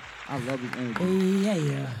 I love his energy.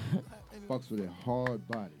 Yeah. Fucks with that hard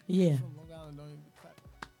body. Yeah. Long Island don't even clap.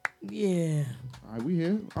 Yeah. All right, we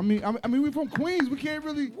here. I mean, we from Queens. We can't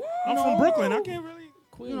really. I'm from Brooklyn. I can't really.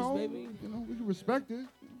 Queens, baby. We can respect it.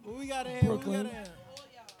 What we got in here? Brooklyn.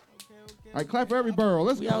 All right, clap for every borough.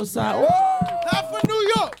 Let's We go. outside. Clap for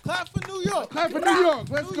New York. Clap for New York. Clap for New York.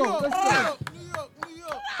 Let's go. Let's go. New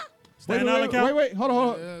York. Staten Island count? Wait. Hold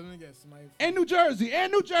on. Yeah, let me get somebody. And New Jersey.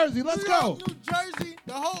 Let's go. New Jersey,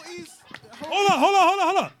 the whole East. Hold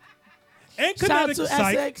on. And Shout out Connecticut. to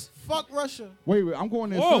Psych. Essex. Fuck Russia. Wait. I'm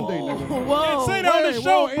going there Whoa. Sunday, nigga. Whoa. Can't say that on the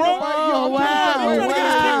show, ain't bro. nobody- yo, I'm Wow. He's trying to get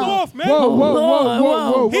us kicked off, man.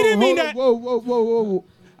 Whoa. He didn't mean that. Whoa.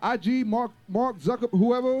 IG, Mark Zuckerberg,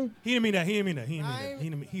 whoever. He didn't mean that.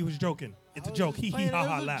 He was joking. It's a joke. He Playing, ha it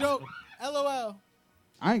was a laugh. joke. LOL.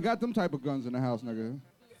 I ain't got them type of guns in the house, nigga.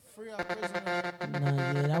 Free our prisoner. Nah,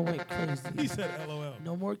 yeah, that went crazy. He said LOL.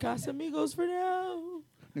 No more Casamigos for now.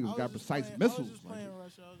 Niggas got precise missiles.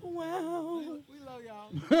 Wow. We love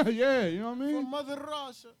y'all. Yeah, you know what I mean? From Mother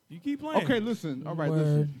Russia. You keep playing. Okay, listen. All right, Word.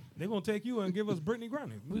 listen. They're going to take you and give us Brittany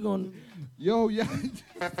Griner. We gonna. Yo, yeah.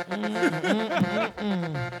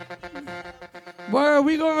 Word,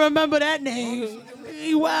 we gonna remember that name.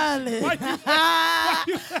 He wildin'.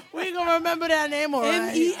 We gonna remember that name, all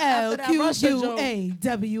right?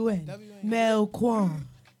 MELQUAWN. Mel Quan.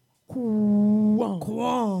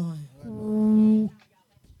 Quan.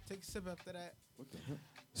 Take a sip after that.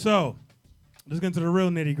 So, let's get into the real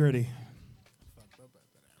nitty gritty.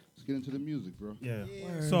 Let's get into the music, bro. Yeah.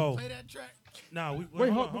 Word. So, Play that track. nah,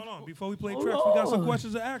 Wait, hold on. Before we play tracks, we got some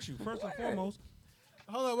questions to ask you. First and foremost,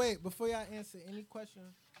 Hold on, wait. Before y'all answer any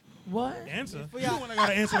questions. What? answer. Before You y'all- the one that got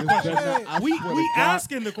to answer the Wait, question. I We swear to God.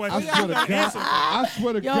 asking the I question. swear to You gotta God. answer. I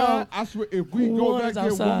swear to Yo, God. I swear if we go Quan back is there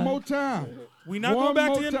outside. one more time. We not One going back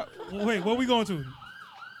more to time. your... Wait, what we going to?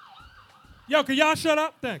 Yo, can y'all shut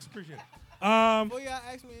up? Thanks. Appreciate it. Before y'all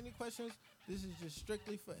ask me any questions, this is just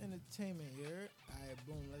strictly for entertainment, you heard? All right,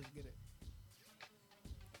 boom, let's get it.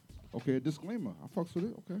 Okay, a disclaimer. I fucks with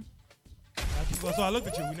it. Okay. So I looked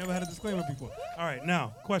at you. We never had a disclaimer before. All right,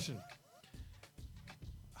 now, question.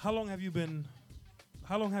 How long have you been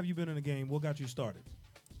in the game? What got you started?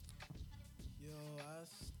 Yo, I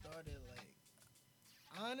started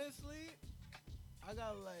honestly, I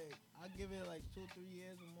give it 2 or 3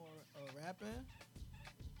 years or more of rapping.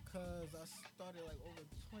 Cause I started over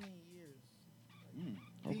 20 years.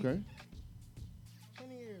 Okay.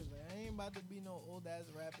 20 years. I ain't about to be no old ass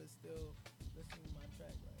rapper still listening to my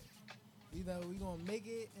track. Either we gonna make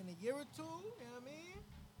it in a year or two, you know what I mean?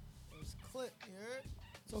 It's clip, you heard?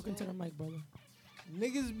 Talking to the mic, brother.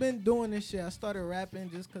 Niggas been doing this shit. I started rapping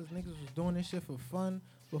just cause niggas was doing this shit for fun.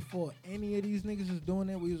 Before any of these niggas was doing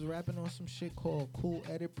it, we was rapping on some shit called Cool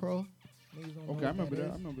Edit Pro. Niggas don't know Okay, I what remember that.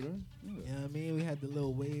 is. I remember that. Yeah. You know what I mean? We had the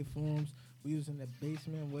little waveforms. We was in the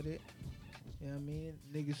basement with it. You know what I mean?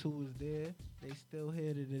 Niggas who was there, they still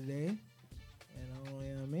here to today. And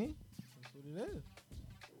you know what I mean? That's what it is.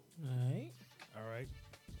 All right.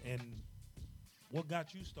 And what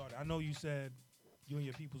got you started? I know you said you and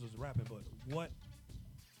your peoples was rapping, but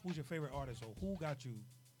who's your favorite artist or who got you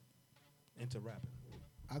into rapping?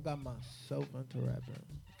 I got myself into rapping.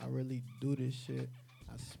 I really do this shit.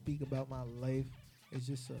 I speak about my life. It's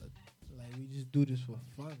just we just do this for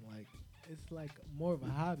fun. It's more of a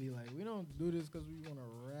hobby. We don't do this because we want to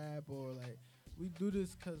rap or we do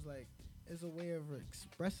this because it's a way of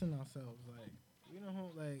expressing ourselves. We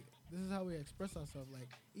don't this is how we express ourselves.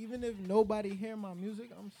 Even if nobody hear my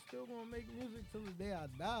music, I'm still gonna make music till the day I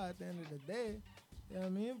die. At the end of the day, you know what I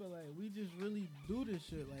mean? But we just really do this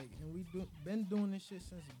shit. And we been doing this shit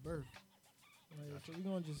since birth. So we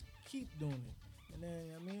gonna just keep doing it. And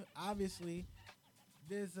then I mean, obviously,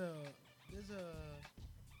 there's a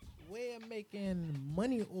way of making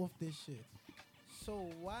money off this shit. So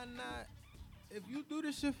why not? If you do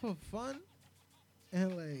this shit for fun,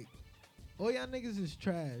 and all y'all niggas is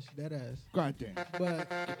trash, dead ass. Goddamn. But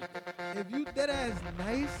if you dead ass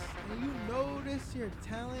nice and you know this your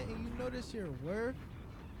talent and you know this your worth,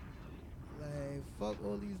 fuck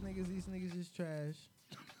all these niggas. These niggas is trash.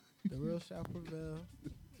 The real shall prevail.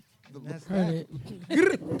 That's Heard that.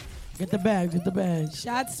 it. Get the bag. Get the bag.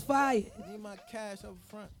 Shots fired. Need my cash up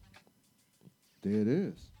front. There it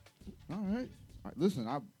is. All right. Listen,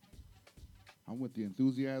 I'm with the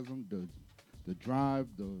enthusiasm, the drive,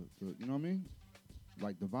 the you know what I mean?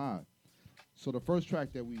 The vibe. So the first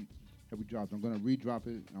track that we dropped, I'm gonna re-drop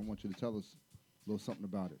it, and I want you to tell us a little something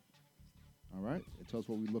about it. All right? And tell us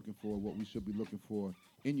what we're looking for, what we should be looking for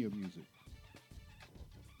in your music.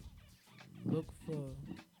 Look for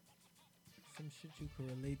some shit you can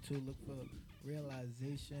relate to. Look for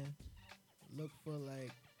realization. Look for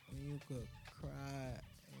when you could cry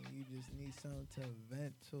and you just need something to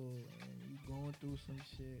vent to and you going through some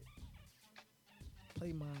shit.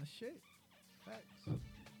 Play my shit. Facts.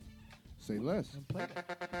 Say less. And play that.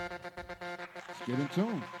 Let's get in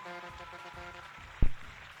tune.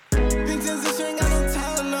 Big transition, ain't got no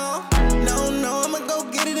talent, no, I'ma go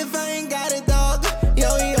get it if I ain't got it, dog. Yo,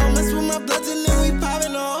 mess with my blood and then we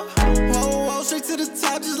popping off. Whoa, straight to the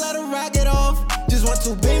top, just let it rock it off. Just want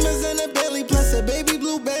 2 Beamers and a Bentley, plus a baby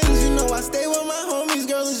blue Benz. You know I stay with my homies,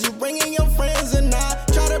 girl, is you bringing your friends and I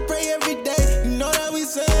try to pray every day. You know that we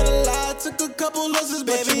said a lot, took a couple losses,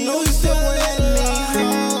 baby. You know you still let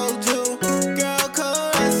me hold you. Girl,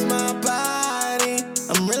 caress my body.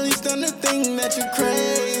 I'm really starting to think that you're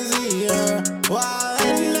crazy, yeah. Why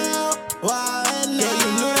and now? Yeah,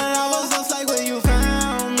 you knew that I was lost, where you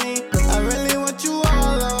found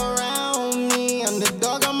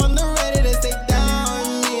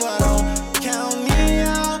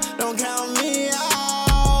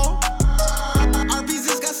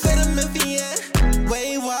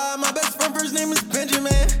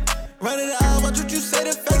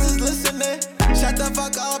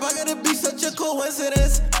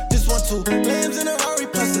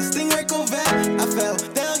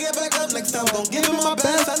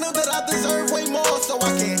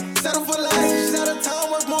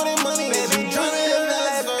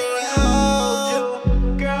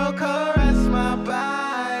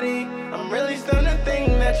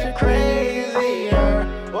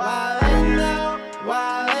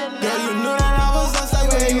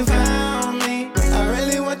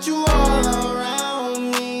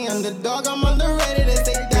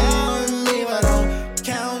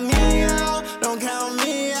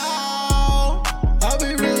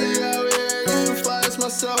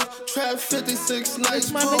 56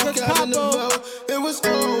 nights, my Park nigga Avenue. Capo. It was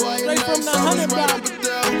all white Straight from nights, the I was 100 right block. up and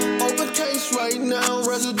down. Open case right now,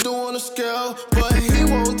 residue on the scale. But he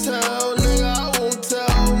won't tell, nigga, I won't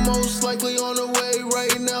tell. Most likely on the way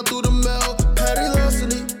right now through the mail. Patty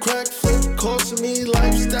larceny, crack flip, costing me.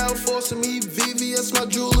 Lifestyle forcing me, VVS my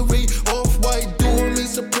jewelry. Off-white doing me,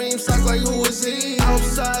 Supreme stock like who is he?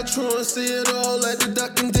 Outside truancy it all at the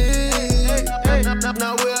duck and dig.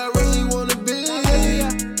 Not where I really wanna be,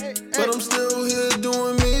 but I'm still here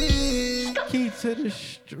doing me. Key to the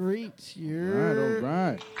streets, yeah. All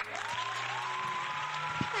right.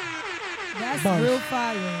 That's Bars. real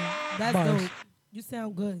fire. That's Bars. dope. You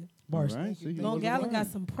sound good. Bars. All right, see, he Long wasn't Island got lying.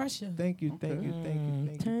 some pressure. Thank you, thank you, thank you,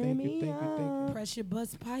 thank you, thank you, thank you, thank you. Pressure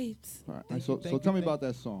bust pipes. All right, Thank so you, so thank tell you, me thank about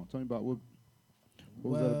that song. Tell me about what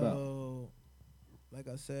was that about? Well, like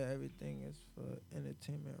I said, everything is for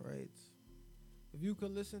entertainment rights. If you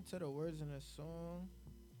could listen to the words in a song,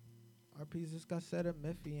 RP just got said a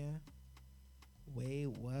Mephian. Wait,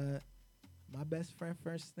 what? My best friend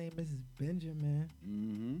first name is Benjamin.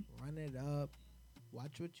 Mm-hmm. Run it up.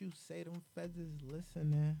 Watch what you say, them feds is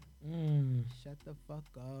listening. Shut the fuck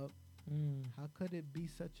up. How could it be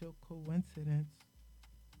such a coincidence?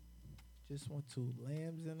 Just want 2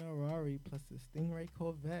 lambs and a Rari plus a Stingray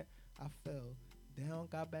Corvette. I fell down,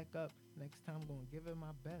 got back up. Next time gonna give it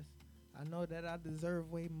my best. I know that I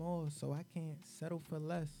deserve way more, so I can't settle for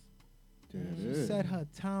less. There it She is. said her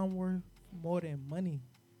time worth more than money.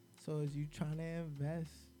 So is you trying to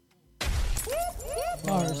invest?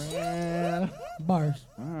 Bars. Yeah. Bars.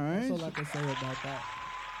 All right. That's all I can say about that.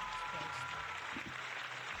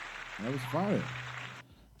 That was fire.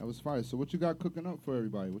 That was fire. So what you got cooking up for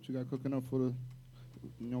everybody? What you got cooking up for the,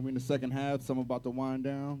 you know what I mean, the second half? Something about to wind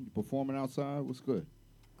down? You performing outside? What's good?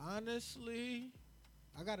 Honestly,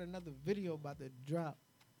 I got another video about to drop.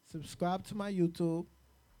 Subscribe to my YouTube.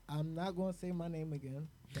 I'm not going to say my name again.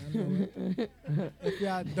 Y'all know it. If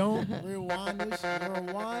y'all don't, rewind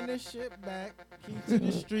this shit back. Key to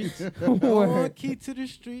the streets. Go on Key to the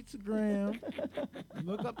Streets gram.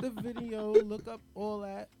 Look up the video. Look up all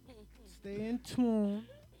that. Stay in tune.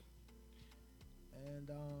 And,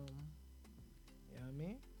 you know what I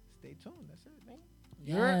mean? Stay tuned. That's it, man.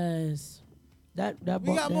 Yes. That We that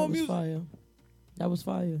got more was music. fire. That was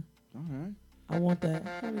fire. All right. I want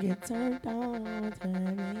that. Get turned on, turn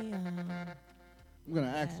me on. I'm going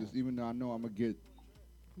to ask this, even though I know I'm going to get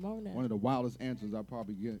Come on now. one of the wildest answers I'll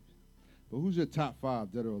probably get. But who's your top 5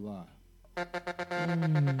 dead or alive?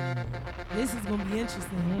 This is gonna be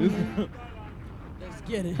interesting. This- Let's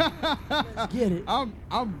get it. Let's get it. I'm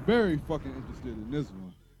very fucking interested in this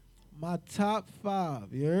one. My top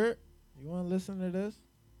 5. You heard? You want to listen to this?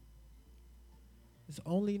 It's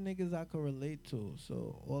only niggas I can relate to.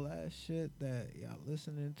 So all that shit that y'all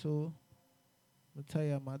listening to, I'm going to tell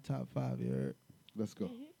y'all my top 5. You heard? Let's go.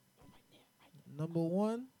 Number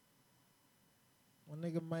 1, my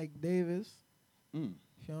nigga Mike Davis. Mm.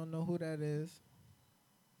 If you don't know who that is,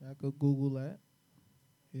 y'all could Google that.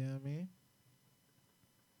 You know what I mean?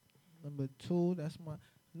 Number 2, that's my...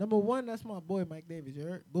 Number 1, that's my boy Mike Davis. You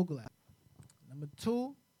heard? Google that. Number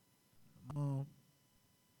 2,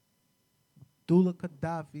 Dula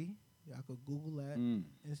Gaddafi. Y'all could Google that. Mm.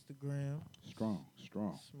 Instagram. Strong.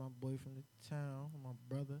 That's my boy from the town, my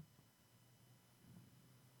brother.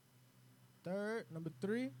 Third, number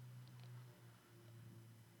 3,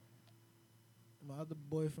 my other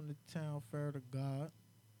boy from the town, Pharaoh to God.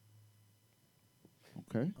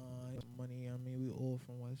 Okay. Money, I mean, we all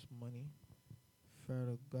from West Money.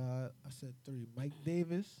 Pharaoh to God. I said 3. Mike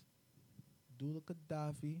Davis, Dula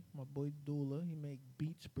Gaddafi, my boy Dula. He make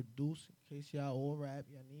beats, produce. In case y'all all rap,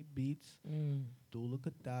 y'all need beats. Dula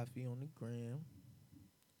Gaddafi on the gram.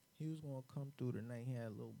 He was gonna come through tonight. He had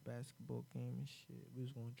a little basketball game and shit. We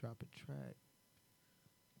was gonna drop a track.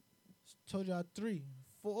 Told y'all 3.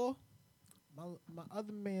 4. My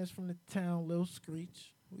other man's from the town, Lil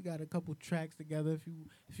Screech. We got a couple tracks together.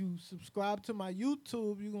 If you subscribe to my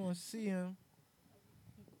YouTube, you're gonna see him.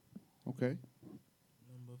 Okay.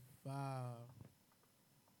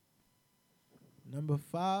 Number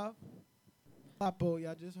 5. Capo,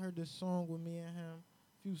 y'all just heard this song with me and him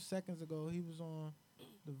a few seconds ago. He was on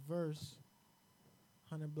the verse.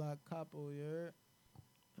 100 Block Capo, you heard?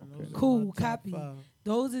 And those are Cool, my top copy. 5.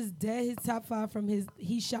 Those is dead. His top 5 from his.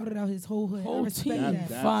 He shouted out his whole hood. I Whole respect team. that.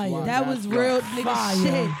 That's Fire. why- That that's was why- real nigga Fire.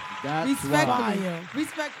 shit. That's Respectfully. Fire.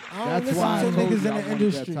 Respect. I don't That's listen why I to told niggas you in I the wanted that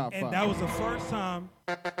industry. top And 5. that was the first time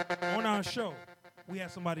on our show we had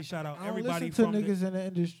somebody shout out I don't everybody listen from to the, niggas in the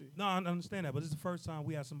industry. No, I understand that, but this is the first time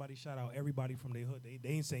we had somebody shout out everybody from their hood. They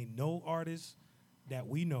ain't say no artists that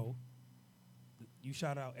we know. you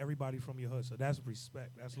shout out everybody from your hood. So that's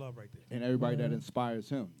respect. That's love right there. And everybody that inspires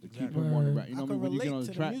him to keep Exactly. him on the rap. You know I what I can mean? When you relate get on to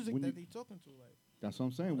the the track, music when that you, they talking to. Like, that's what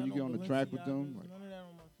I'm saying. When you I get know on the track with them, Balenciagas, like, none of that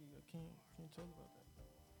on my feet. I can't talk about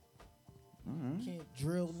that. all right. Can't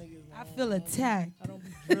drill niggas. I feel attacked. I don't be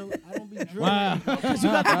drill. I don't be drilling. Wow. Because you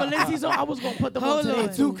got the Balenci's on, I was going to put them on Hold today, on.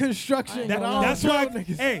 Do too. construction. That- but I don't that's why. drill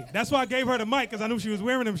niggas. Hey, that's why I gave her the mic because I knew she was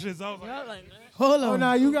wearing them shits. I was like, Hold Oh, on.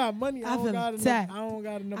 nah, you got money. I I don't feel got enough. attacked. I don't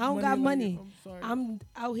got enough. I don't got like money. you. I'm sorry. I'm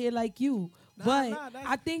out here like you. Nah, But that's-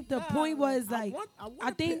 I think the point was like,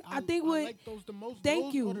 I think what. like those the most. Thank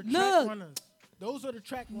those you. Are the track Look. runners. Those are the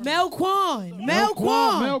track runners. Melquan.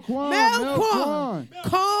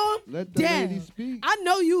 Calm Let the down. lady speak. I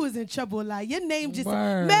know you was in trouble. Like your name just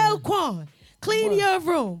Word. Melquan. Clean your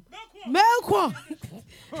room. Melquan.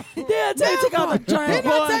 Didn't I tell you to take out the trash,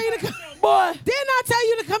 Didn't I tell you to come? Boy. Didn't I tell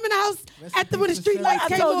you to come in the house after when the street lights I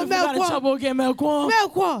came told you on? if you got in Melquan. trouble again, Melquan.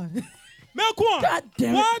 Melquan. Melquan, God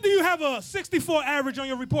damn it. why do you have a 64 average on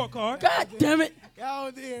your report card? God damn it. Y'all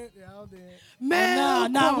there.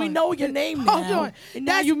 Nah, we know your name now. Hold on. And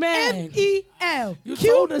now That's you mad. M-E-L. You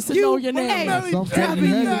told us to know your name. At some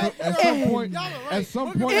point, at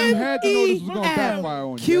some point, you had to know this was gonna backfire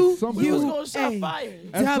on you. At some We was point, going to shot fire.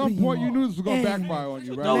 at some point, you knew this was gonna backfire on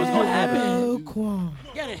you, right? No, it's going to happen. Melquan.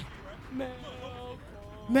 Get it.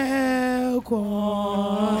 Melquan.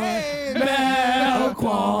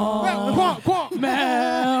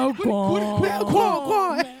 Melquan.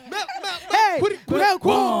 Hey,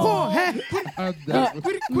 Melquan. Hey.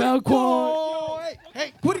 Melquan.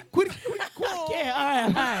 Hey, quit it. Yeah, all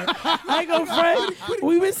right. I ain't gonna front.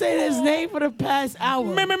 We've been saying his name for the past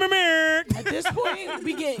hour. At this point,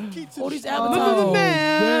 we getting all these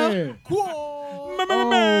advertisements.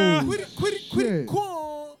 Quit.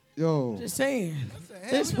 Yo. Just saying. At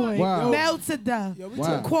this point. Wow. Mel to the.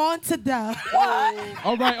 Wow. Quan to the.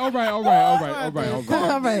 All right. All right.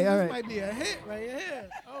 This might be a hit right here.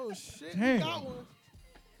 Oh shit, Damn. we got one.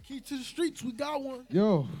 Key to the streets, we got one.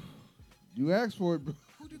 Yo, you asked for it, bro.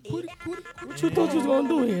 What you thought you was gonna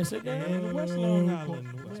do here? Sit down. West Long Island.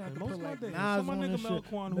 Most of my days. Nas So my on nigga this shit.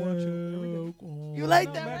 Melquan who I chill every day. You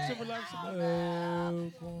like that, Relax,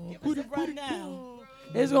 man? relax. Give us it right now.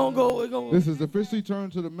 It's gonna go. It's gonna. This is officially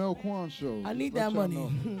turned to the Mel Quan show. I need Let that y'all money.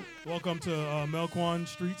 know. Welcome to Melquan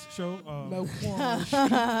Streets show.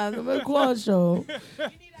 The Melquan show.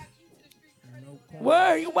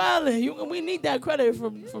 Where you wildin'? We need that credit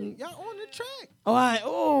from. Y'all on the track. All right. Yeah,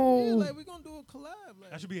 Oh. like we gonna do a collab.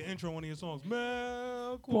 Like, That should be an intro on one of your songs.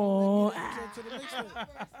 Melquan. Melquan. to the mixtape.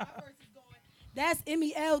 That's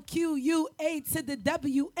MELQUA to the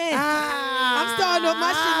WN. I'm starting off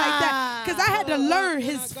my shit like that because I had to learn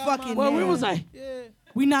his fucking Well, name. we was like,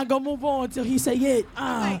 we not gonna move on until he say it.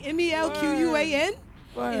 Like MELQUAN.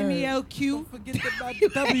 MELQ. Forget about the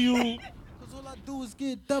W. Cause all I do is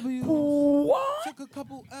get W. What? Took a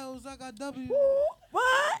couple L's, I got W.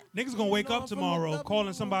 What? Niggas gonna wake up tomorrow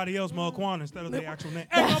calling somebody else Melquan instead of their actual name.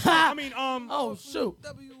 Hey, Melquan, I mean, Oh shoot.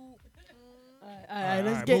 All right,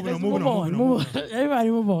 let's moving on. move on.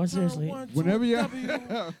 Everybody move on, seriously. Whenever you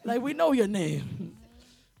Like, we know your name.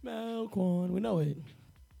 Melquan, we know it.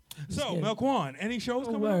 So, Melquan, any shows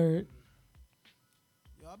coming up? Word.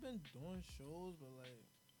 Yo, I've been doing shows, but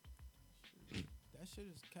like, that shit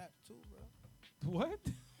is cap too, bro. What?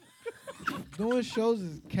 Doing shows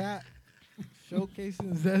is cap.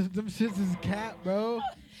 Showcases, them shits is cap, bro.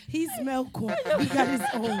 He's Melquan. He got his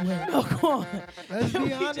own way. Melquan. Let's Can be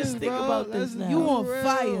we honest, just think bro. about this Let's now? be You on real.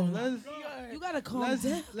 fire. You gotta calm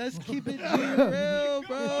down. Let's keep it real,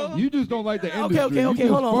 bro. You just don't like the industry. Okay, You just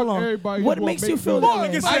hold on, fuck hold on. everybody What who makes wanna you make feel music. that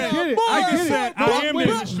way? Nigga I said- get it. Nigga I get said, it. I am the Wait,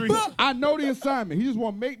 industry. I know the assignment. He just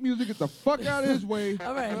want to make music, get the fuck out of his way.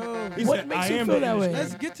 All right. He What said, makes I you am feel the that way? industry.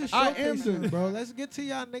 Let's get to I am showcases, the- bro. Let's get to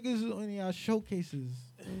y'all niggas on y'all showcases.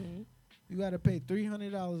 You gotta pay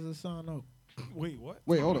 $300 to sign up. Wait, what?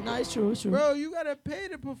 Wait, hold on. No, it's true, it's true. Bro, you gotta pay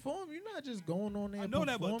to perform. You're not just going on there. I know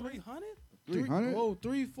that, but performing. 300? 300? Oh,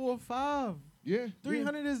 3, 4, 5. Yeah.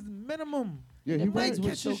 300 is the minimum. Yeah, he Depends right. Let's what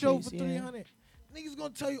get your show for showcase, yeah. 300. Niggas gonna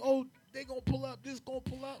tell you, oh, they gonna pull up, this gonna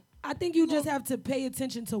pull up. I think you just have to pay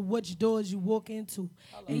attention to which doors you walk into.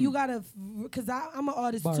 And you gotta, because I'm an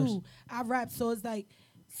artist Bars. too. I rap, so it's like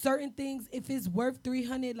certain things, if it's worth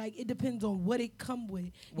 300, like it depends on what it come with.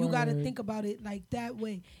 You gotta Word. think about it like that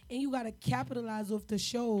way. And you gotta capitalize off the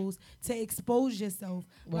shows to expose yourself.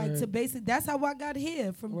 Like to Word. basic, that's how I got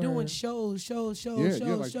here from doing Word. shows. Yeah,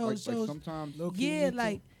 like sometimes. Yeah,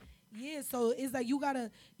 like, yeah, so it's like you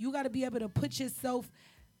gotta be able to put yourself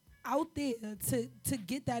out there to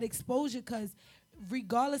get that exposure, because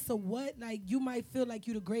regardless of what, like you might feel like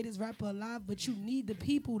you're the greatest rapper alive, but you need the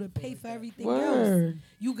people to pay for everything else.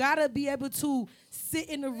 You gotta be able to sit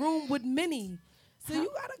in the room with many. So you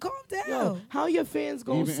gotta calm down. Yo, how your fans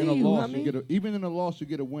gonna Even see in a you? loss, I mean, even in a loss, you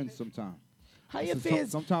get a win sometime. how your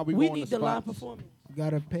fans? Sometimes we we go on need the the live spots. performance. You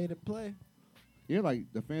gotta pay to play. Yeah,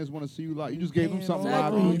 like the fans want to see you live. You just gave them paying something all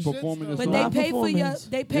live that and you shit performing this But song. they pay for your performance.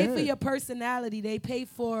 for Yeah. your personality. They pay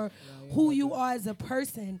for who you are as a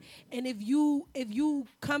person. And if you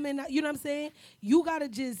come in, you know what I'm saying? You gotta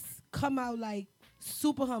just come out like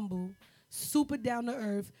super humble, super down to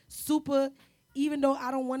earth, super. Even though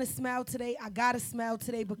I don't want to smile today, I gotta smile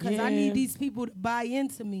today because I Yeah. need these people to buy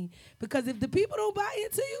into me. Because if the people don't buy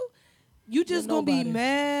into you, you just gonna be nobody.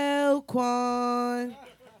 Mel Quan.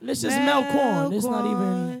 It's just Mel Quan. It's not Quan.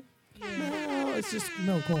 even. No, it's just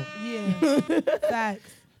Mel Quan. Yeah.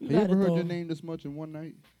 Facts. You Have you ever got it, heard though. your name this much in one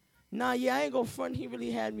night? Nah, yeah, I ain't gonna front. He really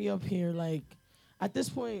had me up here. Like, at this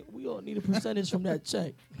point, we all need a percentage from that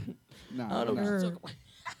check. Nah, I don't nah. know.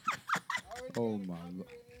 Oh my lord.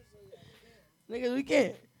 Niggas, we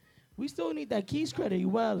can't. We still need that Keys credit. You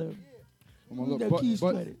wildin'. Oh, my We need lord. that But- Keys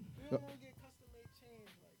but- credit.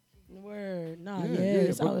 Word. Nah, Yeah, yeah, yeah,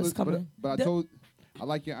 it's how it's coming. But I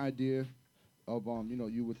like your idea of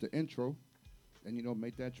you with the intro, and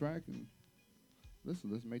make that track and let's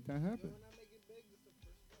make that happen.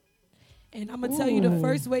 And I'm gonna tell you the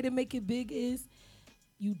first way to make it big is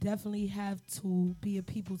you definitely have to be a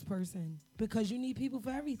people's person because you need people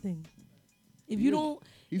for everything. If you don't,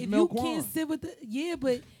 He's if Mel you Quan. can't sit with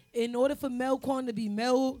but in order for Mel Quan to be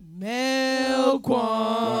Mel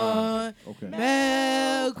Quan, Okay.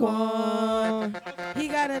 Mel Quan, he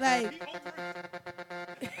gotta like,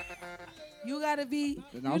 you gotta be,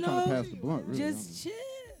 And I was trying to pass the blunt, really. just chill.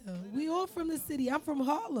 We all from the city. I'm from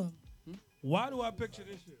Harlem. Why do I picture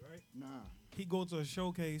this shit, right? Nah. He go to a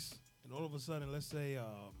showcase, and all of a sudden, let's say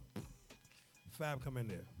Fab come in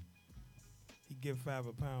there. He give Fab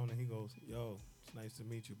a pound, and he goes, yo, it's nice to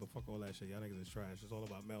meet you, but fuck all that shit. Y'all niggas is trash. It's all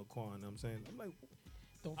about Mel Quan. You know what I'm saying? I'm like,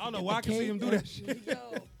 I don't know why I can see him do that shit.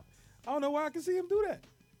 I don't know why I can see him do that.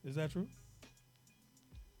 Is that true?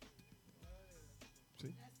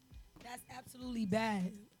 See? That's absolutely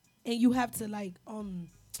bad. And you have to like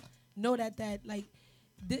know that like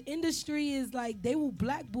the industry is like they will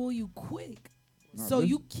blackball you quick. Nah, So this-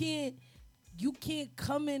 you can't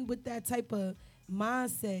come in with that type of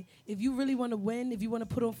mindset. If you really want to win, if you want to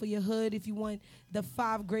put on for your hood, if you want the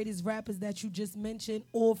 5 greatest rappers that you just mentioned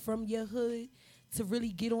or from your hood to really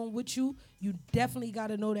get on with you, you definitely got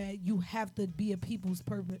to know that you have to be a people's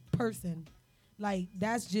person. Like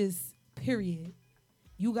that's just period.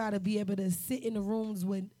 You got to be able to sit in the rooms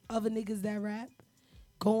with other niggas that rap,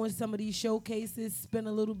 go in some of these showcases, spend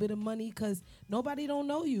a little bit of money because nobody don't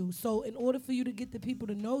know you. So in order for you to get the people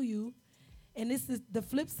to know you, and this is the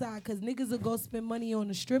flip side because niggas will go spend money on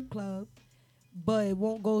the strip club, but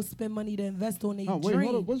won't go spend money to invest on their Oh wait, dream.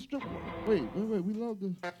 hold on. What's strip? Wait. We love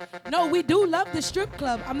this. No, we do love the strip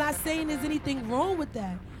club. I'm not saying there's anything wrong with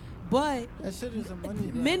that. But That shit is a money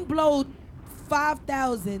grab. men blow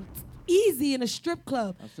 5,000 easy in a strip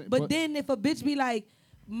club. But then if a bitch be like,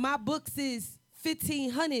 my books is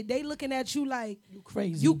 1,500, they looking at you like You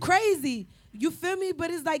crazy. you crazy. You feel me?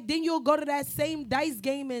 But it's like then you'll go to that same dice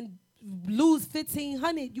game and lose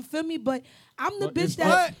 1,500. You feel me? But I'm the But bitch it's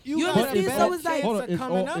that all- you gotta understand. bet So it's like Hold on, it's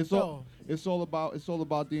coming all, up, it's all, though. it's all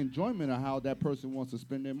about the enjoyment of how that person wants to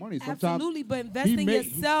spend their money. Sometimes absolutely, but invest in he may,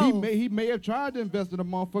 yourself. He may have tried to invest in a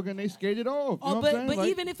motherfucker and they skated off. You know what I'm saying? But Like,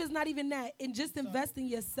 even if it's not even that, and just invest in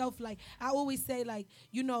yourself. Like I always say, like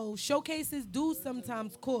showcases do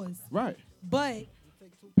sometimes cost, right. but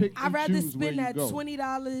Pick I'd and rather choose where spend you that go.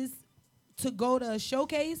 $20 to go to a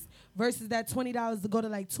showcase versus that $20 to go to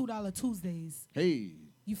like $2 Tuesdays. Hey.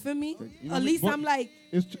 You feel me? You know, At least but I'm like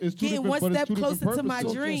it's two getting different- one but it's step two different closer to my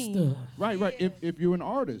purposes. dream. Right. If you're an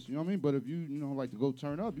artist, you know what I mean. But if you like to go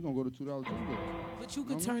turn up, you're gonna go to $2 Tuesday. But you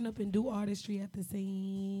could turn up and do artistry at the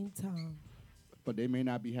same time. But they may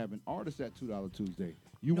not be having artists at $2 Tuesday.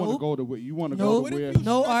 You want to Nope. go to where you want to Nope. go to where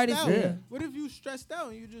No artist Out? there. What if you stressed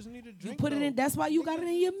out and you just need a drink? You put it though? in. That's why you got it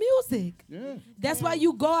in your music. Yeah. That's why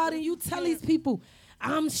you go out and you tell these people,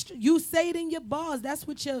 you say it in your bars. That's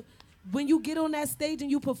what when you get on that stage and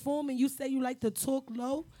you perform and you say you like to talk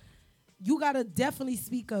low, you gotta definitely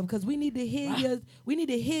speak up because we need to hear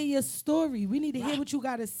your story. We need to hear what you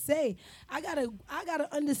gotta say. I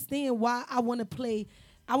gotta understand why I wanna play.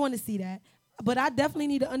 I wanna see that. But I definitely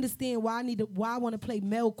need to understand why I want to play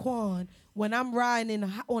Mel Quan when I'm riding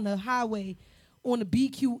on the highway on the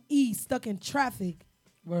BQE stuck in traffic.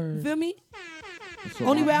 Word. You feel me? So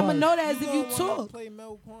Only way I'm gonna Bars. know that is if gonna you wanna talk. Play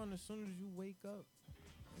Mel Quan as soon as you wake up.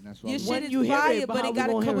 And that's why Your we- shit When is you hear fire, it, but but how it we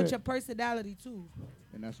gotta gonna come hear with it? your personality too.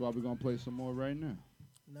 And that's why we're gonna play some more right now.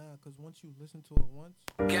 Nah, cause once you listen to it once.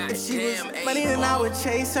 If she was money, then I would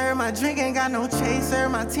chase her. My drink ain't got no chaser.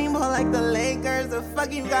 My team ball like the Lakers. The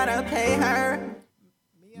fuck you gotta pay her.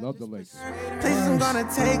 Love the Lakers. Places I'm gonna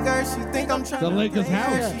take her. She think I'm trying The to Lakers play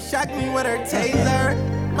her. house. She shocked me with her taser.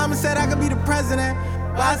 Mama said I could be the president,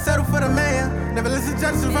 but I settle for the mayor. Never listen to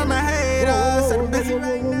judgment from a hater. Said I'm busy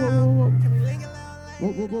right now.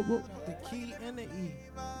 Whoa. The key and the E.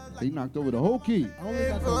 He knocked over the whole key. I only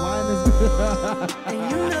got the wine.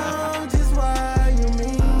 And you know just why you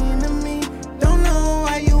mean to me. Don't know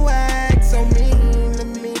why you act so mean to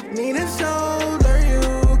me. Need a shoulder you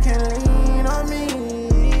can lean on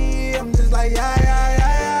me. I'm just like,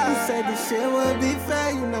 yeah. You said this shit would be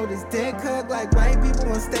fair. You know this dick cook like white people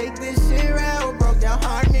want steak. This shit real. Broke your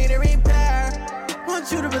heart, need a repair.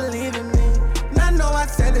 Want you to believe in me. And I know I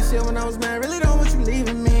said this shit when I was mad. Really don't want you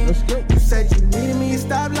leaving me. You said you needed me,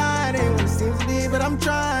 stop lying. Ain't what it seems to be, but I'm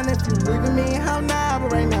trying. If you leaving me, how now?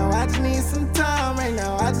 But right now I just need some time. Right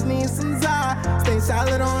now I just need some time. Stay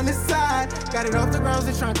solid on this side. Got it off the ground,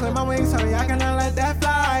 just trying to clip my wings. Sorry, I cannot let that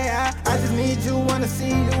fly. Yeah. I just need you, wanna see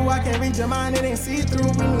you. I can't read your mind, it ain't see through.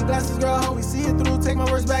 We need glasses, girl, hope we see it through. Take my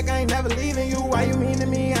words back, I ain't never leaving you. Why you mean to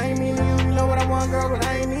me? I ain't mean to you. You know what I want, girl, but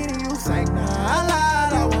I ain't needing you. Psych, nah, I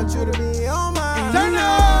lied. I want you to be on mine. Turn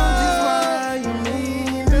on just why you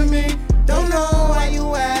mean to me. Don't know why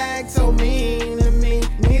you act so mean to me.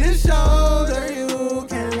 Need a shoulder you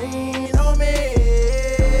can lean on me.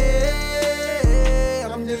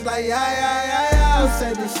 I'm just like, yeah. You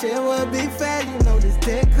said this shit would be fair. You know this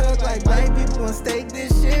dick cook like white people want steak.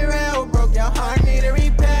 This shit real. Broke your heart, need a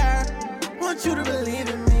repair. Want you to believe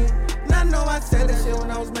in me. And I know I said that shit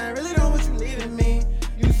when I was mad. Really don't want you leaving me.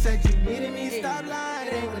 You said you needed me, stop lying.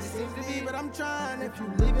 It ain't what it seems to be, but I'm trying. If you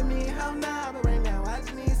leaving me, how now? But right now I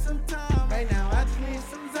just need some time. Right now I just need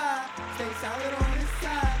some time. Stay solid on this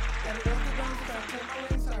side. Got it off the ground, so I take my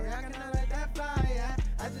wings. Sorry, I cannot let that fly. Yeah.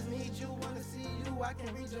 I just need you, wanna see you. I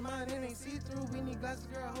can't read your mind, it ain't see through. We need glasses,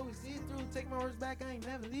 girl, I hope we see through. Take my words back, I ain't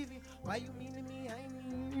never leaving. Why you mean to me? I ain't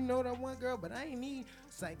mean you. You know that one girl, but I ain't need.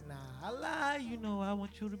 It's like, nah, I lie. You know I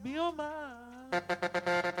want you to be on mine.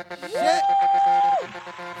 Shit.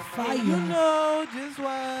 Fire. You know just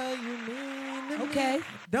why you mean to me. Okay.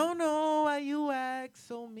 Don't know why you act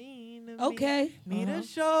so mean to me. Okay. Need a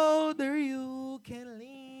shoulder you can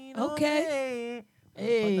lean on. Okay.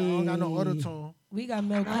 Hey. I don't got no auto tune. We got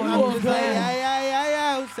milk. I'm just like,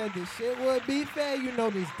 yeah. Who said this shit would be fair? You know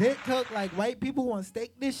this dick cook like white people want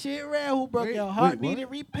steak. This shit rare. Who broke your heart? Needed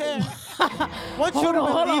repair. Want you to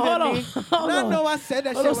believe in me. And I know I said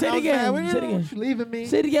that shit when I was mad. You leaving me.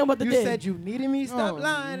 Say it again about the You dick. said you needed me. Stop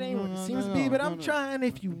lying. Ain't what it seems to be, but I'm trying.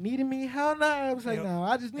 If you needed me, hell no. I was like, no,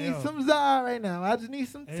 I just need some Zara right now. I just need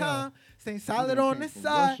some time. Stay solid on this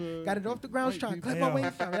side. Got it off the ground, trying to clip my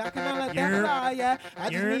wings. Sorry, I cannot let that fly. Yeah, I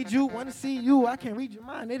just need you. Want to see you. I can't read your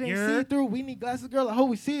mind. It ain't see through. We need glasses, girl. I hope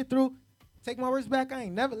we see it through. Take my words back. I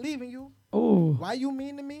ain't never leaving you. Ooh. Why you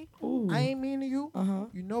mean to me? Ooh. I ain't mean to you.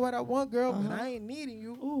 You know what I want, girl, but Uh-huh. I ain't needing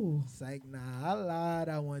you. Ooh. It's like, nah, I lied.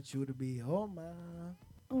 I want you to be on mine.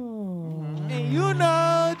 Oh. And you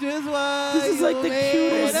know just what. This is like the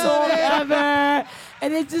cutest song ever.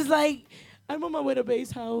 And it's just like, I'm on my way to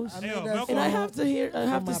Bass house. And I have to hear, I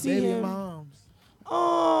have to see him. Moms.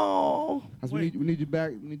 Oh. We need you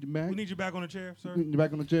back. We need you back. We need you back on the chair, sir. We need you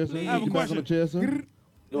back on the chair, sir. I have a You back on the chair, sir. On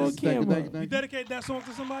Thank you, camera. thank you. You dedicate that song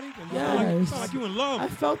to somebody? Yes. Sound like you in love. I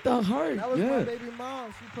felt the heart. That was my baby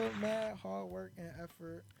mom. She put mad hard work and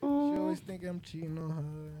effort. She always think I'm cheating on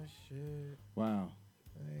her and shit. Wow.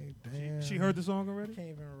 Hey, damn. She heard the song already? I can't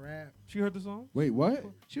even rap. She heard the song? Wait, what?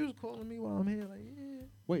 She was calling me while I'm here, like, yeah.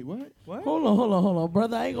 Wait, what? What? Hold on,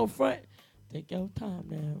 brother. I ain't gonna front. Take your time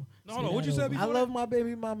now. No, hold on. What you said before? I love my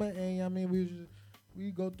baby mama, and I mean,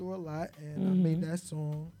 we go through a lot, and I made that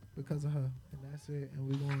song because of her, and that's it. And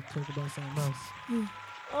we're gonna talk about something else.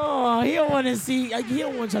 Oh, he don't want to see. He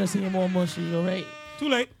don't want y'all to see him more mushy. All right. Too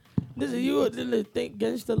late. This is you. The thing.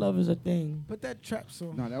 Gangsta love is a thing. Put that trap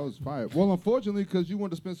song. No, that was fire. Well, unfortunately, because you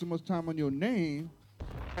want to spend so much time on your name.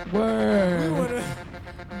 Word.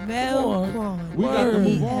 Melquan. We got to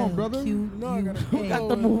move on, brother. We got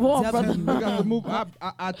to move on, brother. We got to move.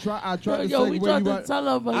 I tried to Yo, we segue tried you to out. tell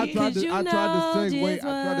her, but I tried to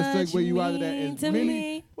segue you out of that mean as to many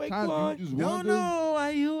me. times you just Don't wondered. know why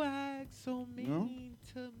you act so mean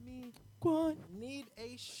to me. Quan. Need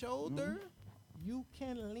a shoulder. You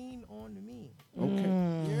can lean on me.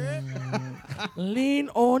 Okay. Lean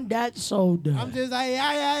on that shoulder. I'm just like,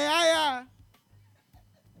 yeah.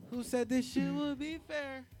 Who said this shit would be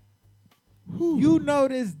fair? You know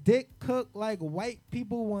this dick cook like white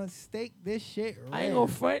people want steak. This shit rare. I ain't gonna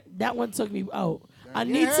front. That one took me out. I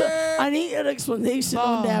need an explanation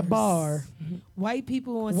on that bar. White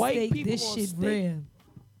people want White steak. people This want shit steak. rare.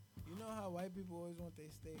 You know how white people always want their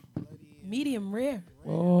steak bloody. Medium rare.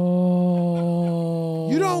 Oh.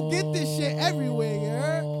 You don't get this shit everywhere, you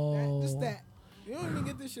heard? Just that. You don't even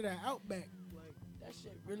get this shit at Outback. Like that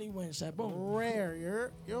shit really went shaboom. Rare, you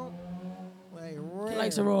heard? You don't like rare. He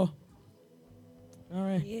likes it raw. All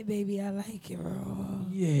right. Yeah, baby, I like it raw.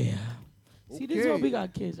 Yeah. See, this is why Okay. we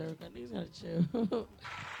got kids, Erica. Niggas gotta chill.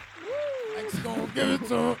 X gon' give it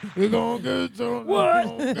to him. We gon' give it to him.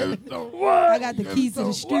 What? Give it to him. What? I got the keys to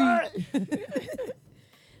the street.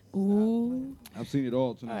 Ooh. I've seen it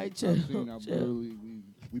all tonight. All right, I've chill, seen how chill. early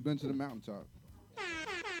we've been to the mountaintop. I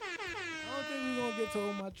don't think we gonna get to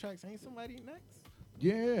all my tracks. Ain't somebody next?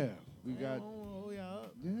 Yeah, we got. Oh, yeah.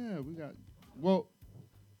 Yeah, we got. Well,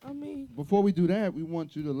 I mean, before we do that, we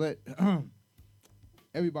want you to let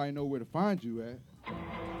everybody know where to find you at.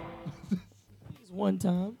 Please, one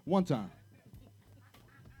time. One time.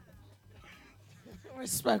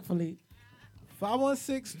 Respectfully.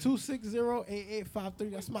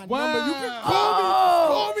 516-260-8853. That's my Wow. number. You can call me.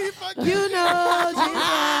 Call me if I can. You know just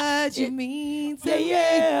what you mean to me.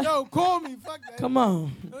 Yeah. Yo, call me. Fuck that. Come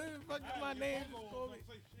on. Don't even fuck with my name. Just call me.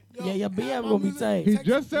 Yo, Yeah, your BM gonna be tight. He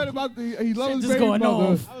just said about he loves his just baby going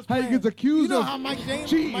mother. off. How he gets accused You know of how Mike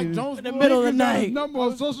cheating Jones In the do middle of the it? night. number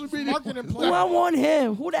on social media. Marketing Who plan. I want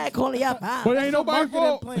him? Who that calling up? But ain't nobody Marketing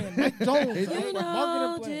fault. plan. Mike Jones. You Marketing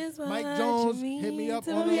know plan. just what Mike you Jones, mean hit me up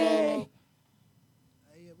to on me. the yeah,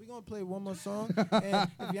 we're gonna play one more song. And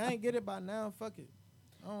if y'all ain't get it by now, fuck it.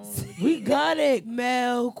 I don't really We got it.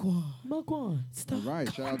 Melquan. Melquan. All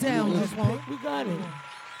right, shout out to down, you. Melquan. We got it.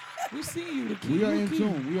 We see you. The key. We are you in key.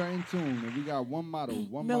 tune. We are in tune. And we got one motto.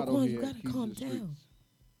 One motto Melquan, here. you gotta Keys to calm the streets. down.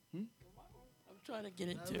 I'm trying to get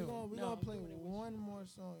it We're too. gonna play one more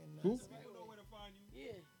song. And Who? that's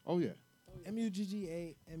Oh, yeah.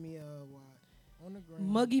 MUGGA MELY on the ground.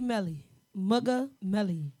 Muggy Melly. Mugga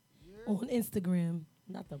Melly. On Instagram.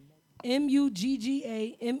 Not the.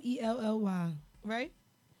 MUGGAMELLY. Right?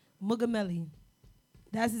 Mugga Melly.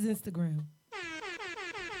 That's his Instagram.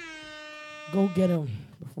 Go get him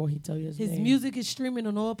before he tell you his His name. music is streaming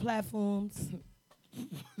on all platforms. You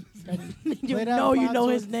Play that know you 5 know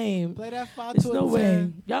to his a- name. Play that 5 There's to no a way.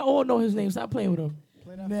 10. Y'all all know his name. Stop playing with him.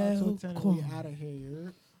 Play that 5 to a 10 and we Melquan. out of here. You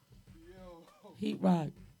heard? Heat rock.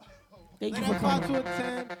 Thank Play you for that 5 to coming. a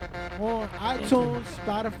 10 on iTunes,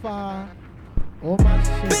 Spotify, all my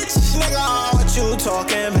shit. Bitch, nigga, what you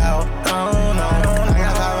talking about? Oh no, I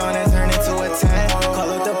got 5 on it, turn it to a 10. Call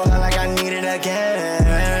up the plug like I need it again.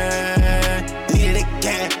 Need it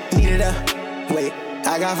again, need it wait.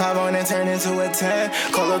 I got 5 on it, turn it to a 10.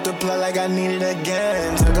 Call up the plug like I need it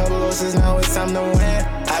again. Took a couple losses, now it's time to win.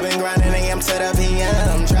 I've been grinding AM to the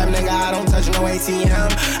PM. Trap nigga, I don't touch no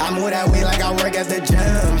ATM. I move that way like I work at the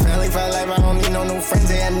gym. Family for life, I don't need no new friends.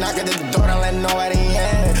 They had knock at the door, don't let nobody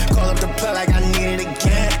in. Call up the plug like I need it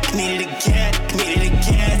again. Need it again, need it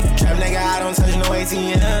again. Trap nigga, I don't touch no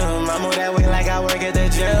ATM. I move that way like I work at the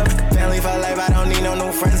gym. Family for life, I don't need no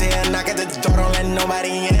new friends. They had knock at the door, don't let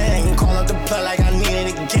nobody in. Call up the plug like I need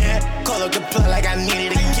it again. Call up the plug like I need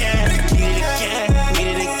it again. Need it again, need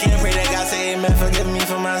it again. Pray that God say amen, forgive me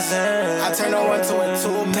for my sins. I turn a 1 to a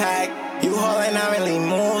 2-pack. You hauling, I really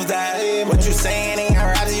move that. What you saying ain't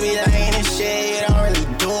right, you be lying and shit. You don't really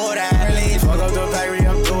do that. Really fuck up the pack,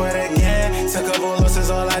 up, do it again. Took a couple losses,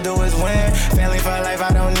 all I do is win. Family for life,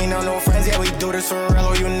 I don't need no new friends. Yeah, we do this for real,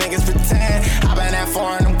 or you niggas pretend. I been that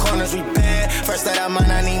far in them corners, we been. First that I'm on,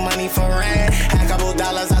 I need money for rent. Had a couple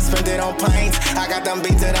dollars, I spent it on pints. I got them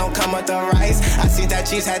beats that don't come with the rice. I see that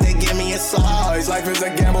cheese, had to give me a slice. Life is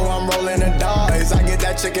a gamble, I'm rolling the dice. I get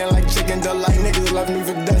that chicken like chicken delight. Niggas left me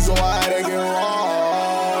for dead, so I had to get right.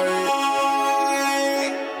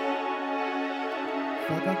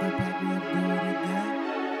 Fuck up the pack, we have to do it again.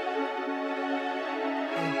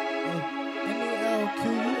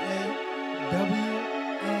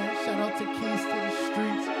 MELQUAWN. Shout out to Keys to the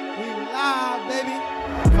Streets. We live, baby.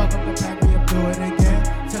 Fuck up the pack, we have to do it again.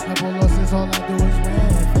 Took a couple losses, all I do is win.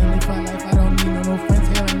 Family for life, I don't need no friends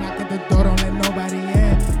here. And knock at the door, don't let nobody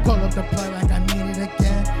in. Call up the plug like I need it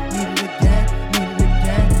again. Need it again, need it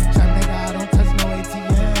again. Trap nigga, I don't touch no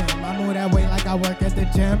ATM. I move that way like I work at the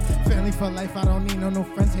gym. Family for life, I don't need no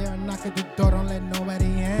friends here. And knock at the door, don't let nobody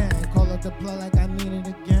in. Call up the plug like I need it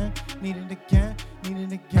again. Need it again, need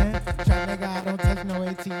it again. Trap nigga, I don't touch no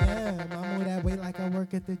ATM. I move that way like I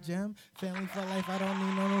work at the gym. Family for life, I don't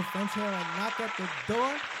need no friends here. And knock at the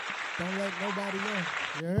door, don't let nobody in.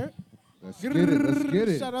 You heard? Let's get it. Let's get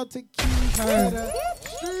it. Shout out to Keys to the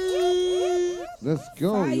Streets. Let's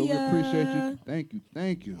go. Yo, we Fire. appreciate you. Thank you.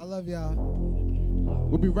 Thank you. I love y'all.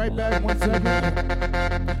 We'll be right back 1 second.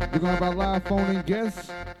 We're going to have our live phone-in guests.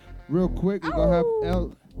 Real quick, we're going to have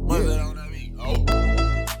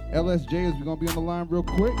LSJ is going to be on the line real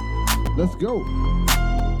quick. Let's go.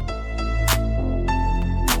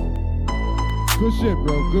 Good shit,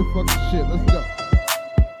 bro. Good fucking shit. Let's go.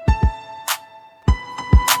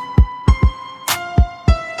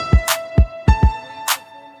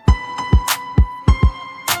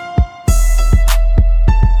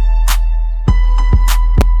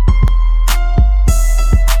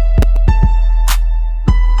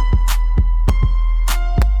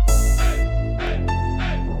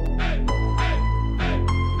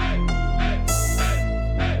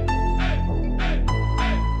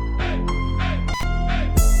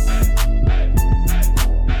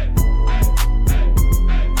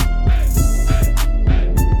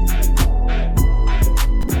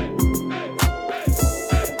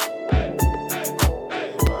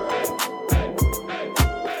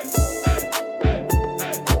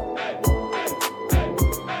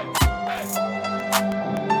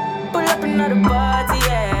 Pull up another party,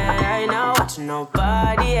 yeah. I ain't not watching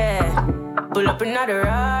nobody, yeah. Pull up another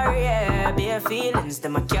Rari, yeah. Bare feelings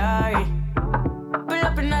that I carry. Pull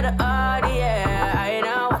up another Audi, yeah. I ain't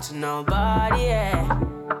not watching nobody, yeah.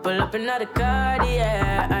 Pull up another card,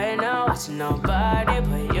 yeah. I ain't not watching nobody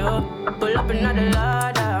but you. Pull up another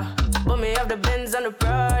Lada. Put me off the Benz and the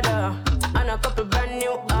Prada. And a couple brand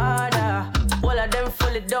new order. All of them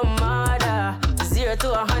fully don't matter. 0 to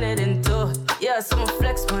 102. Yeah, so I'ma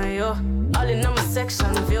flex on you. All in on my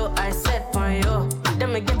section view, I set on you.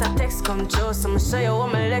 Then me get a text come true, so I'ma show you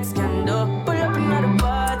what my legs can do. Pull up another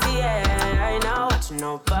party, yeah. I ain't not watching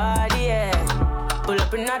nobody, yeah. Pull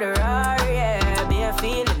up another Rari, yeah. Bare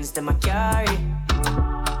feelings that I carry.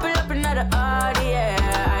 Pull up another Audi, yeah.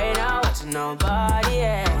 I ain't not watching nobody,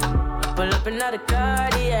 yeah. Pull up another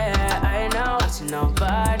card, yeah. I ain't not watching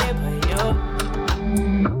nobody but you.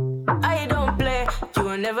 I don't play, you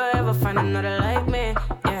will never ever find another like me,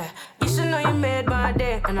 yeah. You should know you made my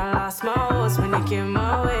day, and I lost my horse when you came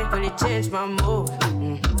my way, but it changed my mood. Oh,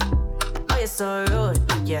 you're so rude,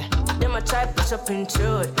 yeah. Then I try push up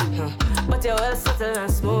intrude, but you're well settled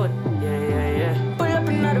and smooth, yeah. Pull up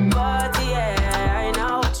another party, yeah. I ain't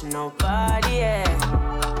not watching nobody, yeah.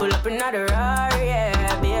 Pull up another Rari,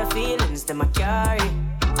 yeah. Bare feelings that I carry.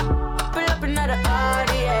 Pull up another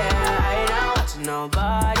Audi, yeah. I ain't not watching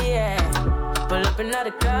nobody, yeah. Pull up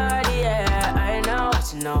another card, yeah. I ain't not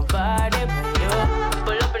watching nobody but you.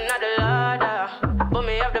 Pull up another Lada. Put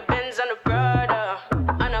me off the Benz and the Prada.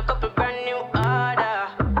 And a couple brand new order.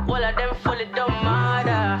 All of them fully don't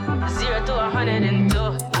matter. 0 to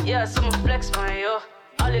 102. Yeah, so I'ma flex on you.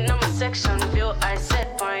 All in on my section view, I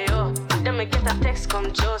set on you. Then me get a text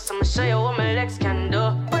come true, so I'ma show you what my legs can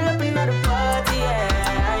do. Pull up another party,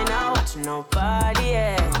 yeah. I ain't not watching nobody,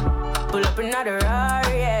 yeah. Pull up another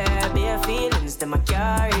Rari, yeah. Bare feelings that I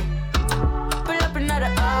carry. Pull up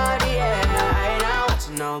another Audi, yeah. I ain't not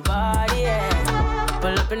watching nobody, yeah.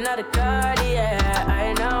 Pull up another card, yeah. I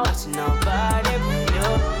ain't not watching nobody but you.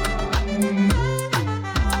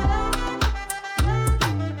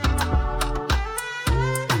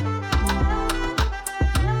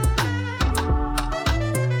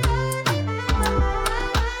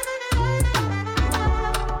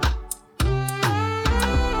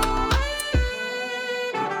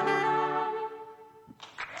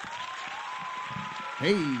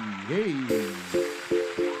 Hey. Okay, I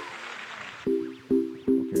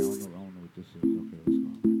don't know what this is. Okay, let's go.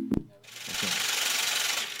 Okay.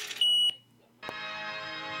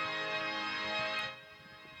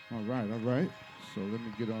 All right. So let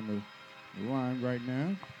me get on the line right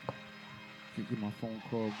now. Get my phone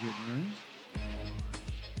call getting in.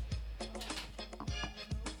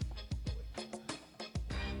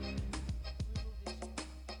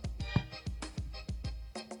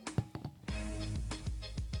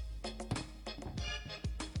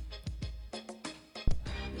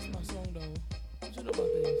 This is my song though. What you know about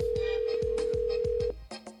this?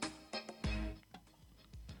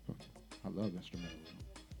 I love instrumental.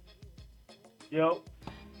 Yo.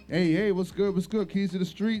 Hey, what's good? Keys to the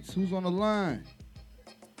Streets. Who's on the line?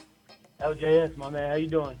 LJS, my man. How you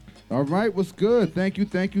doing? All right, what's good? Thank you.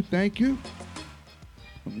 Let me turn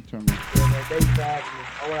my... Yeah, man, thanks for having me.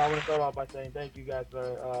 I want to start off by saying thank you guys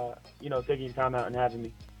for, taking your time out and having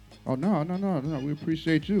me. Oh, no. We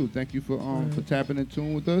appreciate you. Thank you for tapping in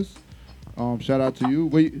tune with us. Shout out to you.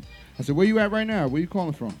 Where you at right now? Where you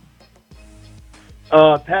calling from?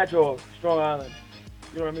 Patrol, Strong Island.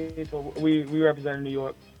 You know what I mean? So we represent New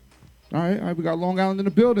York. All right, we got Long Island in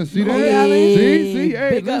the building. See Long that? Island. See, hey,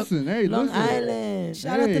 Big up. listen, hey, Long listen. Island.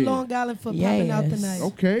 Shout out to Long Island for popping out tonight.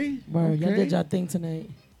 Okay. Word, y'all okay. did y'all thing tonight.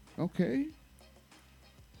 Okay.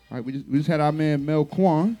 All right, we just had our man Mel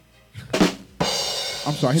Quan.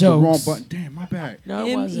 I'm sorry, I hit the wrong button. Damn, my bad. No,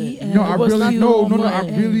 it wasn't. No, I really no, I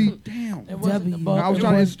M-E-L. really damn. It wasn't the button. I was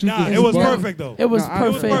trying to introduce Nah, this it was button. perfect though. It was Nah,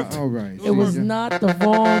 perfect. All right. It was Yeah. not the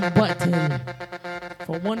wrong button.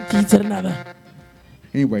 From one key to another.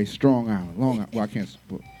 Anyway, Strong Island, Long Island. Well, I can't.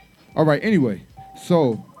 All right. Anyway,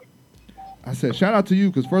 so I said shout out to you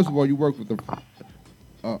because first of all, you work with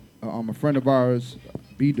a friend of ours,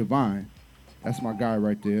 B Divine. That's my guy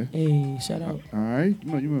right there. Hey, shout out. All right,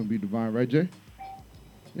 you remember B Divine, right, Jay?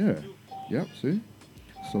 Yeah. Yep. See.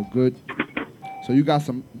 So good. So you got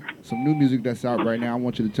some new music that's out right now. I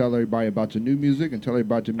want you to tell everybody about your new music and tell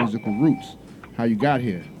everybody about your musical roots, how you got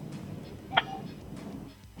here.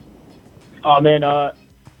 Oh man,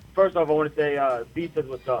 first off, I want to say B says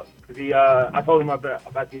what's up because I told him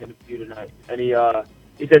about the interview tonight, and he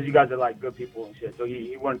says you guys are like good people and shit. So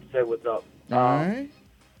he wanted to say what's up. All right.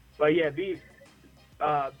 But yeah, B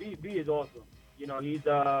is awesome. You know, he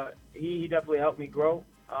definitely helped me grow.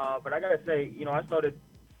 But I gotta say, you know, I started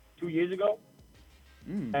 2 years ago,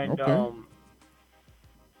 and okay.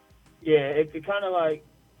 Yeah, it kind of like,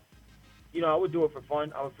 you know, I would do it for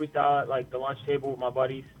fun. I would freestyle at like the lunch table with my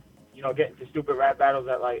buddies. You know, get into stupid rap battles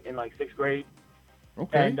in 6th grade.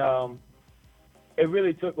 Okay. And it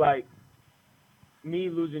really took like me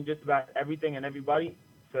losing just about everything and everybody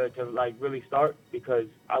to like really start because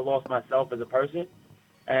I lost myself as a person,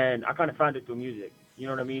 and I kind of found it through music. You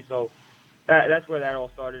know what I mean? So that's where that all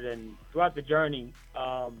started. And throughout the journey,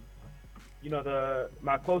 you know,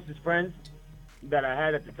 my closest friends that I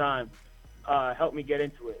had at the time helped me get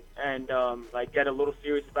into it and like get a little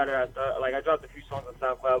serious about it. I dropped a few songs on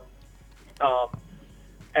SoundCloud.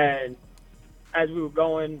 And as we were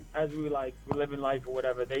going, as we were living life or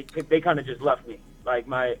whatever, they kind of just left me.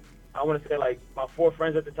 Like I want to say like my 4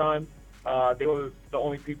 friends at the time, they were the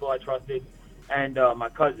only people I trusted, and my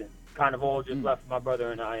cousin kind of all just left my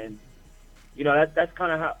brother and I. And you know that's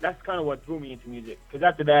kind of what drew me into music. Because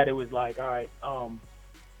after that, it was like, all right,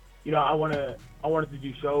 you know, I wanted to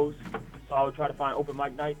do shows, so I would try to find open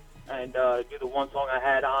mic nights and do the one song I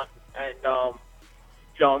had on, and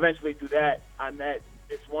you know, eventually through that, I met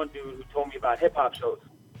this one dude who told me about hip-hop shows.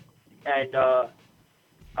 And I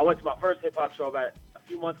went to my first hip-hop show about a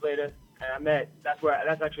few months later, and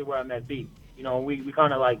that's actually where I met B. You know, we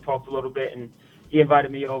kind of like talked a little bit, and he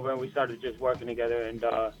invited me over, and we started just working together. And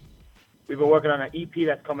we've been working on an EP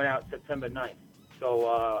that's coming out September 9th. So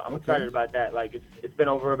I'm excited about that. Like, it's been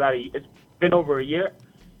over a year,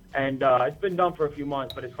 and it's been done for a few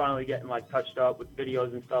months, but it's finally getting like touched up with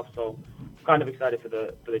videos and stuff. So I'm kind of excited for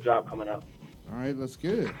the job coming out. All right, let's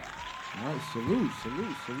get it. All right, salute.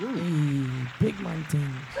 Big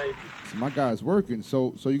mountain. So my guy's working.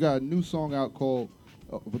 So you got a new song out called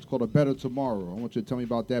what's called A Better Tomorrow. I want you to tell me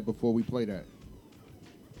about that before we play that.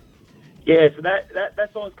 Yeah, so that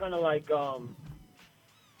song's kind of like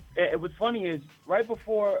what's funny is right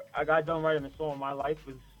before I got done writing the song, my life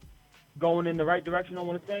was going in the right direction, I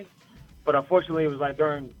want to say. But unfortunately, it was like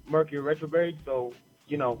during Mercury retrograde, so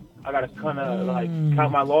you know, I got to kind of like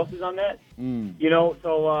count my losses on that. You know,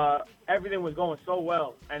 so everything was going so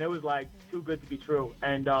well, and it was like too good to be true.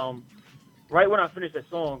 And right when I finished that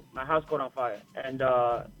song, my house caught on fire, and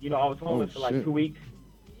you know, I was homeless for like 2 weeks.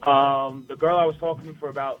 The girl I was talking to for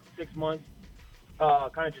about 6 months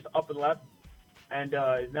kind of just up and left, and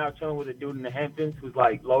is now chilling with a dude in the Hamptons who's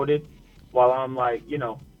like loaded, while I'm like, you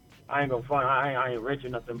know, I ain't gonna front, I ain't rich or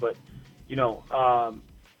nothing, but you know,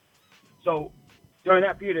 so during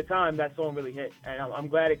that period of time, that song really hit, and I'm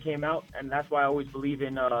glad it came out, and that's why I always believe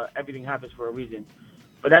in everything happens for a reason.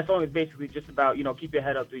 But that song is basically just about, you know, keep your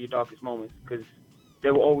head up through your darkest moments, because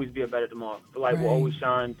there will always be a better tomorrow. The light will always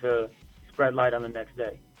shine to spread light on the next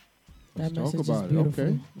day. That Let's message talk about is it. beautiful.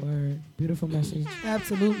 Okay. Word. Beautiful message.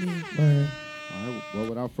 Absolutely. Word. All right, well,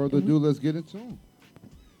 without further ado, let's get into it.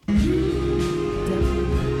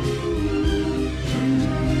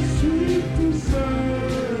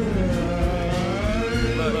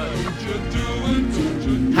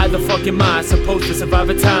 How the fuck am I supposed to survive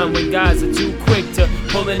a time when guys are too quick to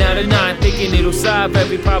pulling out a 9, thinking it'll solve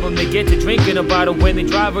every problem they get to drinking a bottle when they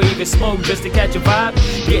drive or even smoke just to catch a vibe,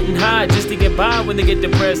 getting high just to get by when they get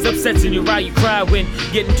depressed, upsets in your eye, you cry when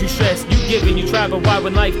getting too stressed, you give and you try, but why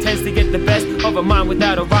when life tends to get the best of a mind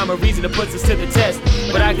without a rhyme or reason that puts us to the test,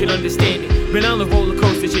 but I can understand it, been on the roller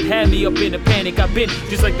coaster, shit had me up in a panic, I've been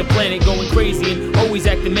just like the planet going crazy and always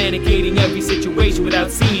acting manic, hating every situation without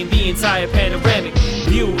seeing the entire panoramic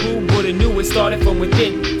view, who would've knew it started from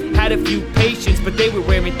within. Had a few patients, but they were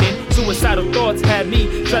wearing thin. Suicidal thoughts had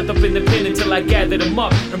me trapped up in the pen until I gathered them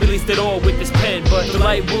up and released it all with this pen. But the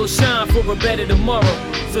light will shine for a better tomorrow.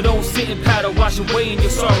 So don't sit and paddle, wash away in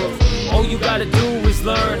your sorrows. All you gotta do is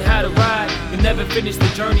learn how to ride. You'll never finish the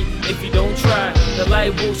journey if you don't try. The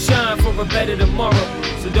light will shine for a better tomorrow.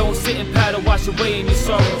 So don't sit and paddle, wash away in your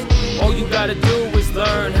sorrows. All you gotta do is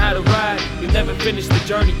learn how to ride. You'll never finish the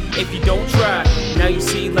journey if you don't try. Now you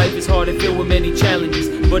see life is hard and filled with many challenges,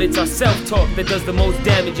 but it's our self-talk that does the most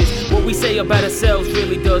damages. What we say about ourselves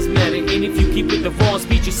really does matter, and if you keep it the wrong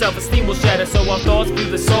speech, your self-esteem will shatter. So our thoughts be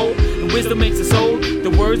the soul, and wisdom makes us old. The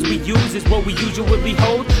words we use is what we usually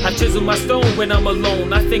hold. I chisel my stone when I'm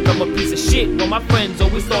alone. I think I'm a piece of shit, but my friends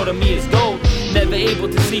always thought of me as gold. Never able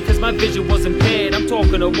to see cause my vision was impaired. I'm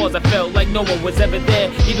talking of walls I felt like no one was ever there.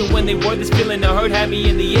 Even when they were, this feeling I heard had me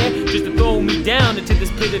in the air, just to throw me down into this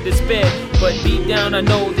pit of despair. But deep down I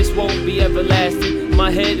know this won't be everlasting.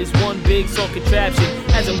 My head is one big soul contraption.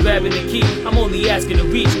 As I'm grabbing the key, I'm only asking to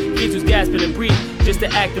reach kids who's gasping and breathe just to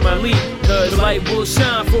act in my lead. Cause the light will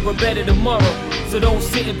shine for a better tomorrow. So don't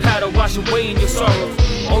sit and paddle, wash away in your sorrows.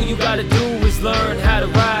 All you gotta do is learn how to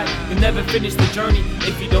ride. You'll never finish the journey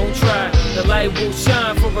if you don't try. The light will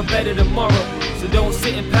shine for a better tomorrow. So don't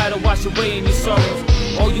sit and paddle, wash away in your sorrows.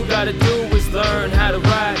 All you gotta do is learn how to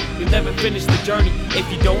ride. You'll never finish the journey if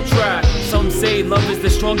you don't try. Some say love is the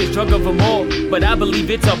strongest drug of them all, but I believe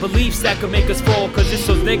it's our beliefs that can make us fall. Cause it's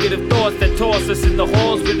those negative thoughts that toss us in the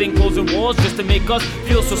halls within closing walls, just to make us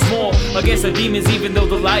feel so small against the demons. Even though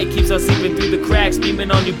the light keeps us seeping through the cracks,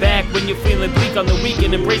 beaming on your back when you're feeling bleak on the weak,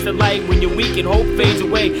 and embrace the light when you're weak and hope fades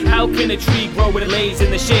away. How can a tree grow when it lays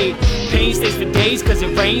in the shade? Pain stays for days cause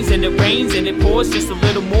it rains and it pours just a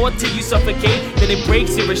little more till you suffocate. Then it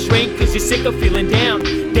breaks your restraint cause you're sick of feeling down.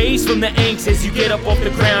 Days from the angst as you get up off the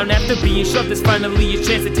ground. After being shoved, there's finally your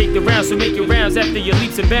chance to take the round. So make your rounds after your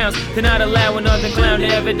leaps and bounds, to not allow another clown to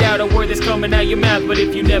ever doubt a word that's coming out your mouth. But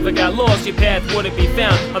if you never got lost, your path wouldn't be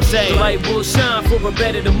found. I'm saying the light will shine for a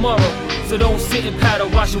better tomorrow. So don't sit and paddle,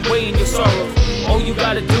 wash away in your sorrows. All you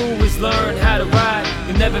gotta do is learn how to ride.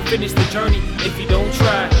 You'll never finish the journey if you don't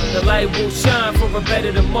try. The light will shine for a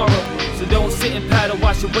better tomorrow. So don't sit and paddle,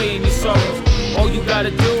 wash away in your sorrows. All you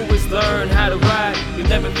gotta do is learn how to ride. You'll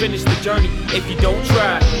never finish the journey if you don't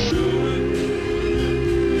try.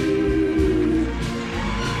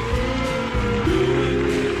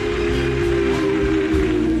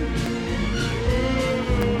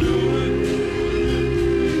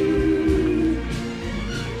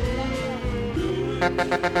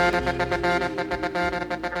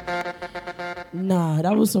 Nah,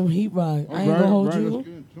 that was some heat rock. I ain't gonna hold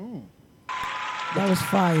you. That was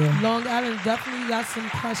fire. Long Island definitely got some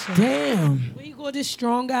pressure. Damn. Where you go, this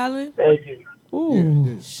Strong Island? Thank you. Ooh,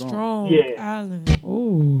 Yeah, Strong Island.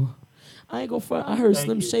 Ooh, I ain't gonna front. I heard Thank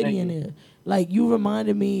Slim you, Shady thank in you. there. Like you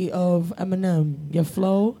reminded me of Eminem. Your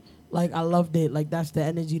flow, like I loved it. Like that's the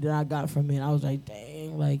energy that I got from it. I was like,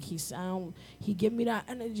 dang, like he give me that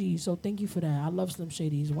energy. So thank you for that. I love Slim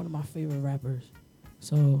Shady. He's one of my favorite rappers.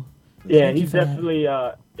 So Yeah, thank you he's for that. definitely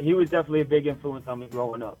he was definitely a big influence on me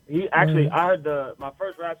growing up. He actually, I heard my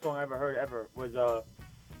first rap song I ever heard was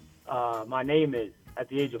My Name Is at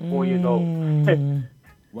the age of 4 years old.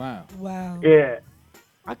 Wow. Wow. Yeah.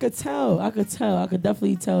 I could tell. I could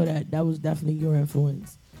definitely tell that was definitely your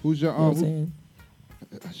influence. Who's your You know what I'm saying?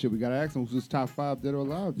 Shit, we gotta ask him who's his top 5 dead or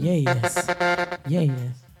alive. then. Yeah, yes. Yeah,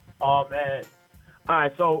 yes. Oh man. All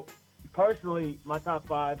right, so personally, my top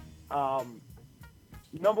 5,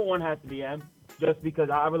 number 1 has to be M, just because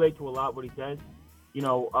I relate to a lot what he says. You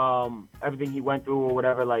know, everything he went through or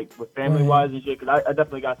whatever, like with family wise and shit. Because I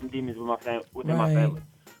definitely got some demons with within my family.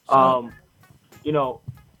 You know,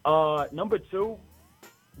 number 2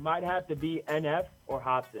 might have to be NF or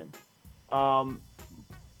Hobson.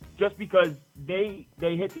 Just because they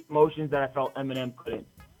hit the emotions that I felt Eminem couldn't.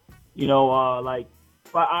 You know,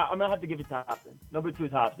 but I'm gonna have to give it to Hobson. Number 2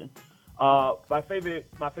 is Hobson. My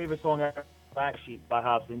favorite song ever, Black Sheep by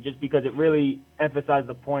Hobson, just because it really emphasized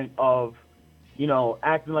the point of, you know,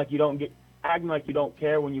 acting like you don't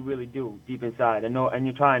care when you really do deep inside, and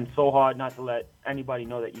you're trying so hard not to let anybody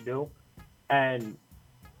know that you do, and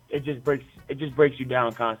it just breaks you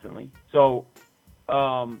down constantly. So,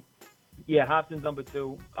 yeah, Hobson's number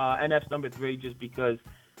 2, NF's number 3, just because,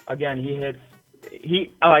 again,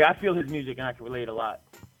 I feel his music and I can relate a lot.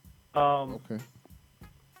 Okay.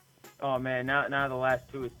 Oh man, now the last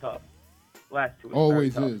 2 is tough. Last 2 is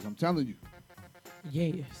Always very tough. is. I'm telling you.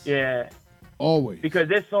 Yes. Yeah. Always. Because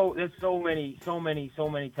there's so many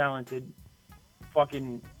talented,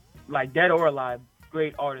 fucking, like dead or alive,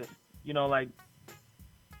 great artists. You know, like,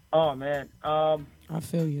 oh man. I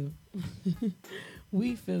feel you.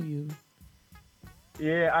 We feel you.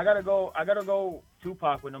 Yeah, I gotta go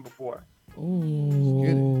Tupac with number 4.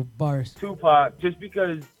 Ooh, bars. Tupac, just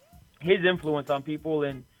because his influence on people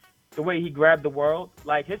and the way he grabbed the world.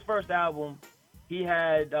 Like his first album, he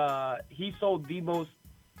sold the most.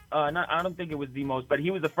 I don't think it was the most, but he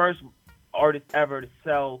was the first artist ever to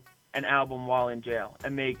sell an album while in jail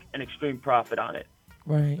and make an extreme profit on it.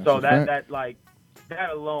 Right. So that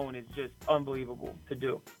alone is just unbelievable to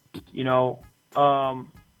do. You know.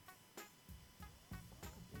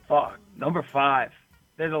 Fuck. Number 5.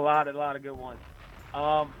 There's a lot of good ones.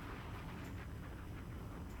 Damn,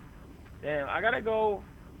 I gotta go.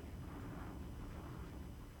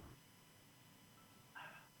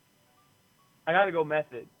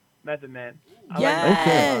 Method Man.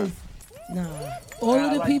 Yes. Nah. All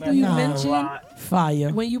of the people you mentioned,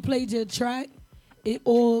 fire. When you played your track, it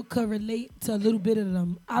all could relate to a little bit of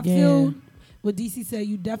them. I feel what DC said.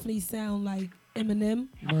 You definitely sound like Eminem,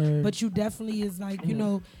 but you definitely is like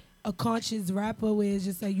a conscious rapper where it's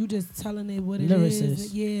just like you just telling it what it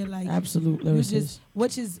is. Yeah, like absolute lyricist.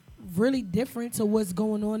 Which is really different to what's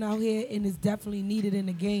going on out here and is definitely needed in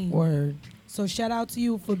the game. Word. So shout out to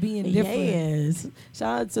you for being different. Yes.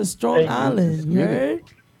 Shout out to Strong Island. You heard?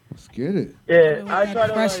 Let's get it. Yeah, I try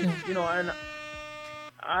to and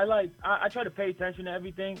I try to pay attention to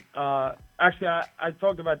everything. Actually, I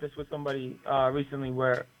talked about this with somebody recently,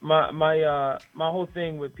 where my whole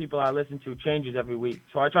thing with people I listen to changes every week.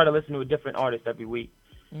 So I try to listen to a different artist every week.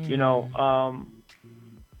 You know,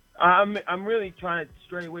 I'm really trying to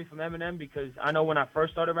stray away from Eminem because I know when I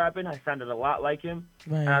first started rapping, I sounded a lot like him,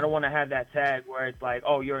 and I don't want to have that tag where it's like,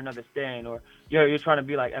 oh, you're another Stan, or you're trying to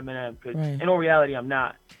be like Eminem, because in all reality, I'm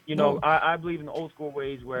not. You know, I believe in the old school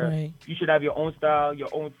ways where you should have your own style, your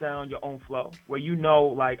own sound, your own flow, where you know,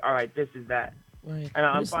 like, all right, this is that. Right. And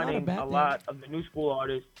I'm finding a lot of the new school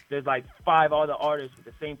artists, there's like 5 other artists with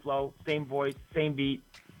the same flow, same voice, same beat,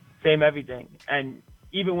 same everything. And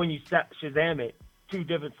even when you Shazam it, 2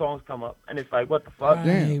 different songs come up, and it's like, what the fuck?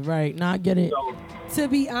 Right. Now I get it. To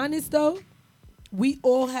be honest, though, we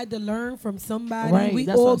all had to learn from somebody. Right, we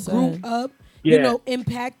that's all what I'm grew up,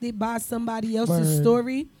 impacted by somebody else's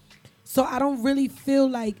story. So I don't really feel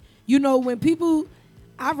like, when people,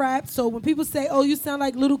 I rap, so when people say, oh, you sound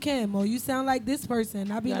like Little Kim, or you sound like this person,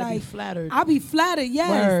 I be like, flattered. I'll be flattered, yes.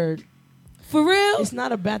 Word. For real? It's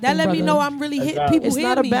not a bad that thing, let brother. me know I'm really hitting people. It's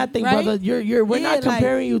not a bad thing, right? brother. We're not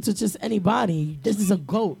comparing you to just anybody. This is a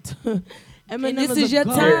GOAT. And this is your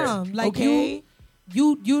time. Like history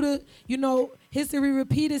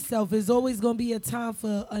repeat itself. There's always gonna be a time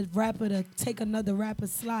for a rapper to take another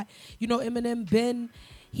rapper's slot. Eminem been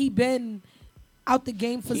out the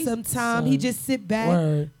game for some time. He just sit back.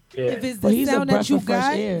 Word. If it's the sound that you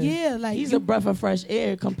got, like he's a breath of fresh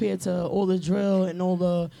air compared to all the drill and all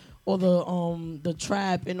the the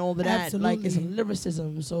trap and all of that. Absolutely. Like it's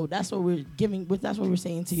lyricism. So that's what we're giving. That's what we're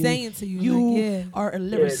saying to you. You You are a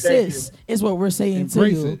lyricist. Is what we're saying to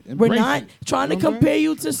you. We're not trying to compare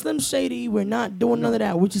you to Slim Shady. We're not doing none of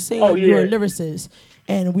that. We're just saying you're a lyricist,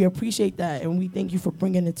 and we appreciate that, and we thank you for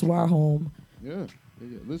bringing it to our home. Yeah.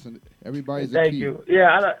 Listen, everybody's Thank a key. you.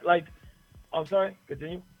 Yeah, I'm sorry.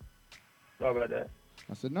 Continue. Sorry about that.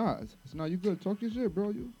 I said, nah. You good. Talk your shit,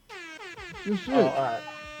 bro. Your shit. Oh, all right.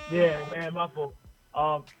 Yeah, man, my fault.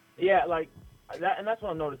 Yeah, like that, and that's what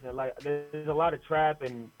I'm noticing. Like, there's a lot of trap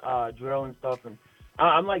and drill and stuff, and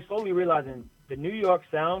I'm like slowly realizing the New York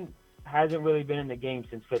sound hasn't really been in the game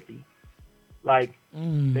since 50. Like,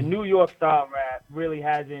 the New York style rap really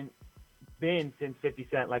hasn't been since 50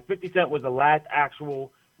 Cent. Like, 50 Cent was the last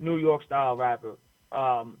actual New York style rapper,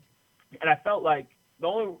 and I felt like the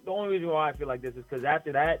only reason why I feel like this is because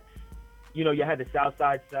after that, you had the South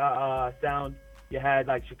Side sound. You had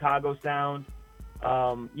like Chicago sound.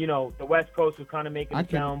 The West Coast was kind of making a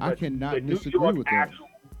sound. I but cannot the New disagree York with that.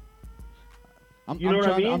 I'm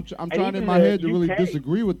trying in my head to really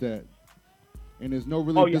disagree with that. And there's no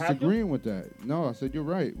really disagreeing with that. No, I said you're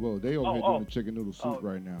right. Well, they over here doing the chicken noodle soup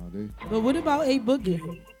right now. But what about A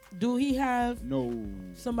Boogie? Do he have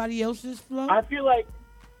somebody else's flow? I feel like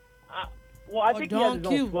I think he has his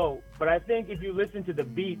Don Q. own flow, but I think if you listen to the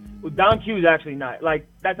beat, Don Q is actually not. Like,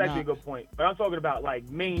 that's actually a good point. But I'm talking about, like,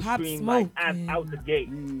 mainstream, like, out the gate.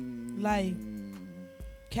 Like,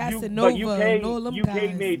 Casanova and all them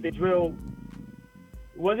guys. UK made the drill.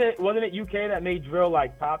 Wasn't it UK that made drill,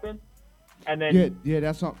 like, poppin'? And then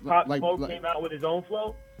that's something. Pop like Smoke came out with his own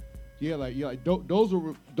flow? Yeah, those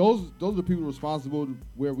are the people responsible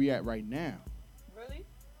where we at right now. Really?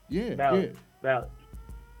 Yeah, Valid.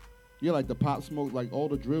 Yeah, like the Pop Smoke, like all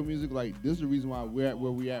the drill music, like this is the reason why we're at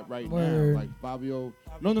where we at right Word. now. Like Fabio.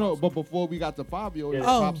 No, but before we got to Fabio, it was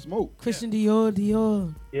Oh, Pop Smoke. Christian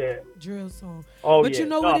Dior. Yeah. Drill song. Oh, But yeah. you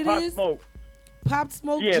know No, what it Pop is? Smoke. Pop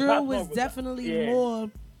Smoke Yeah, drill Pop was Smoke was- definitely yeah.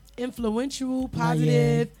 more influential,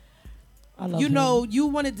 positive. I love You him. know, you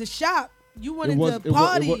wanted to shop. You wanted to It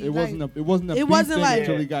party. wasn't a it beef wasn't thing like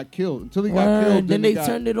until he got killed. Until he got Word. killed, Then they got,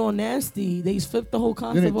 turned it on nasty. They flipped the whole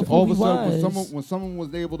Then concept of all who of he a sudden, was. when someone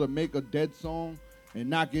was able to make a dead song and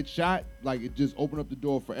not get shot, like it just opened up the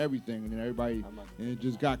door for everything, and then everybody, and it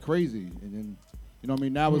just got crazy. And then, you know what I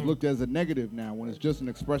mean? Now it's looked as a negative now when it's just an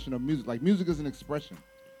expression of music. Like music is an expression.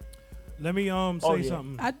 Let me say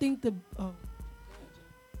something. I think the.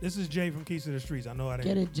 This is Jay from Keys to the Streets. I know I Get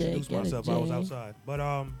didn't it, Jay. introduce Get it, myself. I was Jay. outside.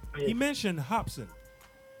 But he mentioned Hobson.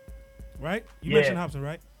 Right? You Yeah. mentioned Hobson,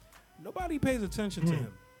 right? Nobody pays attention to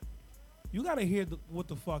him. You got to hear what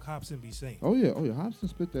the fuck Hobson be saying. Oh yeah, Hobson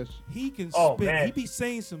spit that shit. He can Oh, spit. man. He be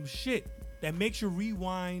saying some shit that makes you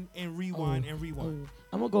rewind and rewind and rewind.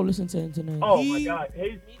 I'm gonna go listen to him tonight. Oh He- my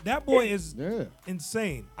God. That boy is Yeah.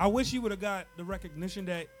 insane. I wish he would have got the recognition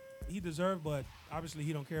that he deserved, but obviously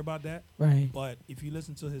he don't care about that. Right. But if you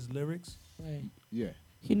listen to his lyrics, Right. Yeah.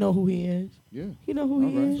 He know who he is. Yeah. He know who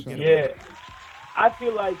he is. Yeah. I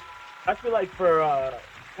feel like for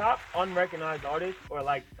top unrecognized artists, or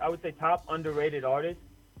like I would say top underrated artists,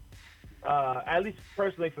 at least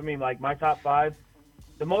personally for me, like my top 5,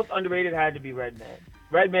 the most underrated had to be Redman.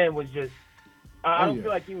 Redman was just, I don't yeah.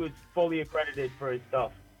 feel like he was fully accredited for his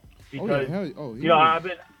stuff. Oh, yeah, Because, hell- oh, he you know, was- I've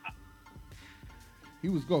been, He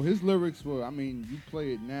was go. His lyrics were. I mean, you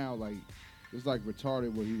play it now, like it's like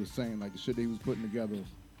retarded what he was saying, like the shit that he was putting together.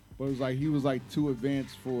 But it was like he was like too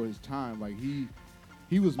advanced for his time. Like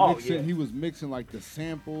he was Oh, mixing. yeah. He was mixing like the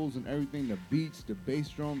samples and everything, the beats, the bass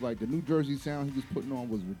drums, like the New Jersey sound he was putting on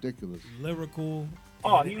was ridiculous. lyrical,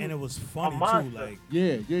 Oh, and, he and it was was a funny too. monster. Like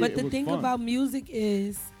Yeah. But it the was thing fun. about music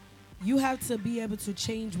is you have to be able to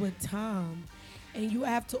change with time, and you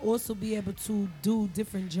have to also be able to do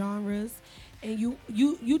different genres. And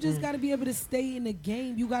you just got to be able to stay in the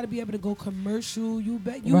game. You got to be able to go commercial.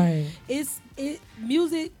 Right.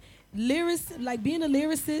 Music, lyrics, like being a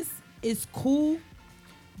lyricist is cool,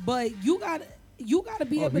 but you got to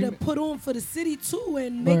be Oh, able he to ma- put on for the city too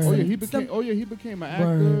and make Word. some. He became an actor,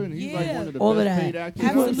 Word. and he's like Yeah. one of the All of best that. paid actors. He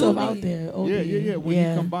put himself Absolutely. out there. OD. Yeah.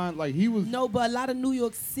 When he combined, like he was. No, but a lot of New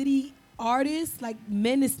York City artists, like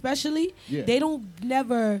men especially, Yeah. they don't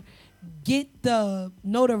never get the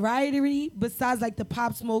notoriety besides like the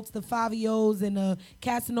Pop Smokes, the Favios, and the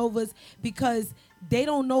Casanovas because they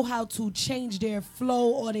don't know how to change their flow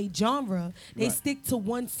or their genre. They Right. stick to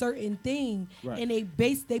one certain thing Right. and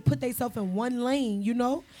they put themselves in one lane, you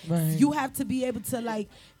know? Right. You have to be able to like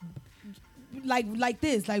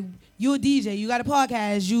this, like you a DJ, you got a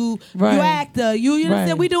podcast, you Right. actor, you understand?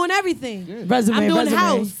 Right. We doing everything. Resume, I'm doing resume,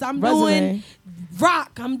 house, I'm resume. doing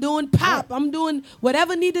rock, I'm doing pop, I'm doing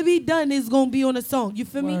whatever need to be done is gonna be on a song. You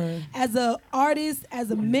feel me? Word. As a artist,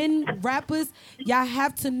 as a men rappers, y'all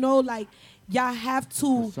have to know y'all have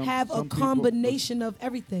to have a some people- combination of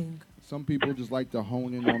everything. Some people just like to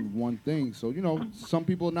hone in on one thing. So some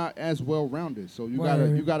people are not as well rounded. So you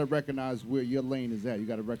Word. gotta recognize where your lane is at. You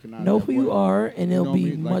gotta recognize Know that who you what- are, and it'll know what I be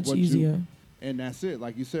mean? Like much what you- easier. and that's it.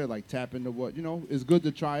 Like you said, like tap into what it's good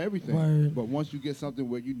to try everything. Word. But once you get something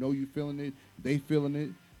where you know you feeling it, they feeling it,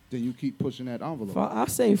 then you keep pushing that envelope. I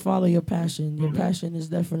say follow your passion. Mm-hmm. Your passion is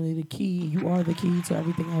definitely the key. You are the key to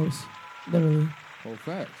everything else. Literally. Whole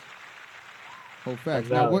facts. Whole facts.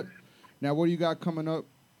 Exactly. Now what do you got coming up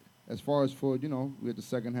as far as for, we at the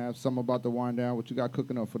second half, something about to wind down, what you got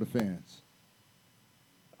cooking up for the fans?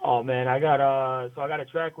 oh man, I got a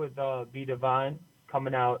track with B Divine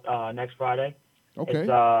coming out next Friday. Okay.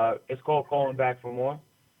 It's called Calling Back for More.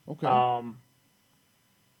 Okay.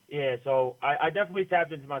 Yeah, so I definitely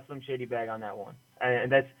tapped into my Slim Shady bag on that one,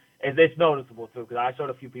 and it's noticeable too because I showed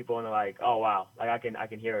a few people and they're like, oh wow, like I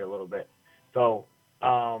can hear it a little bit. So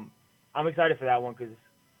I'm excited for that one because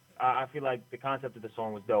I feel like the concept of the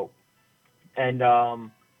song was dope, and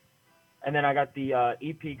then I got the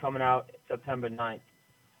EP coming out September 9th.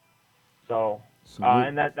 So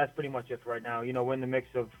and that's pretty much it for right now. We're in the mix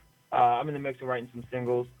of I'm in the mix of writing some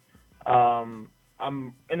singles. I'm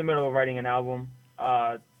in the middle of writing an album.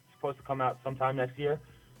 It's supposed to come out sometime next year,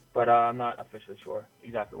 but I'm not officially sure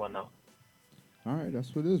exactly when though. All right,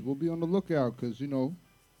 that's what it is. We'll be on the lookout because,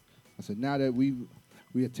 I said now that we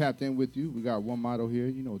have tapped in with you, we got one motto here.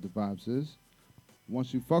 You know what the vibes is.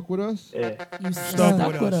 Once you fuck with us, Yeah. You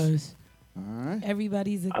Stuck with us. all right.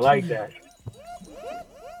 Everybody's a I like key. that. I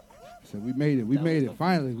said we made it. We made it.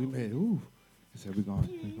 Finally, we made it. Ooh. I said we're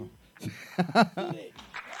going.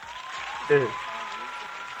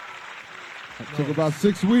 Took about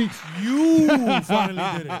 6 weeks. You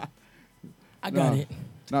finally did it. I got it.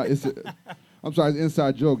 No, I'm sorry, it's an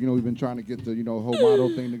inside joke. You know, we've been trying to get the whole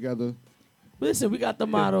motto thing together. Listen, we got the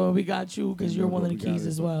motto and we got you because you're one of the keys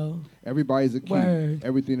as well. Everybody's a key. Word.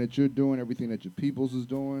 Everything that you're doing, everything that your peoples is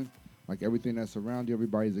doing, like everything that's around you,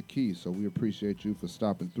 everybody's a key. So we appreciate you for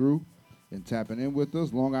stopping through and tapping in with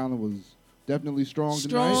us. Long Island was definitely strong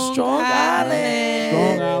tonight. Strong Island.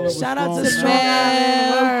 Strong Island. Shout out to Strong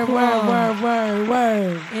Island.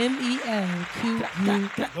 Word.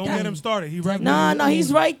 MELQQ. Don't get him started. He right Nah,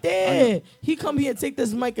 he's right there. He come here, take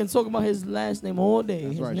this mic, and talk about his last name all day.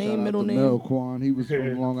 That's his right. name, Shout middle out to name. Mel Quan. He was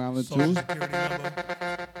from Long Island too.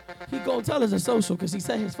 He gonna tell us a social because he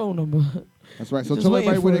said his phone number. That's right. So Just tell waiting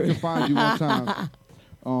everybody where for they it. can find you one time.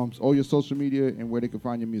 All your social media and where they can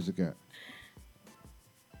find your music at.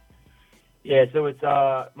 Yeah, so it's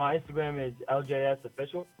my Instagram is LJS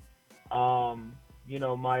Official.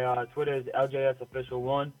 My Twitter is LJS Official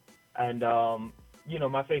 1, and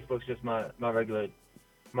my Facebook's just my regular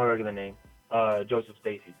name, Joseph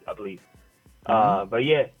Stacy, I believe. But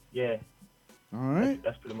yeah. All right.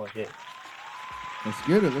 That's pretty much it. Let's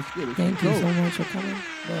get it. Thank you so much for coming.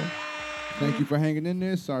 Thank you for hanging in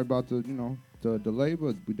there. Sorry about the delay,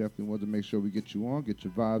 but we definitely wanted to make sure we get you on, get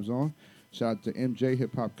your vibes on. Shout out to MJ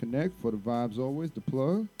Hip Hop Connect for the vibes always, the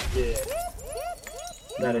plug. Yeah.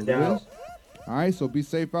 Not a There it doubt. is. All right, so be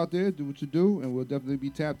safe out there. Do what you do, and we'll definitely be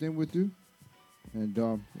tapped in with you. And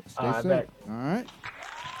stay I safe. bet. All right?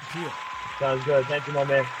 Sounds good. Thank you, my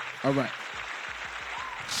man. All right.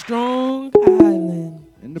 Strong Island.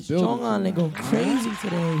 In the building. Strong Island go crazy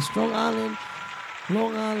today. Strong Island,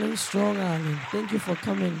 Long Island, Strong Island. Thank you for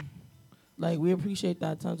coming. Like, we appreciate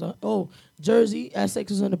that. Jersey, Essex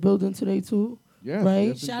is in the building today, too. Yes, right?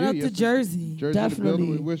 yes, Shout out to Jersey. Jersey in the Definitely.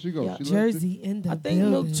 building. Where she go? Yeah. She left Jersey it? in the I think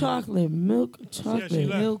building. milk chocolate. Milk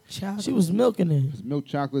chocolate. She was milking it. It's Milk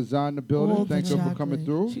Chocolate Zah in the building. All the Thank her for coming chocolate.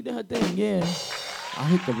 through. She did her thing, yeah. I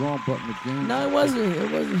hit the wrong button again. No, it wasn't.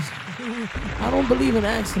 I don't believe in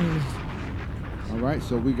accidents. All right,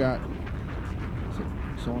 so we got.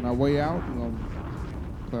 So on our way out, we're going to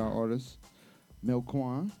play our artist, Mel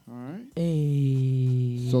Quan. All right.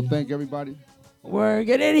 Hey. So thank everybody. Word,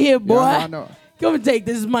 get in here, boy. Yeah, I know. Come and take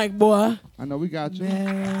this mic, boy. I know we got you.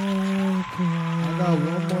 I got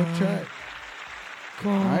one more track.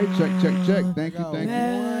 All right, check. Thank you.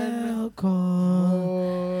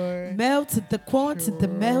 Melted the quan to the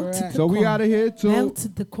melt to the So we out of here too.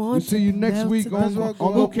 Melted the quan. We'll see you next week on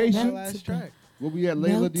location. Last track. We'll be at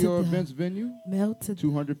Layla Melted Dior the- Events Venue, Melted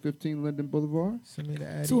 215 Linden Boulevard.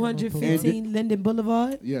 215 Linden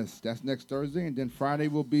Boulevard. Yes, that's next Thursday. And then Friday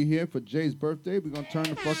we'll be here for Jay's birthday. We're going to turn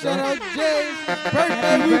the fuck Shout up. out Jay's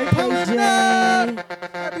birthday. We posted up.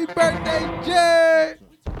 Happy birthday, Jay.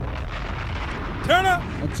 Turn up.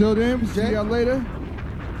 Until then, we'll see y'all later.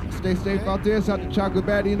 Stay safe out there. Shout out to Chocolate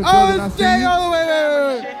Baddie in the Oh, building. I it's see Jay you. all the way.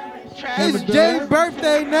 Hammer It's Jay's Dog.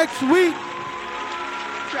 birthday next week.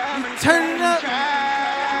 Turn it up.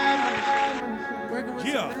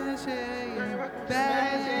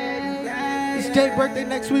 It's Jay's birthday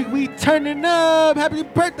next week. We turning up. Happy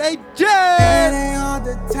birthday, Jay. It ain't hard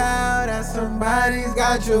to tell that somebody's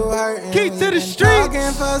got you hurting. Keep to the Been streets.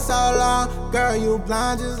 talking for so long, girl, you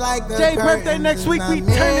blind just like the Jay's birthday curtains. next week. It's We not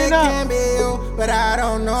me, turning it up. can be you, but I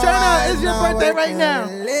don't know. Turn up. It's your birthday right now.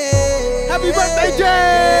 Happy birthday,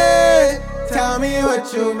 Jay. Tell me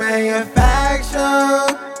what you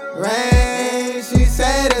manufacture. Rain, she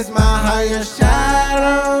said it's my higher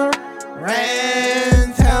shadow.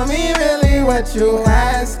 Rain, tell me really what you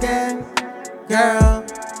asking, girl.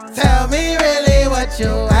 Tell me really what you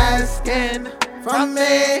asking from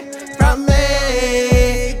me,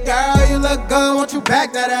 Girl, you look good, won't you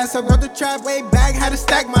back that ass up? Brought the trap way back, had to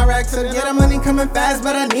stack my racks up. Yeah, the money coming fast,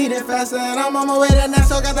 but I need it faster. And I'm on my way to next,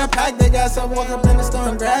 so got that pack they got. So walk up in the store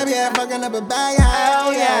and grab, yeah, fucking up a bag,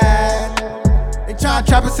 hell yeah. They try to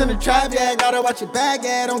trap us in the trap, yeah, gotta watch your back,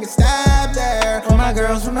 yeah, don't get stabbed there. All my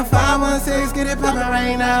girls from the 516, get it poppin'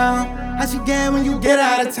 right now. How she get when you get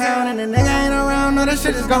out of town, and the nigga ain't around, know that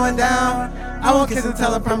shit is going down. I won't kiss and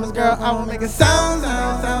tell her promise, girl, I won't make it sound.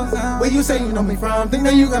 Where you say you know me from, think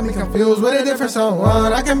that you got me confused with a different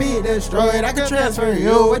someone. I can be destroyed, I can transfer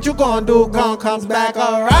you. What you gon' do, gon' comes back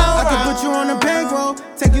around. I can put you on a bankroll,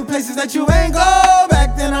 take you places that you ain't go.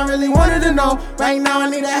 Back then I really wanted to know, right now I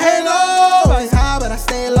need a halo. It's high, but I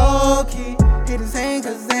stay low key. Haters ain't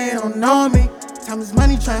cause they don't know me. Time is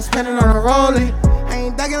money, try to spend it on a rollie. I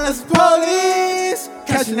ain't ducking unless it's police.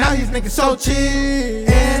 Catching out these niggas so cheap. It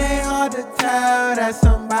ain't hard to tell that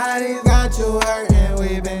somebody's got you hurting.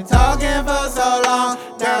 We've been talking for so long.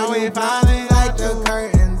 Girl, we finally like the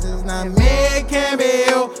curtains. It's not me,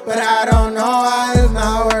 I don't know why it's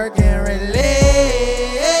not working really.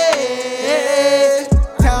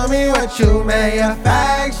 Tell me what you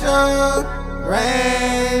manufacture.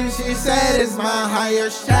 Rain, she said it's my higher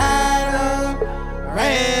shadow.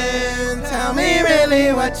 Rain, tell me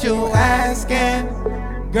really what you asking,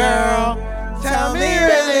 girl. Tell me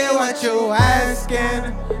really what you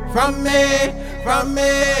asking from me,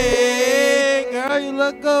 Girl, you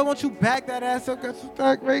look good. Won't you back that ass up? Got some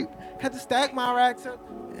stack rate. Had to stack my racks up.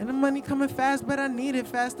 And the money coming fast, but I need it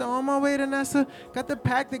faster. On my way to NASA. Got to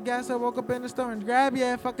pack the gas. I woke up in the store and grab,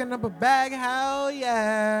 yeah. Fucking up a bag, hell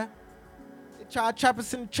yeah. They try to trap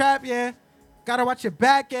us in the trap, yeah. Gotta watch your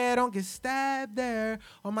back, yeah. Don't get stabbed there.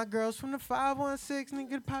 All my girls from the 516 need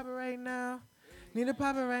to pop it right now. Need to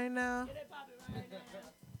pop it right now.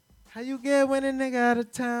 How you get when a nigga out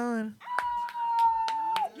of town?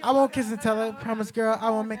 I won't kiss and tell her, promise girl, I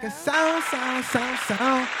won't make a sound.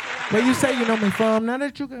 Where you say you know me from, now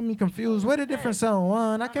that you got me confused, what a different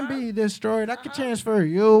someone. I can be destroyed, I can transfer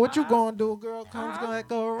you. What you gonna do, girl? Comes gonna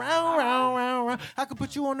go round. I could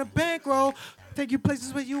put you on the bankroll, take you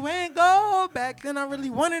places where you ain't go. Back then I really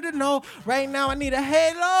wanted to know. Right now I need a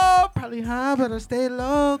halo. Probably high, but I stay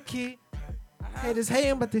low key. Haters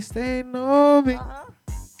hating, but they stay know me.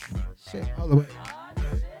 Shit, all the way.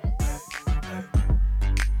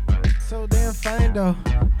 So damn fine though.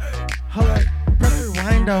 Hold up, press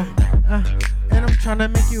rewind though. And I'm tryna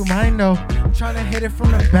make you mine though. Tryna hit it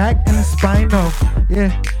from the back and the spine though.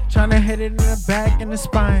 Yeah, tryna hit it in the back and the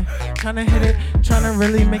spine. Tryna hit it, tryna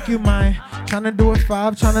really make you mine. Tryna do it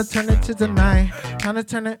 5, tryna turn it to the 9. Tryna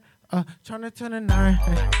turn it 9.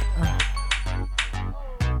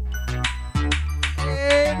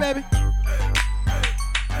 Hey, baby.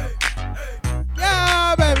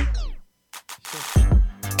 Yeah, baby.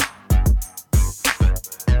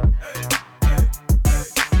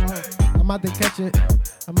 I'm about to catch it.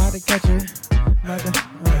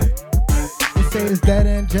 They say it's dead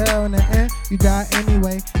in jail in the end. You die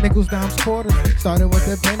anyway. Nickels, dimes, quarters. Started with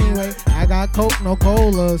a penny weight. I got coke, no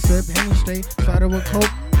cola. Sip Henny straight. Started with coke.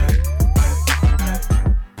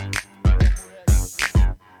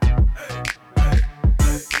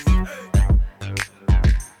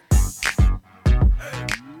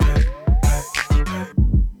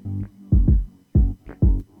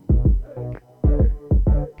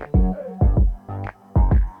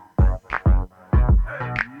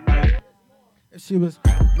 She was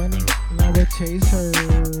money, and I would chase her.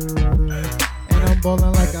 And I'm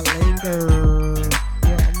ballin' like a Laker.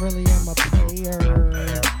 Yeah, I'm really am a player.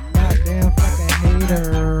 Goddamn fucking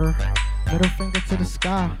hater. Middle finger to the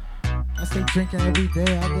sky. I stay drinking every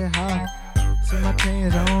day, I get high. See my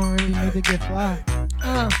chains, I don't really need to get fly.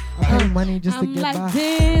 I pay money just to get like, by.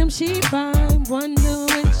 Damn, she fine. Wonder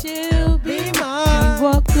when she'll be mine. We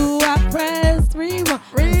walk through, I press rewind.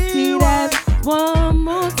 See that one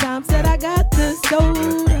more time. Said I got the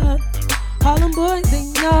soda. All them boys, they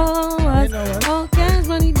know us. All cash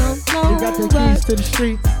money, no know. We got the keys to the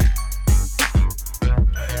streets.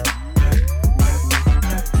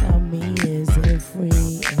 Tell me, is it free?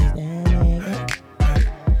 Is that nigga?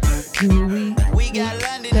 Do we got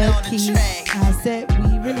London the on key? The track. I said we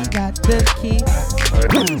really got the key.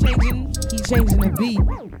 He's changing the beat.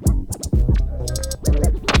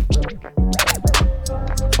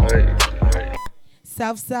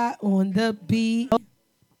 Southside on the beat.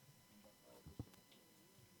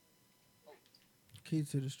 Key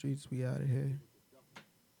to the streets, we out of here.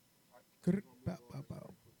 Bow, bow,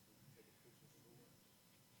 bow.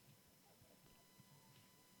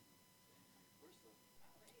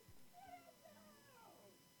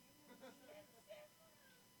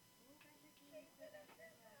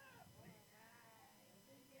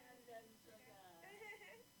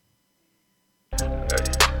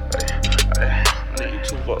 Need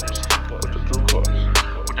 2 bucks with the blue card,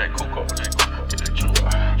 with that cool card, with that QR.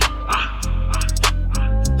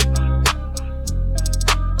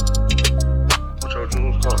 With your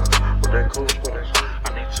jewels card, with that cool card. I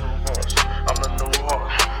need 2 bucks. I'm the new heart.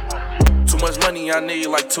 Too much money, I need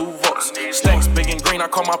like 2 votes. Stacks big and green, I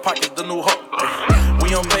call my pocket the new hawk. We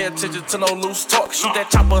don't pay attention to no loose talk. Shoot that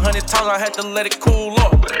chopper 100 times, I had to let it cool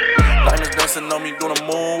up. Diamonds dancing on me doing a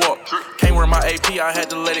moonwalk. Can't wear my AP, I had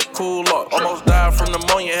to let it cool up. Almost died from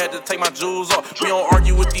pneumonia, had to take my jewels off. We don't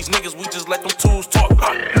argue with these niggas, we just let them tools talk.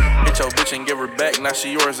 Hit your bitch and give her back back, now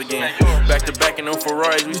she yours again. Back to back in them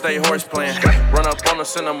Ferraris, we stay horse playing. Run up on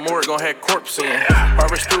us in the morgue, gon' have corpse in.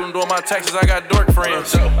 Harvard student doing my taxes, I got dork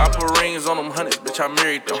friends. I put rings on them hundreds, bitch, I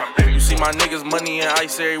married them. You see my niggas money and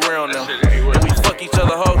ice everywhere on them. And we fuck each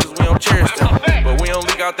other hoes cause we don't cherish them. But we don't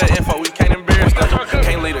leak out that info, we can't embarrass them.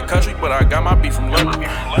 Can't leave the country, but I got my beef from London.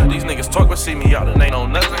 These niggas talk but see me out and ain't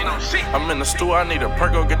on nothing. I'm in the stool, I need a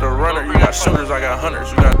perk, go get the runner. You got shooters, I got hunters.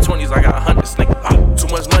 You got 20s, I got hundreds, nigga. Too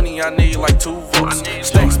much money, I need like 2 votes.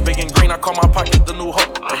 Stacks big and green, I call my pocket the new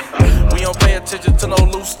hope. We don't pay attention to no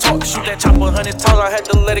loose talk. Shoot that chopper 100 times, I had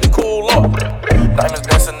to let it cool off. Diamonds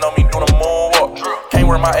dancing on me doing a moonwalk. Can't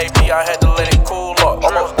wear my AP, I had to let it cool off.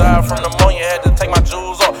 Almost died from pneumonia, had to take my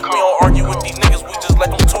jewels off. We don't argue with these niggas, we just let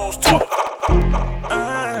them tools talk.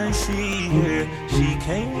 I see her, she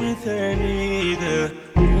came with her nigga.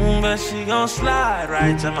 But she gon' slide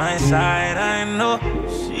right to my side, I know.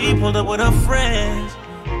 She pulled up with her friends,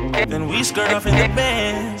 then we skirt off in the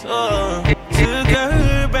Benz. Oh, took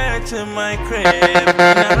her back to my crib, and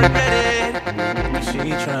I regret it. She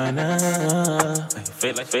tryna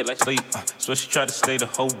fade like sleep. So she tried to stay the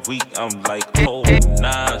whole week. I'm like, oh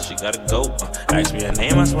nah, she gotta go. Ask me her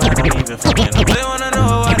name, I swear I don't even fucking know. They wanna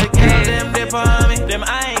know why the girl them dip on me. Them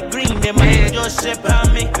I ain't green, them I ain't just ship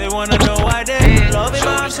on me. They wanna know why they love him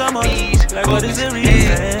out so much. Like what is the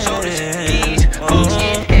reason? Shoulders, knees, focus,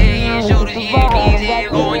 yeah, shoulders, yeah, knees, yeah,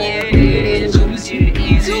 oh yeah, shoulders, yeah,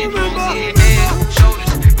 knees, yeah, focus, yeah,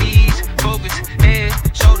 shoulders, knees, focus, head,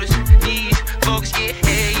 shoulders, knees, focus,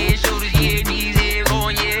 yeah, shoulders, yeah, knees, yeah, oh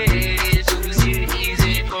yeah, shoulders, yeah, knees,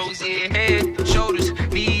 yeah, focus, yeah, head, shoulders,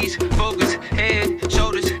 knees, focus, head,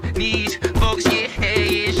 shoulders, knees, focus,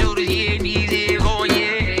 yeah, shoulders, yeah, knees, yeah, oh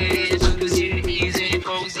yeah, shoulders, yeah, knees, yeah,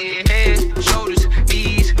 focus, yeah, head, shoulders,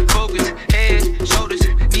 knees, focus, head, shoulders,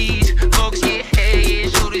 knees, focus, yeah,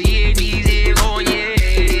 shoulders, yeah, knees, yeah, oh yeah,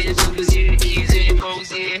 shoulders, yeah, knees, yeah,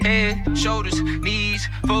 focus, yeah, head, shoulders, knees,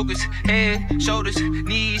 focus, head, shoulders,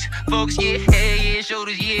 knees, focus, yeah,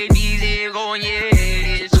 shoulders, yeah, knees, yeah, oh yeah,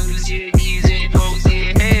 shoulders, yeah, knees, yeah, focus,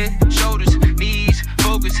 yeah, head, shoulders, knees,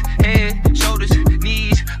 focus, head, shoulders,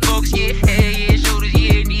 knees, focus, yeah, shoulders,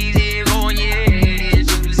 yeah, knees, yeah, oh yeah,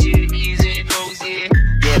 shoulders, yeah, knees, yeah, focus, yeah.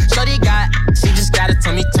 Yeah, shorty got, she just gotta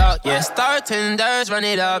tell me talk. Yeah, star tenders, run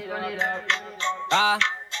it up.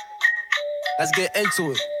 Let's get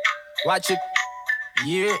into it. Watch it.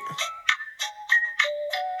 Yeah.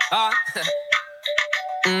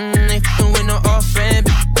 They fucking with no off-brand.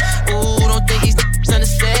 Ooh, don't think these niggas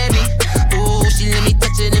understand me. Ooh, she let me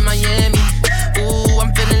touch it in Miami. Ooh,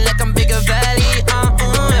 I'm feeling like I'm Bigger Valley.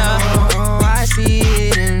 Yeah. I see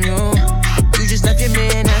it in you. You just left your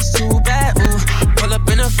man, that's too bad. Ooh, pull up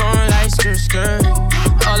in the phone like skirt.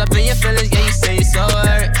 All up in your feelings, yeah, you say it's so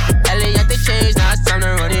hurt. LA, they changed, now it's time to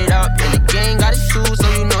run it up. And the gang got it too, so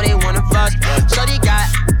you know they wanna fuss. Shorty got,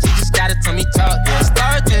 she just gotta tell me talk. Yeah,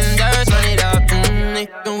 star tenders, run it up. They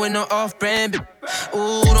fucking with no off-brand.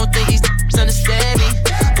 Ooh, don't think these niggas understand me.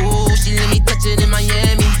 Ooh, she let me touch it in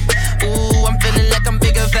Miami. Ooh, I'm feeling like I'm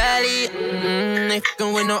Bigger Valley. They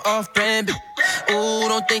fucking with no off-brand. Ooh,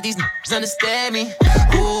 don't think these niggas understand me.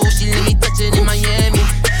 Ooh, she let me touch it in Miami.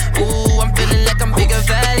 Ooh, I'm feeling like I'm Bigger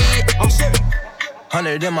Valley.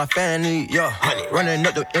 100 in my family, yeah. Running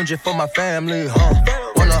up the engine for my family, huh?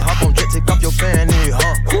 Wanna hop on jet, take off your fanny,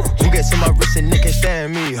 huh? Who gets in my wrist and they can't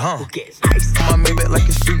stand me, huh? Put my Maybach like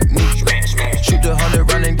a street meat. Shoot the 100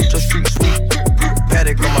 round and get your street sweet.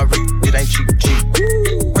 Paddock on my wrist, it ain't cheap.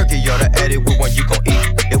 Perky, y'all the added with one you gon'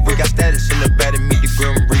 eat. If we got status in the bed and meet the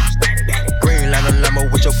grim reaps. Green line on limo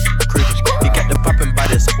with your creepers. He got the poppin' by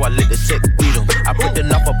this, so I let the tech beat him. I put the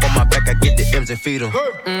knife up on my back, I get the M's and feed him.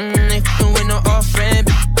 They fucking with no off-brand.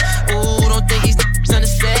 Ooh, don't think these niggas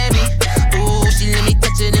understand me. Ooh, she let me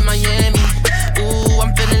touch it in Miami. Ooh,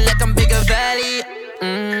 I'm feeling like I'm Bigger Valley.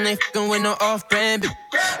 They fucking with no off-brand.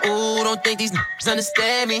 Ooh, don't think these niggas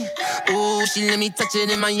understand me. Ooh, she let me touch it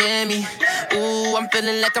in Miami. Ooh, I'm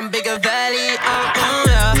feeling like I'm Bigger Valley.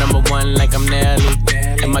 Yeah. Number one like I'm Nelly.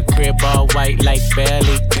 And my crib all white like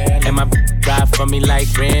Belly. And my ride for me like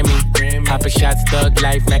Remy. Papa shots, thug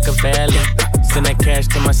life, Machiavelli. Send that cash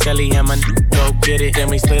to my celly and my go get it. Then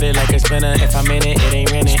we split it like a spinner. If I'm in it, it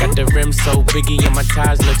ain't rented. Got the rim so biggie and my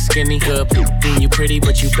ties look skinny. Good, you pretty,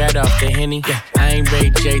 but you bad off the Henny. Yeah, I ain't Ray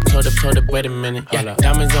J, told up, wait a minute. Yeah,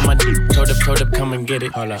 diamonds on my told up, come and get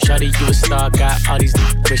it. Shawty, you a star, got all these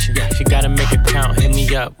wishing. Yeah, she gotta make a count, hit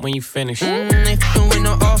me up when you finish. They fucking with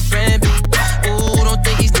no off-brand. Ooh, don't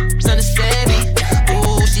think these niggas understand me.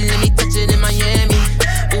 Ooh, she let me touch it in Miami.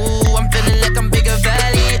 Ooh, I'm feeling like I'm Bigger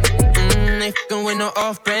Valley. They fucking with no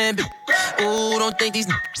off-brand. Ooh, don't think these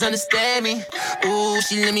niggas understand me. Ooh,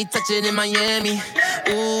 she let me touch it in Miami.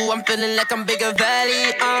 Ooh, I'm feeling like I'm Bigger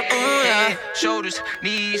Valley. Yeah. Shoulders,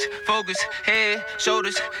 knees, focus, head,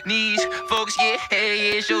 shoulders, knees, focus, yeah, head,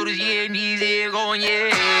 yeah, shoulders, yeah, knees, yeah, going, yeah,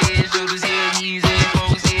 yeah, shoulders, yeah, knees, yeah,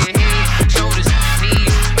 focus, yeah, head, shoulders,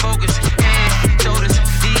 knees, focus, head, shoulders,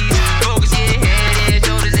 knees, focus, yeah, head, yeah,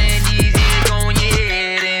 shoulders, and knees, yeah, going, yeah,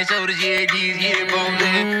 head, and shoulders, yeah, knees, yeah, focus,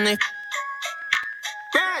 yeah.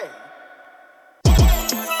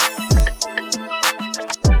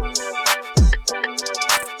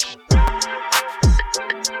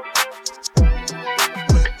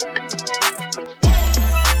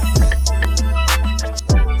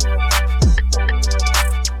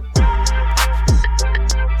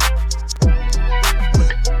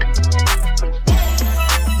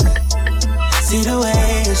 See the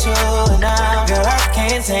way you're showing out, girl, I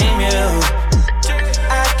can't tame you.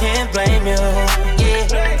 I can't blame you, yeah.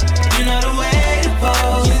 You know the way to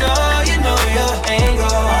pose, you know your angle.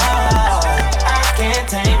 I can't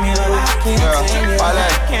tame you, I can't tame you,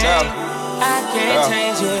 I can't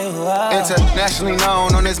change you. Internationally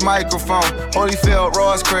known on this microphone. Holyfield,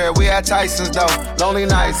 Ross Crib, we at Tyson's though. Lonely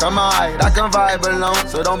nights, I'm alright, I can vibe alone.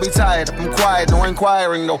 So don't be tired, I'm quiet, no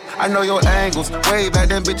inquiring though. I know your angles, way back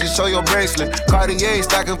then bitches show your bracelet. Cartier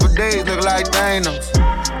stacking for days, look like Thanos.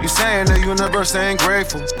 You saying the universe ain't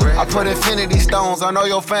grateful. I put infinity stones on all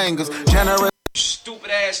your fingers.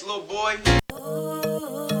 Stupid ass little boy.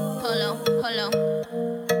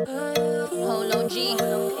 Polo G.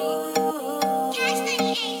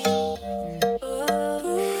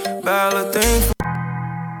 Ballad thing.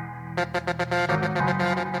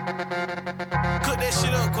 Cook that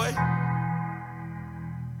shit up, Quay.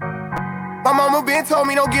 My mama been told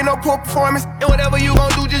me don't get no poor performance. And whatever you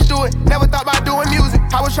gon' do, just do it. Never thought about doing music.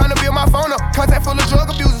 I was tryna build my phone up. Contact full of drug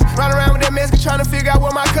abusers. Run around with that mask tryna figure out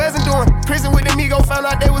what my cousin doing. Prison with the Migo, found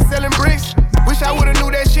out they was selling bricks. Wish I would've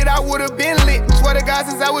knew that shit, I would've been lit. Swear to God,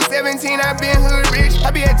 since I was 17, I been hood rich.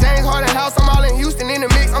 I be at James Harden house, I'm all in Houston in the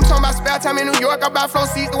mix. I'm talking about spare time in New York, I buy flow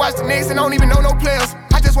seats to watch the Knicks and don't even know no players.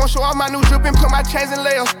 I just wanna show off my new drip and put my chains in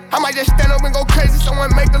layers. I might just stand up and go crazy,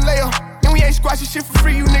 someone make the layup. And we ain't squashing shit for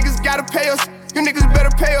free, you niggas gotta pay us. You niggas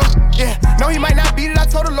better pay up, yeah. No, he might not beat it, I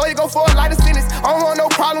told the lawyer go for a lighter sentence. I don't want no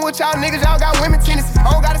problem with y'all niggas, y'all got women tendencies. I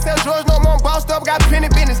don't gotta sell drugs no more, I'm bossed up, got plenty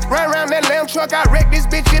business. Run around that lamb truck, I wreck this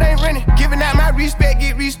bitch, it ain't renting. Giving out my respect,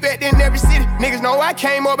 get respect in every city. Niggas know I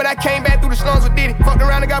came up, but I came back through the slums with Diddy. Fucked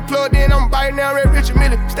around and got plugged in, I'm biting down Red Richard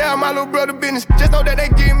Miller. Stay out my little brother business, just know that they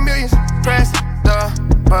getting millions. Press the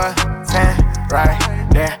button right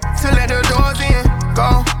there to let the doors in,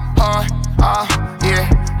 go hard, yeah,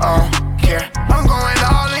 care. I'm going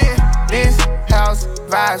all in, this house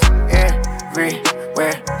vibes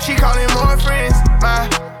everywhere. She calling more friends, my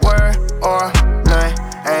word or none,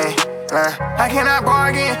 ain't lying. I cannot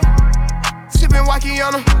bargain, sipping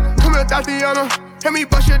Wakiana, come here Tatiana, let me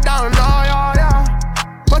bust you down, yeah.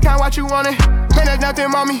 What kind what you wanted? Man, there's nothing,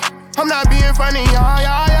 mommy, I'm not being funny,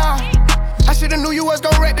 yeah. I should've knew you was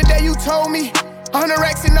gon' wreck the day you told me. 100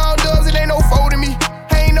 racks and all dubs, it ain't no folding me.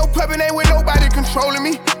 I ain't no puppet, ain't with nobody controlling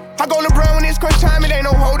me. I go LeBron when it's crunch time, it ain't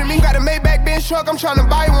no holding me. Got a Maybach Benz truck, I'm tryna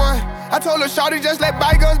buy one. I told her, shawty, just let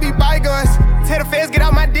bygones be bygones. Tell the feds, get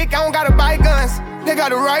out my dick, I don't gotta buy guns. They got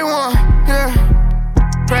the right one, yeah.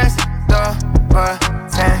 Press the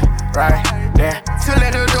button right there to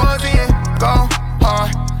let the doors in, go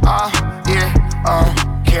hard, yeah,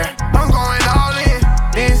 care. I'm going all in,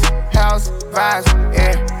 this house vibes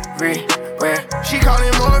everywhere. She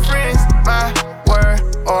calling more friends, my word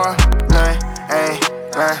or none, ain't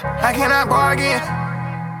lying. I cannot bargain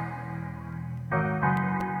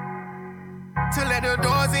to let the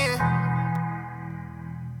doors in.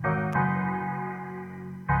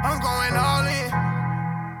 I'm going all in.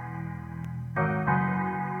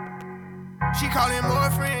 She calling more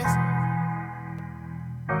friends.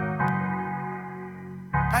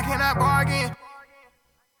 I cannot bargain.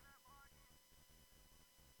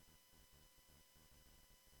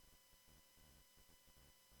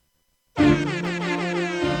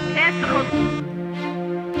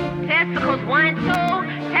 Testicles 1, 2,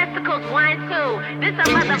 testicles 1, 2. This a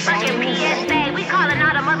motherfucking PSA. We calling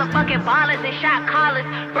all the motherfucking ballers and shot callers.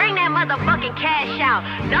 Bring that motherfucking cash out.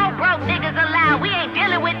 No broke niggas allowed. We ain't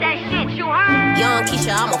dealing with that shit, you heard? Young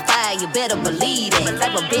Keisha, I'm on fire, you better believe it.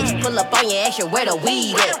 Type of bitch, pull up on your ass, you where the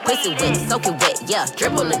weed at. Pussy wet, soak it wet, yeah,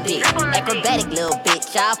 drip on the dick. Acrobatic little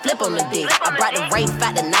bitch, I'll flip on the dick. I brought the rape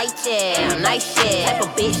out the night, yeah, nice shit. Type of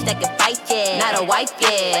bitch that can fight, yeah, not a wife,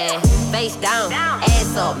 yeah. Face down,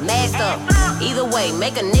 ass up, mask up. Either way,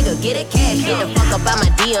 make a nigga get it cash. Get the fuck up out my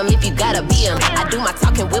DM if you gotta be him. I do my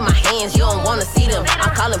talking with my hands, you don't wanna see them.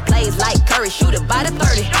 I'm calling plays like Curry, shoot it by the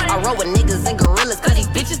 30. I roll with niggas and gorillas, cause these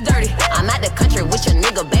bitches dirty. I'm out the country with your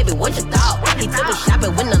nigga, baby, what you thought? He took me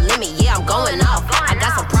shopping with no limit, yeah, I'm going off. I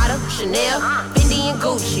got some Prada, Chanel, Fendi and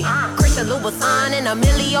Gucci, Christian Louboutin and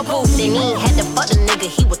Emilio Pucci. Then he had to fuck the nigga,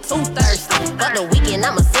 he was too thirsty. Fuck the weekend,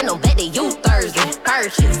 I'ma send him back to you Thursday.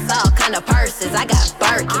 Purchase, all kind of purses, I got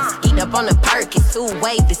Birkins. Eat up on the Perkins, two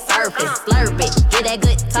wavy surface. Slurp it, get that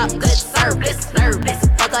good top, good service. Nervous,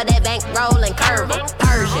 fuck all that bank roll and curve it.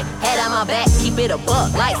 Persian, head on my back, keep it a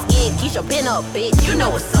buck. Light skin, Keisha, pin up, bitch, you know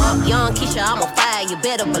what's up. Young Keisha, I'm on fire, you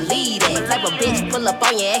better believe that. Type of bitch, pull up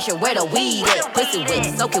on your ass, you where the weed at. Pussy wet,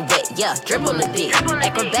 soak it wet, yeah, drip on the dick.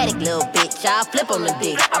 Acrobatic little bitch, I flip on the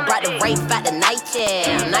dick. I brought the rape out the night,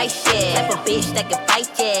 yeah, nice shit. Type of bitch that can fight,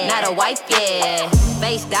 yeah, not a wife, yeah.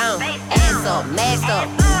 Face down, ass up, mask up.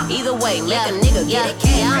 Either way, make a nigga get a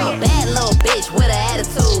cash. I'm a bad little bitch with an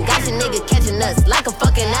attitude. Got your nigga catching us like a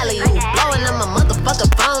fucking alley-oop. Blowing up my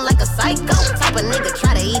motherfucking phone like a psycho. Type of nigga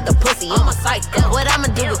try to eat the pussy on my psycho. What I'ma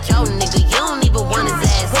do with your nigga? You don't even want his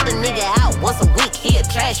ass. Put a nigga out once a week, he a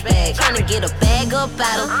trash bag. Tryna get a bag up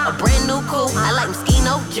out him, a brand new coupe. I like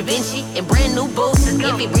Moschino, Givenchy, and brand new boots. If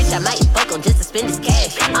he rich, I might fuck him just to spend his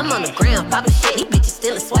cash. I'm on the ground, poppin' shit, these bitches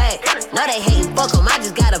stealing swag. No, they hatin', fuck him, I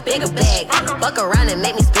just got a bigger bag. Fuck around and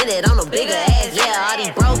make me spend it on a bigger ass. Yeah, all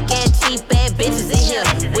these broke ass, cheap ass bitches in here.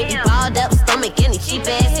 With these balled up stomach and these cheap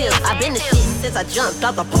ass hips. I been the shit since I jumped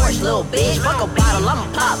off the porch, little bitch. Fuck a bottle, I'ma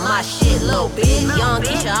pop my shit, little bitch. Young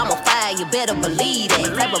Keisha, I'm on fire, you better believe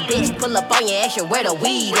that. Type of bitch, pull up on your ass, you where the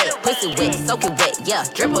weed at. Pussy wet, soak it wet, yeah,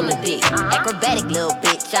 drip on the dick. Acrobatic little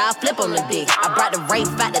bitch, I flip on the dick. I brought the rape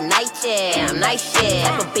out the night, yeah, nice shit.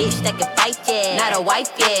 Type of bitch that can fight, yeah, not a wife,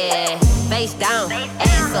 yeah. Face down,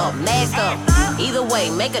 ass up, mask up. Either way,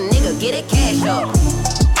 make a nigga get a cash up.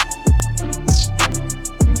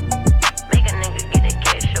 Make a nigga get a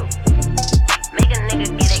cash up. Make a nigga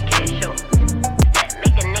get a cash up.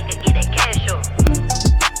 Make a nigga get a cash up.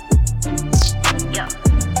 Yeah.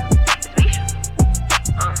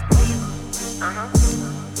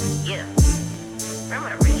 Yeah. Where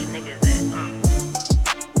my rich niggas at?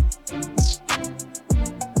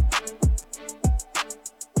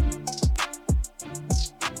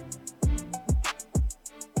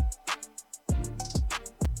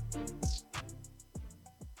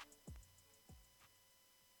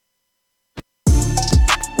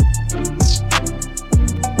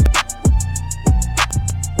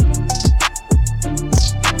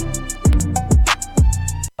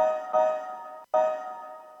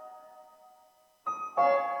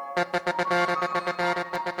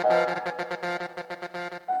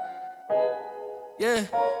 Yeah,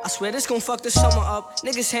 I swear this gon' fuck the summer up.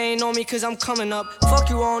 Niggas hating on me cause I'm coming up.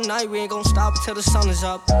 Fuck you all night, we ain't gon' stop until the sun is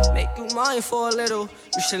up. Make you mine for a little,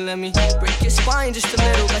 you should let me break your spine just a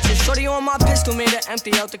little. Got your shorty on my pistol, made her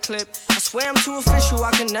empty out the clip. I swear I'm too official,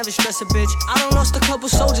 I can never stress a bitch. I done lost a couple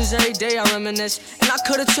soldiers every day, I reminisce. And I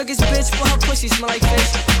could've took his bitch, but her pussy smell like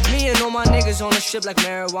fish. Me and all my niggas on the strip like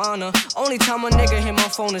marijuana. Only time a nigga hit my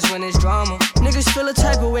phone is when it's drama. Niggas feel a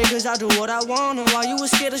type of way cause I do what I wanna. While you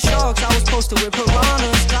was scared of sharks, I was posted with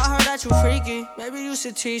piranhas. I heard that you freaky, maybe you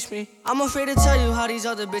should teach me. I'm afraid to tell you how these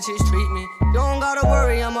other bitches treat me. You don't gotta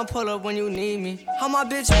worry, I'ma pull up when you need me. How my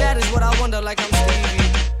bitch bad is what I wonder like I'm Stevie.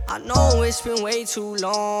 I know it's been way too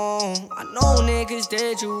long. I know niggas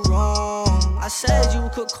did you wrong. I said you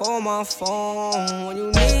could call my phone when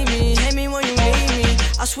you need me. Hit me when you need me.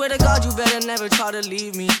 I swear to God you better never try to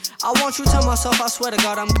leave me. I want you to myself, I swear to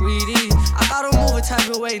God I'm greedy. I gotta move a type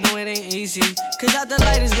of way, no it ain't easy. Cause at the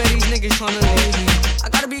light is where these niggas tryna leave me. I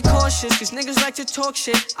gotta be cautious, cause niggas like to talk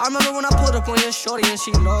shit. I remember when I pulled up on your shorty and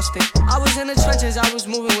she lost it. I was in the trenches, I was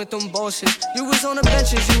moving with them bosses. You was on the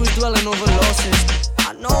benches, you was dwelling over losses.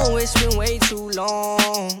 I know it's been way too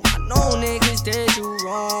long. I know niggas did you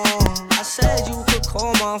wrong. I said you could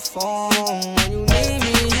call my phone when you need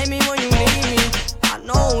me. Hit me when you need me. I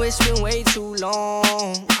know it's been way too long.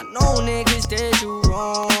 I know niggas did you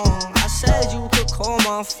wrong. I said you could call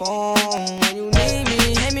my phone when you need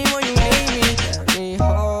me. Hit me when you need me. Let me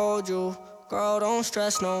hold you. Girl, don't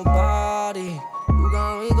stress nobody. You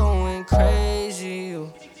got me going crazy.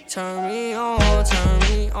 You turn me on, turn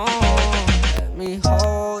me on. Let me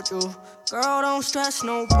hold you. Girl, don't stress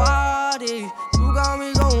nobody. You got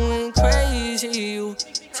me going crazy. You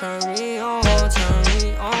turn me on, turn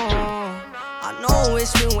me on. I know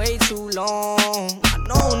it's been way too long. I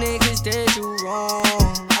know niggas did you wrong.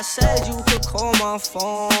 I said you could call my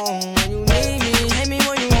phone when you need me. Hit me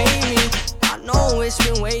when you need me. I know it's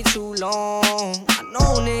been way too long. I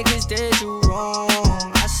know niggas did you wrong.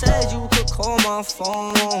 I said you could call my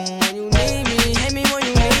phone when you need me. Hit me when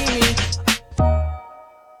you need me.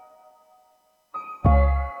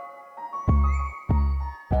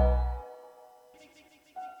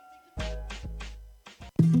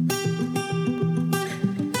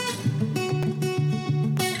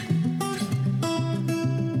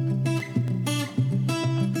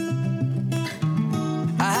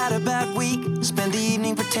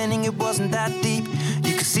 wasn't that deep.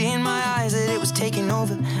 You could see in my eyes that it was taking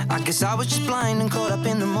over. I guess I was just blind and caught up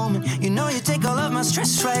in the moment. You know you take all of my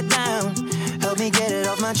stress right down. Help me get it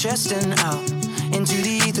off my chest and out into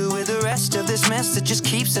the ether with the rest of this mess that just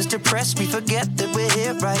keeps us depressed. We forget that we're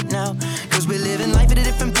here right now, cause we're living life at a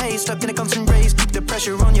different pace, stuck in a constant race. Keep the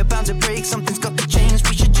pressure on, you're bound to break. Something's got to change.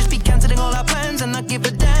 We should just be cancelling all our plans and not give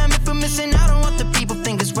a damn if we're missing out on what the people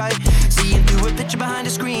think is right. Seeing through a picture behind a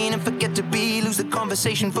screen and forget to be. Lose the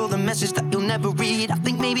conversation for the message that you'll never read. I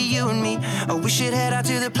think maybe you and me, oh, we should head out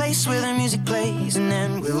to the place where the music plays, and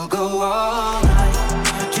then we'll go all night,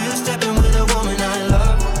 just stepping with a woman I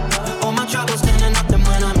love. All my troubles turn to nothing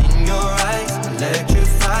when I'm in your eyes.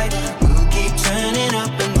 Electrified, we'll keep turning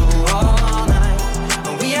up and go all night.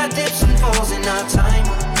 And we had dips and falls in our time,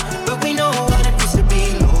 but we know what it feels to be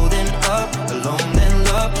low then up, alone then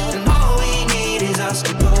love. And all we need is us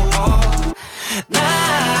to go all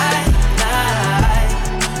night, night.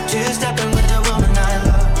 Just stepping with the woman I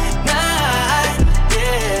love. Night,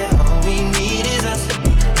 yeah. All we need is us.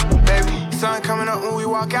 Baby, sun coming up when we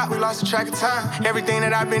walk out, we lost the track of time. Everything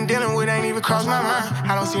that I've been dealing with ain't even crossed my mind.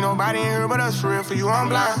 I don't see nobody in here but us, for real, for you I'm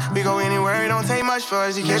blind. We go anywhere, it don't take much for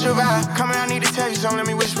us to catch your vibe. Coming, I need to tell you something, let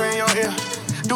me whisper in your ear.